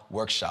Health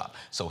Workshop.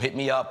 So hit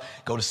me up,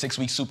 go to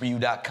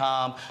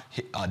 6weeksuperyou.com,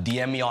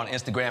 DM me on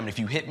Instagram, and if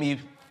you hit me...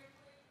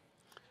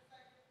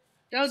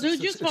 No,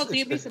 dude, you're supposed to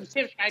give me some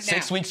tips right now.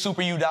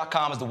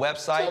 6weeksuperyou.com is the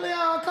website.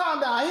 Julianne,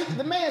 calm down.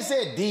 The man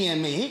said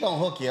DM me. He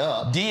gonna hook you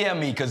up. DM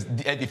me, because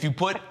if you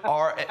put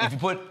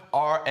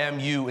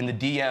RMU in the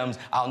DMs,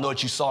 I'll know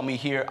that you saw me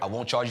here. I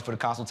won't charge you for the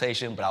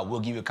consultation, but I will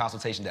give you a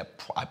consultation that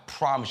I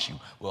promise you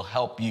will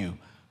help you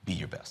be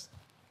your best.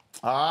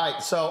 All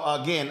right. So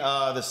again,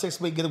 the 6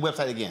 week. Get the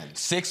website again.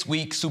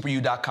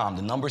 6weeksuperyou.com.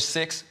 The number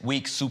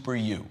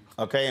 6weeksuperyou.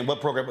 Okay. And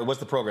what program?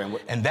 What's the program?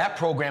 And that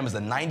program is a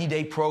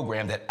 90-day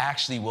program that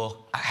actually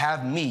will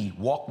have me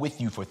walk with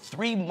you for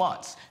 3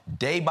 months,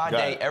 day by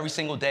day, every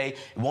single day.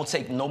 It won't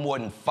take no more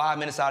than 5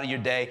 minutes out of your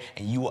day,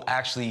 and you will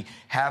actually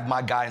have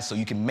my guidance so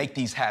you can make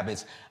these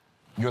habits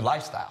your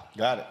lifestyle.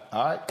 Got it.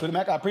 All right. Cootie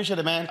Mac, I appreciate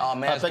it, man. Oh,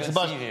 man, thanks a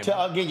bunch.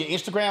 Again, your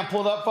Instagram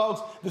pulled up,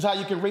 folks. This is how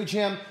you can reach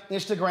him.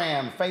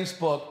 Instagram,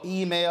 Facebook,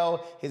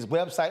 email, his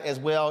website as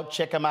well.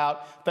 Check him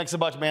out. Thanks a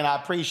bunch, man. I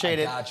appreciate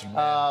it. Got you,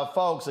 man.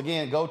 Folks,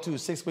 again, go to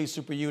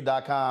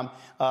 6weeksuperyou.com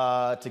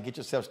to get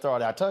yourself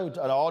started. I tell you,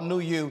 an all new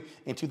you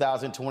in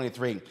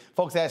 2023.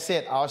 Folks, that's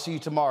it. I'll see you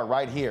tomorrow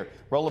right here.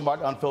 Roland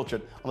Martin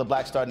Unfiltered on the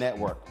Black Star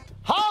Network.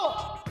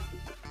 Holla!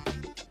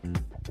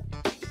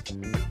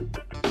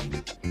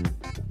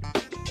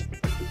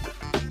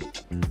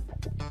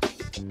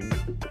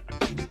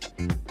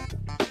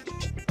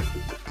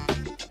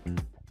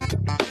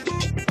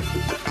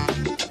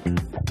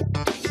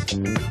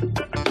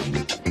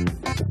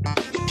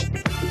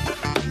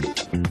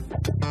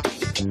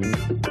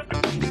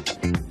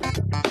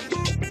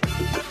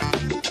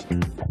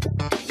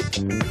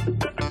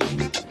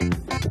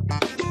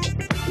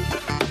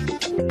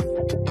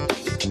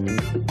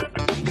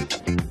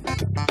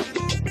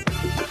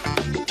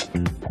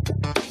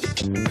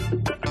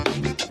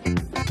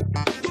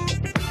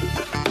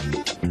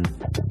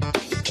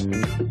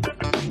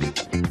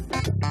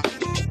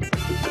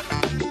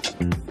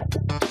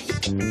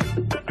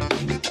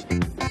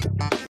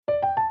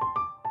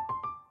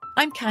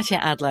 I'm Katya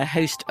Adler,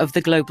 host of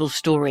The Global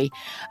Story.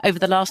 Over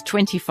the last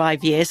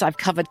 25 years, I've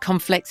covered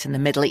conflicts in the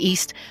Middle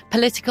East,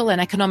 political and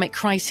economic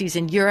crises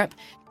in Europe,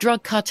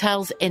 drug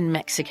cartels in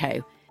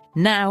Mexico.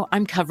 Now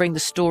I'm covering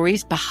the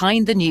stories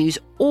behind the news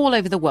all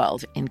over the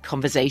world in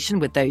conversation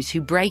with those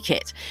who break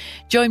it.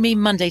 Join me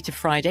Monday to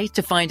Friday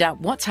to find out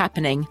what's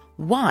happening,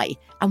 why,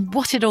 and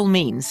what it all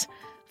means.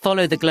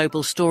 Follow The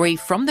Global Story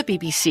from the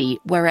BBC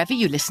wherever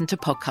you listen to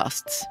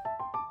podcasts.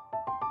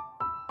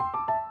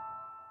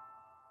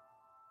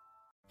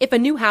 If a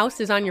new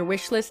house is on your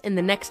wish list in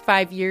the next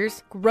 5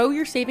 years, grow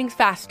your savings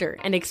faster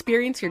and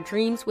experience your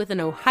dreams with an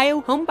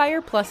Ohio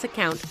Homebuyer Plus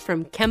account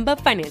from Kemba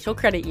Financial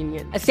Credit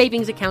Union. A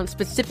savings account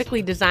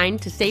specifically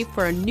designed to save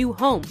for a new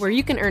home, where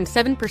you can earn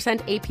 7%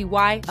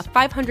 APY,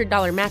 a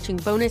 $500 matching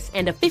bonus,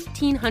 and a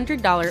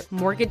 $1,500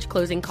 mortgage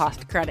closing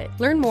cost credit.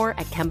 Learn more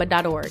at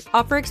Kemba.org.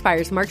 Offer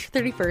expires March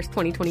 31st,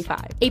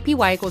 2025.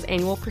 APY equals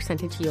annual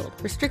percentage yield.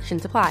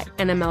 Restrictions apply.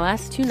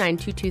 NMLS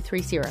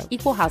 292230.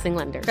 Equal housing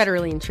lender.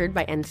 Federally insured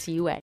by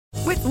NCUA.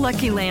 With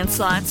Lucky Land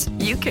Slots,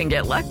 you can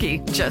get lucky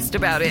just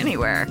about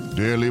anywhere.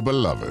 Dearly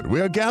beloved,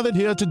 we are gathered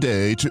here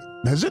today to...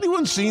 Has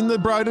anyone seen the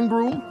bride and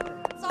groom?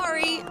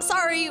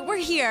 Sorry, we're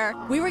here.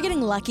 We were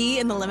getting lucky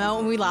in the limo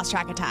and we lost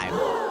track of time.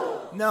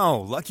 No,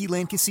 Lucky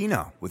Land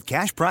Casino, with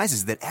cash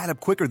prizes that add up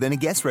quicker than a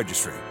guest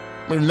registry.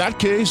 In that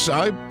case,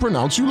 I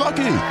pronounce you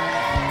lucky.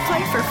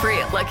 Play for free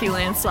at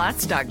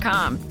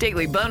LuckyLandSlots.com.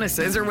 Daily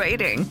bonuses are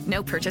waiting.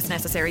 No purchase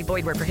necessary.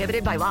 Void where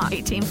prohibited by law.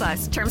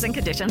 18+. Terms and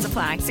conditions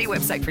apply. See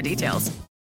website for details.